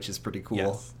eye, which is pretty cool.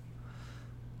 Yes.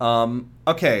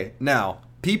 Okay, now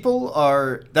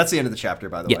that's the end of the chapter,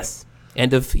 by the way. Yes.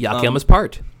 End of Yakiyama's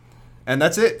part. And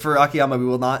that's it for Akiyama. We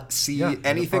will not see Yeah, end of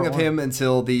anything part of one. him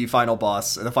until the final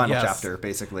boss, the final Yes. chapter,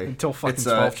 basically. Until fucking It's,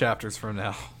 12 chapters from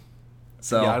now.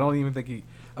 So Yeah, I don't even think he.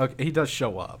 Okay, he does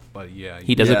show up, but yeah,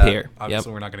 He does Yeah. appear. Obviously,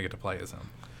 Yep. we're not gonna get to play as him.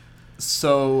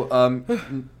 So,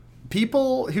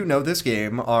 people who know this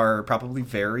game are probably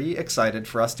very excited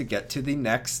for us to get to the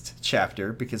next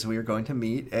chapter, because we are going to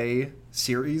meet a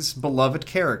series beloved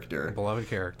character. Beloved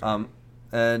character.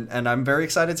 And I'm very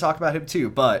excited to talk about him too.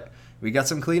 But we got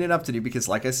some cleaning up to do, because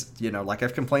like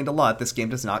I've complained a lot, this game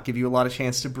does not give you a lot of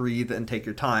chance to breathe and take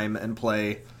your time and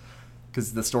play,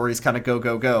 because the stories kind of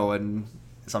go, and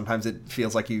sometimes it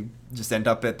feels like you just end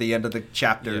up at the end of the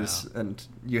chapters and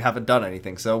you haven't done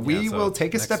anything. So we so will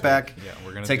take a next step week, back,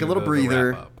 we're gonna take a do little the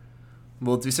breather. wrap-up.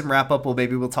 We'll do some wrap up.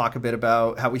 We'll talk a bit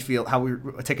about how we feel, how we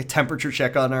take a temperature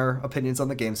check on our opinions on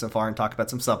the game so far, and talk about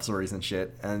some sub stories and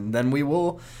shit. And then we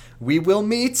will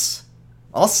meet.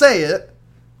 I'll say it.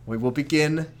 We will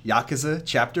begin Yakuza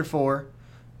Chapter 4,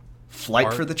 Flight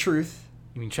Part- for the Truth.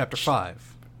 You mean chapter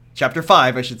 5? Chapter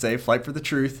 5, I should say, Flight for the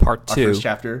Truth. Part Our 2. first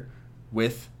chapter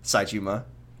with Saijima.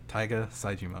 Taiga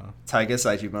Saijima. Taiga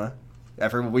Saijima.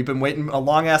 We've been waiting a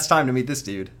long ass time to meet this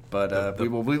dude, but we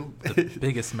will. The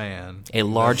biggest man. A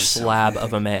large so slab big.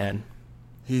 of a man.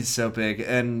 He's so big,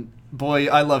 and boy,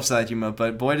 I love Saijima,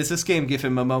 but boy, does this game give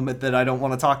him a moment that I don't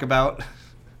want to talk about.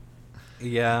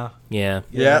 Yeah. Yeah.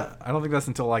 Yeah. I don't think that's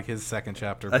until like his second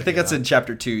chapter. I think that's in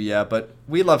chapter 2, yeah, but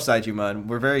we love Saijima, and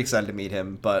we're very excited to meet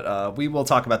him, but we will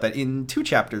talk about that in 2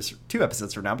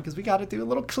 episodes from now, because we got to do a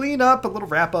little cleanup, a little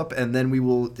wrap-up, and then we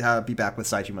will be back with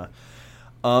Saijima.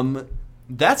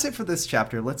 That's it for this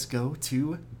chapter. Let's go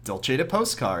to Dolce de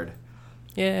Postcard.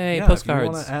 Yay, Yeah,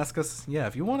 postcards.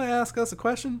 If you want to ask us a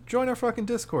question, join our fucking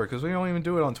Discord, because we don't even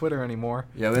do it on Twitter anymore.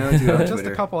 Yeah, we don't do it on Just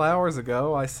Twitter. a couple hours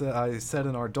ago, I said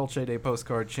in our Dolce Day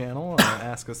postcard channel,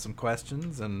 ask us some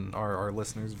questions, and our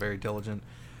listeners, very diligent,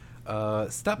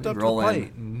 stepped They up to the roll in.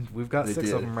 plate, and we've got They 6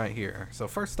 did. of them right here. So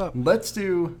first up, Let's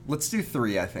do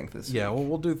 3, I think, this yeah, week.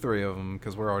 we'll do 3 of them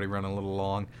because we're already running a little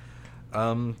long.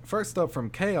 First up from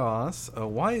Chaos,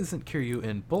 why isn't Kiryu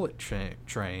in Bullet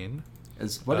Train?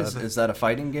 Is that a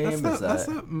fighting game? That's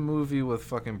that movie with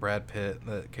fucking Brad Pitt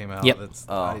that came out. Yep. That's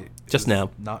Just is now.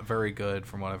 Not very good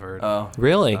from what I've heard. Oh,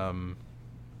 Really?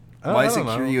 why is it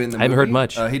know. Kiryu in the movie? I haven't heard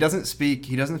much. He doesn't speak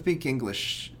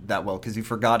English that well because he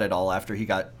forgot it all after he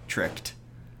got tricked.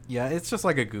 Yeah, it's just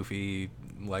like a goofy,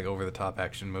 like over the top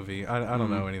action movie. I don't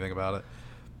know anything about it,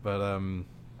 but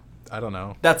I don't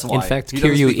know. That's why. In fact, He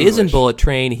doesn't Kiryu speak is in English. Bullet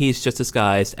Train. He's just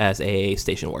disguised as a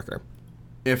station worker.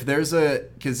 If there's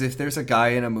a guy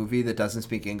in a movie that doesn't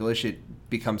speak English, it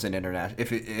becomes an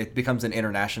it becomes an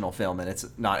international film and it's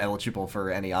not eligible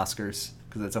for any Oscars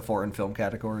because it's a foreign film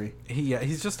category.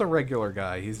 He's just a regular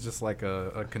guy. He's just like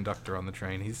a conductor on the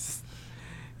train.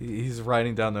 He's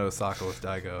riding down to Osaka with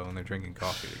Daigo and they're drinking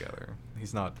coffee together.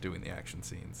 He's not doing the action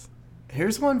scenes.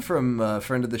 Here's one from a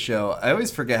friend of the show. I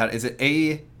always forget how. Is it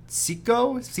A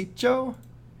Chico? Chicho?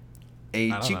 A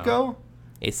don't Chico? know.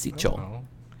 A Sicho. Oh.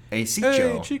 A Chicho.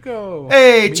 Hey, Chico.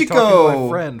 Hey, Me Chico. talking to my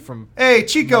friend from. Hey,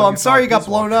 Chico, Metal I'm sorry you Gear got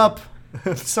blown Peace up.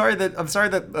 I'm sorry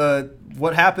that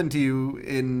what happened to you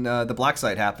in the Black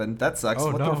Site happened. That sucks.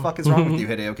 Oh, What no. the fuck is wrong with you,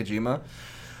 Hideo Kojima?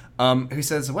 Who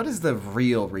says, what is the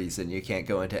real reason you can't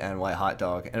go into NY Hot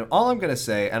Dog? And all I'm going to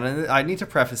say, and I need to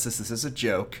preface this is a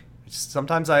joke.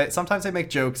 Sometimes I make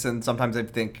jokes and sometimes I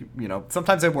think,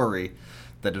 sometimes I worry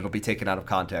that it'll be taken out of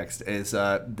context, is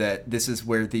that this is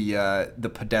where the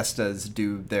Podestas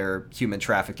do their human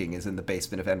trafficking is in the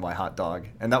basement of NY Hot Dog.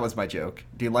 And that was my joke.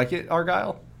 Do you like it,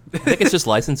 Argyle? I think it's just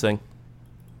licensing.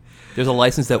 There's a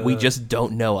license that we just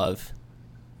don't know of.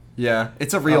 Yeah,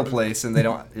 it's a real place, and they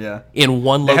don't. Yeah, In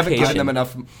one they location. haven't given them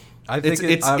enough. I think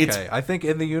It's- I think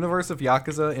in the universe of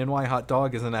Yakuza, NY Hot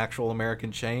Dog is an actual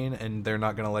American chain, and they're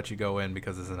not going to let you go in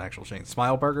because it's an actual chain.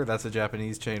 Smile Burger, that's a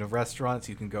Japanese chain of restaurants.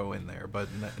 You can go in there, but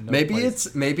no Maybe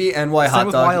place. maybe NY Same Hot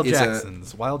with Dog Wild is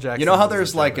Jackson's. Wild Jackson's. You know how is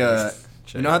there's like Japanese you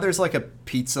chain. know how there's like a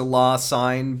pizza law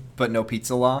sign, but no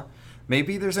pizza law.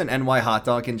 Maybe there's an NY Hot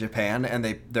Dog in Japan, and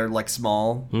they're like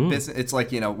small business. It's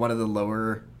like one of the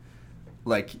lower.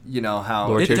 Like how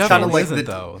Lower It tier kind definitely of like isn't the,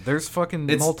 though. There's fucking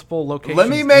It's- multiple locations. Let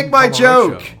me make in my Kamurocho.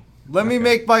 joke. Let me Okay.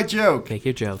 make my joke. Make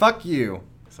your joke. Fuck you.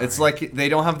 It's Sorry. like they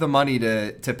don't have the money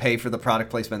to pay for the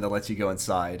product placement that lets you go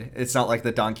inside. It's not like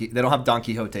they don't have Don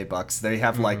Quixote bucks. They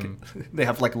have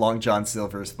like Long John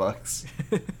Silver's bucks.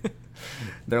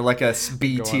 They're like a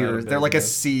B Going out tier. of They're like a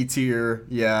business. C tier.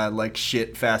 Yeah, like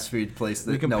shit fast food place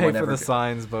that We can no pay one for ever. the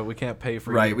signs, but we can't pay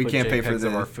for Right, you to we put can't pay for JPEGs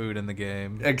of the- our food in the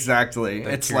game. Exactly.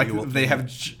 That It's Kiryu like will they do.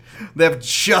 have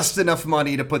just enough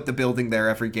money to put the building there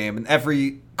every game, and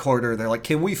every quarter they're like,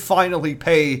 "Can we finally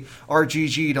pay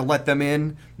RGG to let them in?"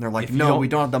 And they're like, If you "No, don't- we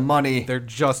don't have the money." They're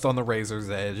just on the razor's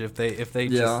edge. If they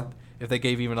Yeah. if they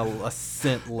gave even a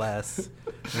cent less,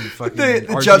 then fucking The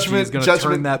RGG judgment- is going to turn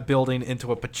judgment- that building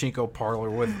into a pachinko parlor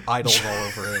with idols all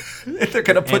over it. They're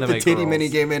gonna put the Anime titty girls. mini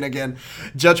game in again.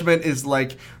 Judgment is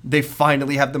like they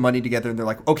finally have the money together, and they're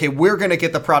like, "Okay, we're gonna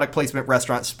get the product placement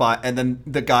restaurant spot." And then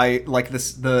the guy, like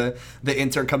the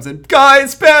intern, comes in.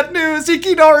 Guys, bad news!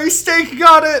 Ikinari Steak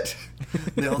got it.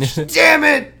 They'll damn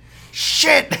it,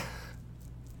 shit.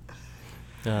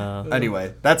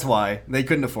 Anyway, that's why they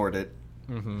couldn't afford it.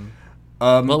 Mm-hmm.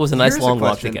 Well, it was a nice Here's long walk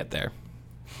to question. get there.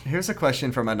 Here's a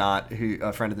question from Anat,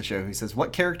 a friend of the show, who says,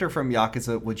 "What character from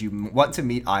Yakuza would you want to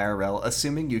meet IRL,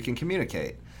 assuming you can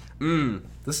communicate?"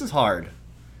 This is hard.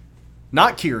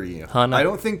 Not Kiryu. Hana. I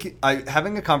don't think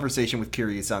having a conversation with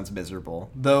Kiryu sounds miserable.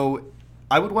 Though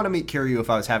I would want to meet Kiryu if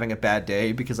I was having a bad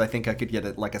day because I think I could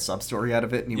get like a sub story out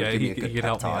of it, and he Yeah, would give me he a good could pep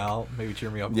help talk. me out, maybe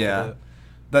cheer me up a Yeah. little bit.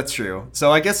 That's true.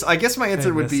 So I guess my answer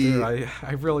Hey, would be. mister,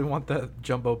 I really want that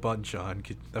jumbo bun, Sean.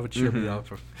 That would cheer me up.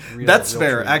 That's Real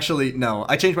fair. treat. Actually, no.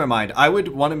 I changed my mind. I would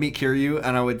want to meet Kiryu,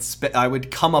 and I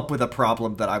would come up with a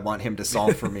problem that I want him to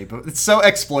solve for me. But it's so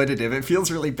exploitative. It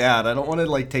feels really bad. I don't want to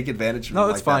like take advantage of No, him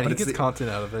it's like fine. That, He but gets it's content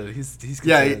out of it. He's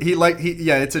yeah.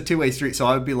 content. It's a two-way street. So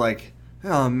I would be like,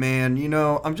 "Oh man,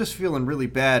 I'm just feeling really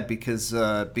bad because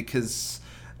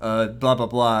blah blah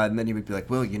blah," and then he would be like,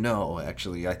 "Well,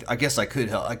 actually, I guess I could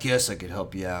help. I guess I could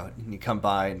help you out." And you come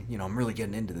by, and I'm really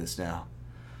getting into this now.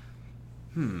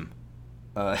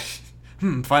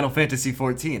 Final Fantasy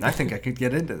 14. I think I could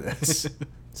get into this.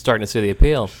 Starting to see the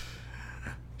appeal.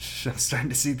 I'm starting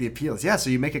to see the appeals. Yeah, so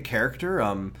you make a character.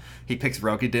 He picks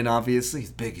Rogadin, obviously.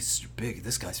 He's big. He's big.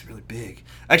 This guy's really big.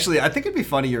 Actually, I think it'd be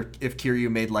funnier if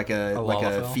Kiryu made like a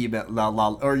Lalafell? female,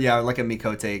 like a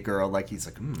Mikote girl. Like he's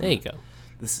like, There you go.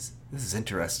 This is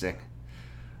interesting.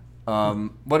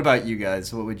 What about you guys?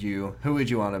 Who would you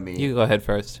want to meet? You go ahead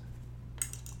first.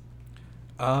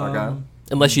 Argyle?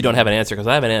 Unless you don't have an answer, because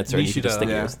I have an answer. And you can just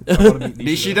think Nishida. yours. I wanna meet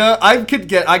Nishida, I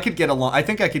could get along. I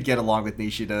think I could get along with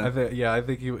Nishida. I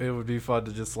think it would be fun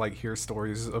to just like hear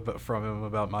stories from him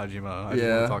about Majima. I just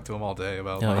Yeah. want to talk to him all day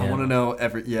about. Oh, Majima. I yeah. want to know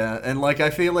and like I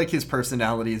feel like his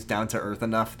personality is down to earth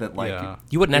enough that like Yeah.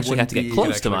 You wouldn't it actually have to get be-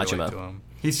 close to Actually relate Majima. to him.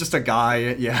 He's just a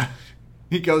guy. Yeah,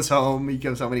 he goes home. He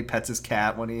pets his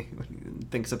cat when he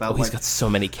thinks about Oh, he's like got so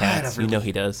many cats. really- You know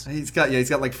he does. he's got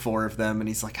like 4 of them, and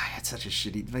he's like, I had such a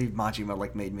shitty. Majima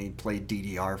like made me play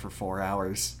DDR for 4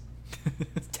 hours.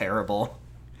 It's terrible.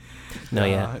 No,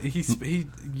 yeah.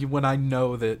 When I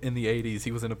know that in the 80s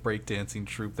he was in a breakdancing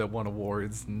troupe that won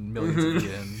awards and millions of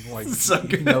yen. Like So he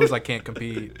good. knows I can't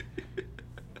compete.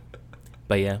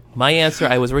 But yeah, my answer,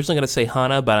 I was originally going to say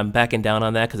Hana, but I'm backing down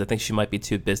on that because I think she might be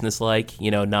too businesslike,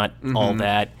 not all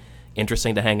that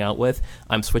interesting to hang out with.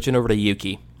 I'm switching over to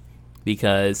Yuki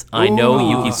because I know Ooh,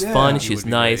 Yuki's yeah. fun, Yuki she's would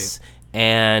be nice,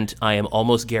 and I am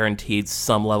almost guaranteed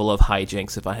some level of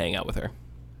hijinks if I hang out with her.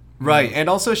 Right, and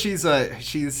also she's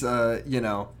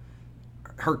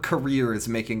her career is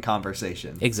making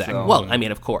conversation. Exactly. So- Well, I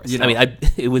mean, of course. You I mean, know,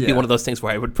 it would be yeah. one of those things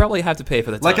where I would probably have to pay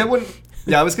for the time. like I wouldn't.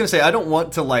 Yeah, I was gonna say I don't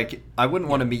want to I wouldn't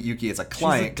want to meet Yuki as a She's a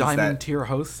client. 'cause diamond that- tier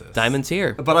hostess. Diamond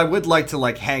tier. But I would like to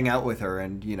hang out with her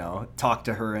and talk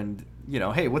to her and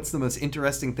hey, what's the most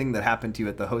interesting thing that happened to you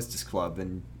at the hostess club?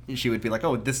 And she would be like,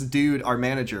 oh, this dude, our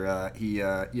manager, he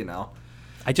I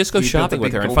just go He built a shopping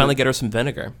with big her and golden- finally get her some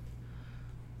vinegar.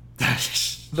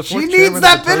 The she fourth needs chairman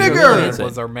that of the Tokyo vinegar. Union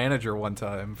was our manager one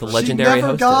time. The for- legendary she never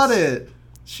hostess. got it.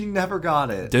 She never got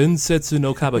it. Densetsu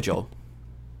no Kabajo.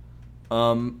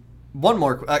 One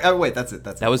more. Wait, that's it.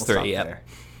 That was 3, yeah.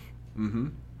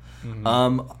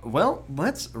 Well,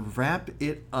 let's wrap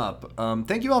it up.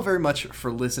 Thank you all very much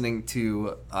for listening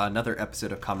to another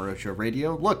episode of Kamurocho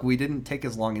Radio. Look, we didn't take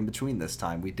as long in between this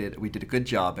time. We did a good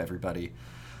job, everybody.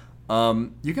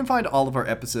 You can find all of our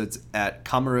episodes at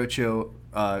Kamurocho.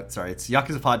 It's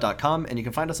yakuzapod.com, and you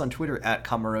can find us on Twitter at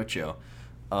Kamurocho.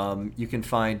 You can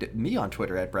find me on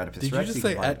Twitter at Bradipus Did you Rex. just can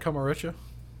say find- at Kamurocho?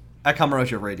 at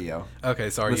Kamurocho Radio?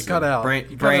 Okay, sorry, Listen, you cut out. Brain,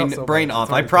 You cut brain, out so brain much. off. It's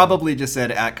hard I to probably just said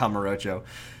at Kamurocho.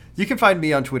 You can find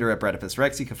me on Twitter at Bradipus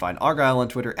Rex. You can find Argyle on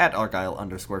Twitter at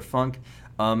Argyle_Funk.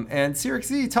 And Cyrix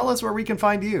Z, tell us where we can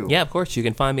find you. Yeah, of course. You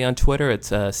can find me on Twitter. It's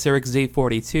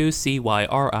CyrixZ42,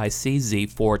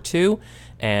 CYRICZ42.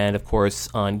 And, of course,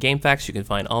 on GameFAQs, you can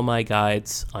find all my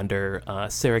guides under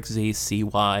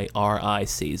CyrixZ,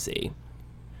 CYRICZ.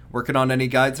 Working on any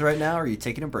guides right now, or are you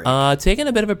taking a break? Taking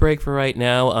a bit of a break for right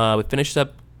now. We finished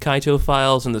up Kaito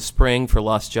Files in the spring for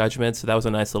Lost Judgment, so that was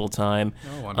a nice little time.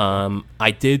 Oh, wonderful.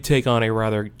 I did take on a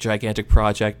rather gigantic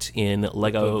project in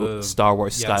Lego The- Star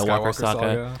Wars yeah, Skywalker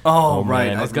Saga. oh, right.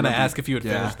 man. I was gonna remember- ask if you had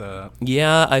yeah. finished that.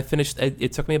 Yeah, I finished.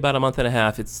 It took me about a month and a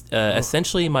half. It's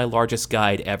essentially my largest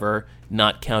guide ever,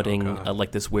 not counting God.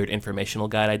 like this weird informational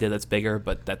guide I did that's bigger,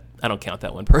 but that I don't count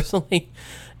that one personally.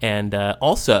 And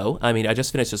also, I mean, I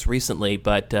just finished this recently,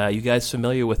 but you guys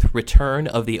familiar with Return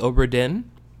of the Obra Dinn?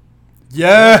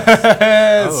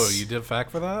 Yes! Oh, you did a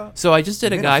fact for that? So I just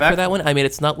did a made a guide for fact- that one. I mean,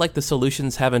 it's not like the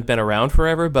solutions haven't been around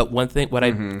forever, but what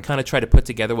I kind of tried to put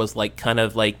together was kind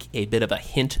of like a bit of a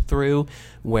hint through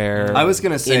where I was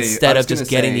gonna say- instead I was of just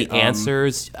gonna getting say, the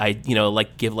answers, I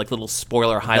give like little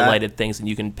spoiler highlighted things, and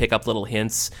you can pick up little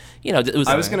hints. It was.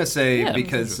 I was gonna say Yeah.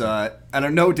 because and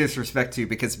I'm no disrespect to you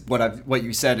because what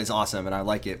you said is awesome and I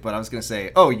like it, but I was gonna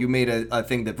say, oh, you made a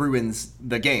thing that ruins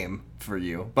the game for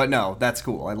you, but no, that's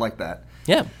cool. I like that.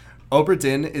 Yeah. Obra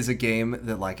Dinn is a game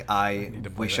that I need to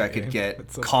play wish that I could game. get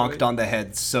It's so conked great. on the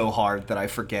head so hard that I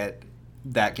forget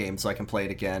that game so I can play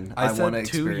it again. I want to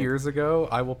said 2 years ago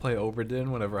I will play Obra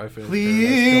Dinn whenever I finish.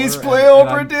 Please Paradise Killer, play and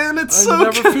Obra I'm- Dinn. It's I so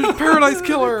never good. finished Paradise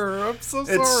Killer. I'm so It's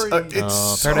sorry.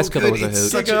 it's Paradise so Killer good. was a It's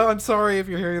hoot. such Giga, I'm sorry if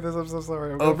you're hearing this. I'm so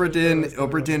sorry. I'm gonna Obra finish Dinn, Paradise Killer.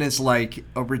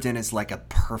 Obra Dinn is like a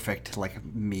perfect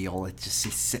meal. It just you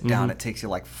sit down. It takes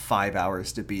you 5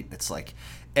 hours to beat. It's like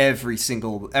every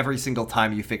single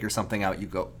time you figure something out, you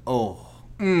go, oh,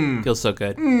 Feels so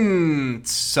good.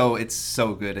 it's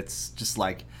so good. It's just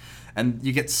and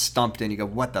you get stumped and you go,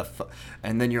 what the fuck?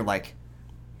 And then you're like,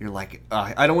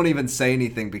 I don't want to even say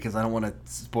anything because I don't want to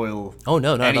spoil. Oh,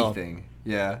 no, not at all. anything.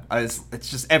 Yeah, it's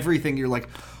just everything. You're like,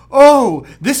 oh,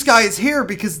 this guy is here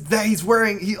because he's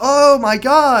wearing. Oh my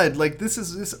god! This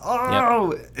is this.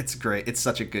 Oh, it's great. It's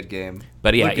such a good game.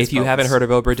 But yeah, Lucas if you Pope haven't is heard of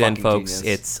Obra Dinn, fucking folks,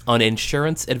 genius. it's an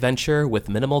insurance adventure with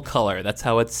minimal color. That's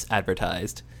how it's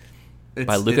advertised.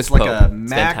 By Lucas it's like Pope. a It's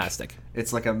Mac, fantastic.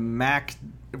 It's like a Mac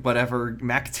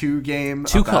 2 game.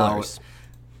 Two about, colors.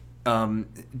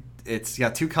 it's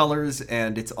got 2 colors,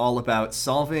 and it's all about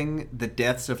solving the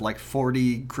deaths of like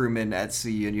 40 crewmen at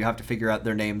sea, and you have to figure out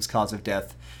their names, cause of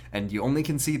death, and you only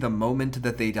can see the moment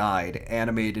that they died,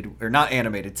 animated or not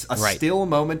animated. It's a still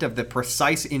moment of the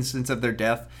precise instance of their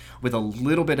death with a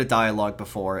little bit of dialogue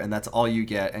before, and that's all you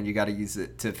get, and you got to use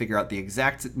it to figure out the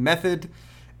exact method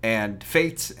and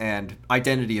fate and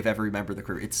identity of every member of the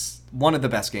crew. It's one of the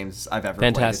best games I've ever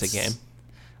played. Fantastic game.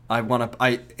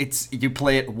 You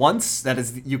play it once. That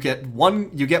is, you get one.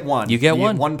 You get one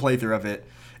playthrough of it,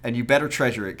 and you better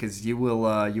treasure it because you will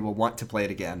want to play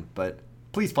it again. But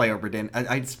please play Obra Dinn.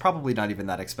 It's probably not even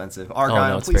that expensive.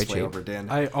 Argyle, please play Obra Dinn.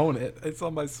 I own it. It's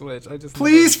on my Switch.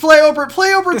 Please play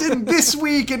Obra Dinn this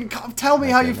week and tell me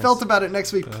how you felt about it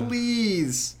next week,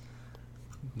 please.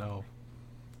 No,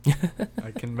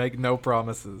 I can make no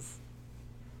promises.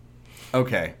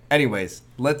 Okay. Anyways,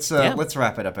 let's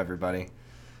wrap it up, everybody.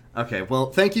 Okay, well,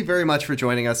 thank you very much for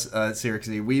joining us,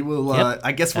 Sirixi. We will,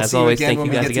 I guess we'll see you again when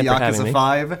we get to Yakuza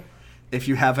 5. If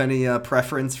you have any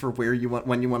preference for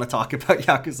when you want to talk about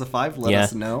Yakuza 5, let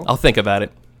us know. I'll think about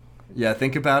it. Yeah,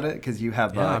 think about it, because you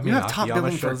have top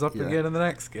billing shows up again in the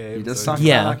next game. He does so talk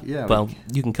about well,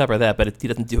 you can cover that, but he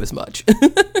doesn't do as much.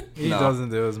 He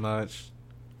doesn't do as much.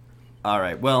 All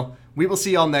right, well, we will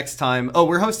see y'all next time. Oh,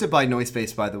 we're hosted by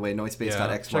Noisepace, by the way,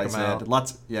 noisepace.xyz. Check them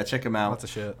out. Lots of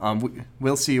shit.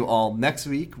 We'll see you all next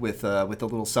week with a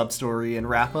little sub-story and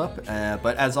wrap-up.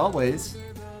 But as always,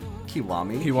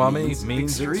 Kiwami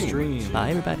means extreme. Bye,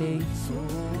 everybody.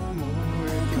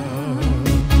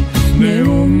 ネ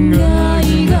オン街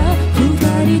が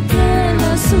光り照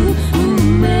らす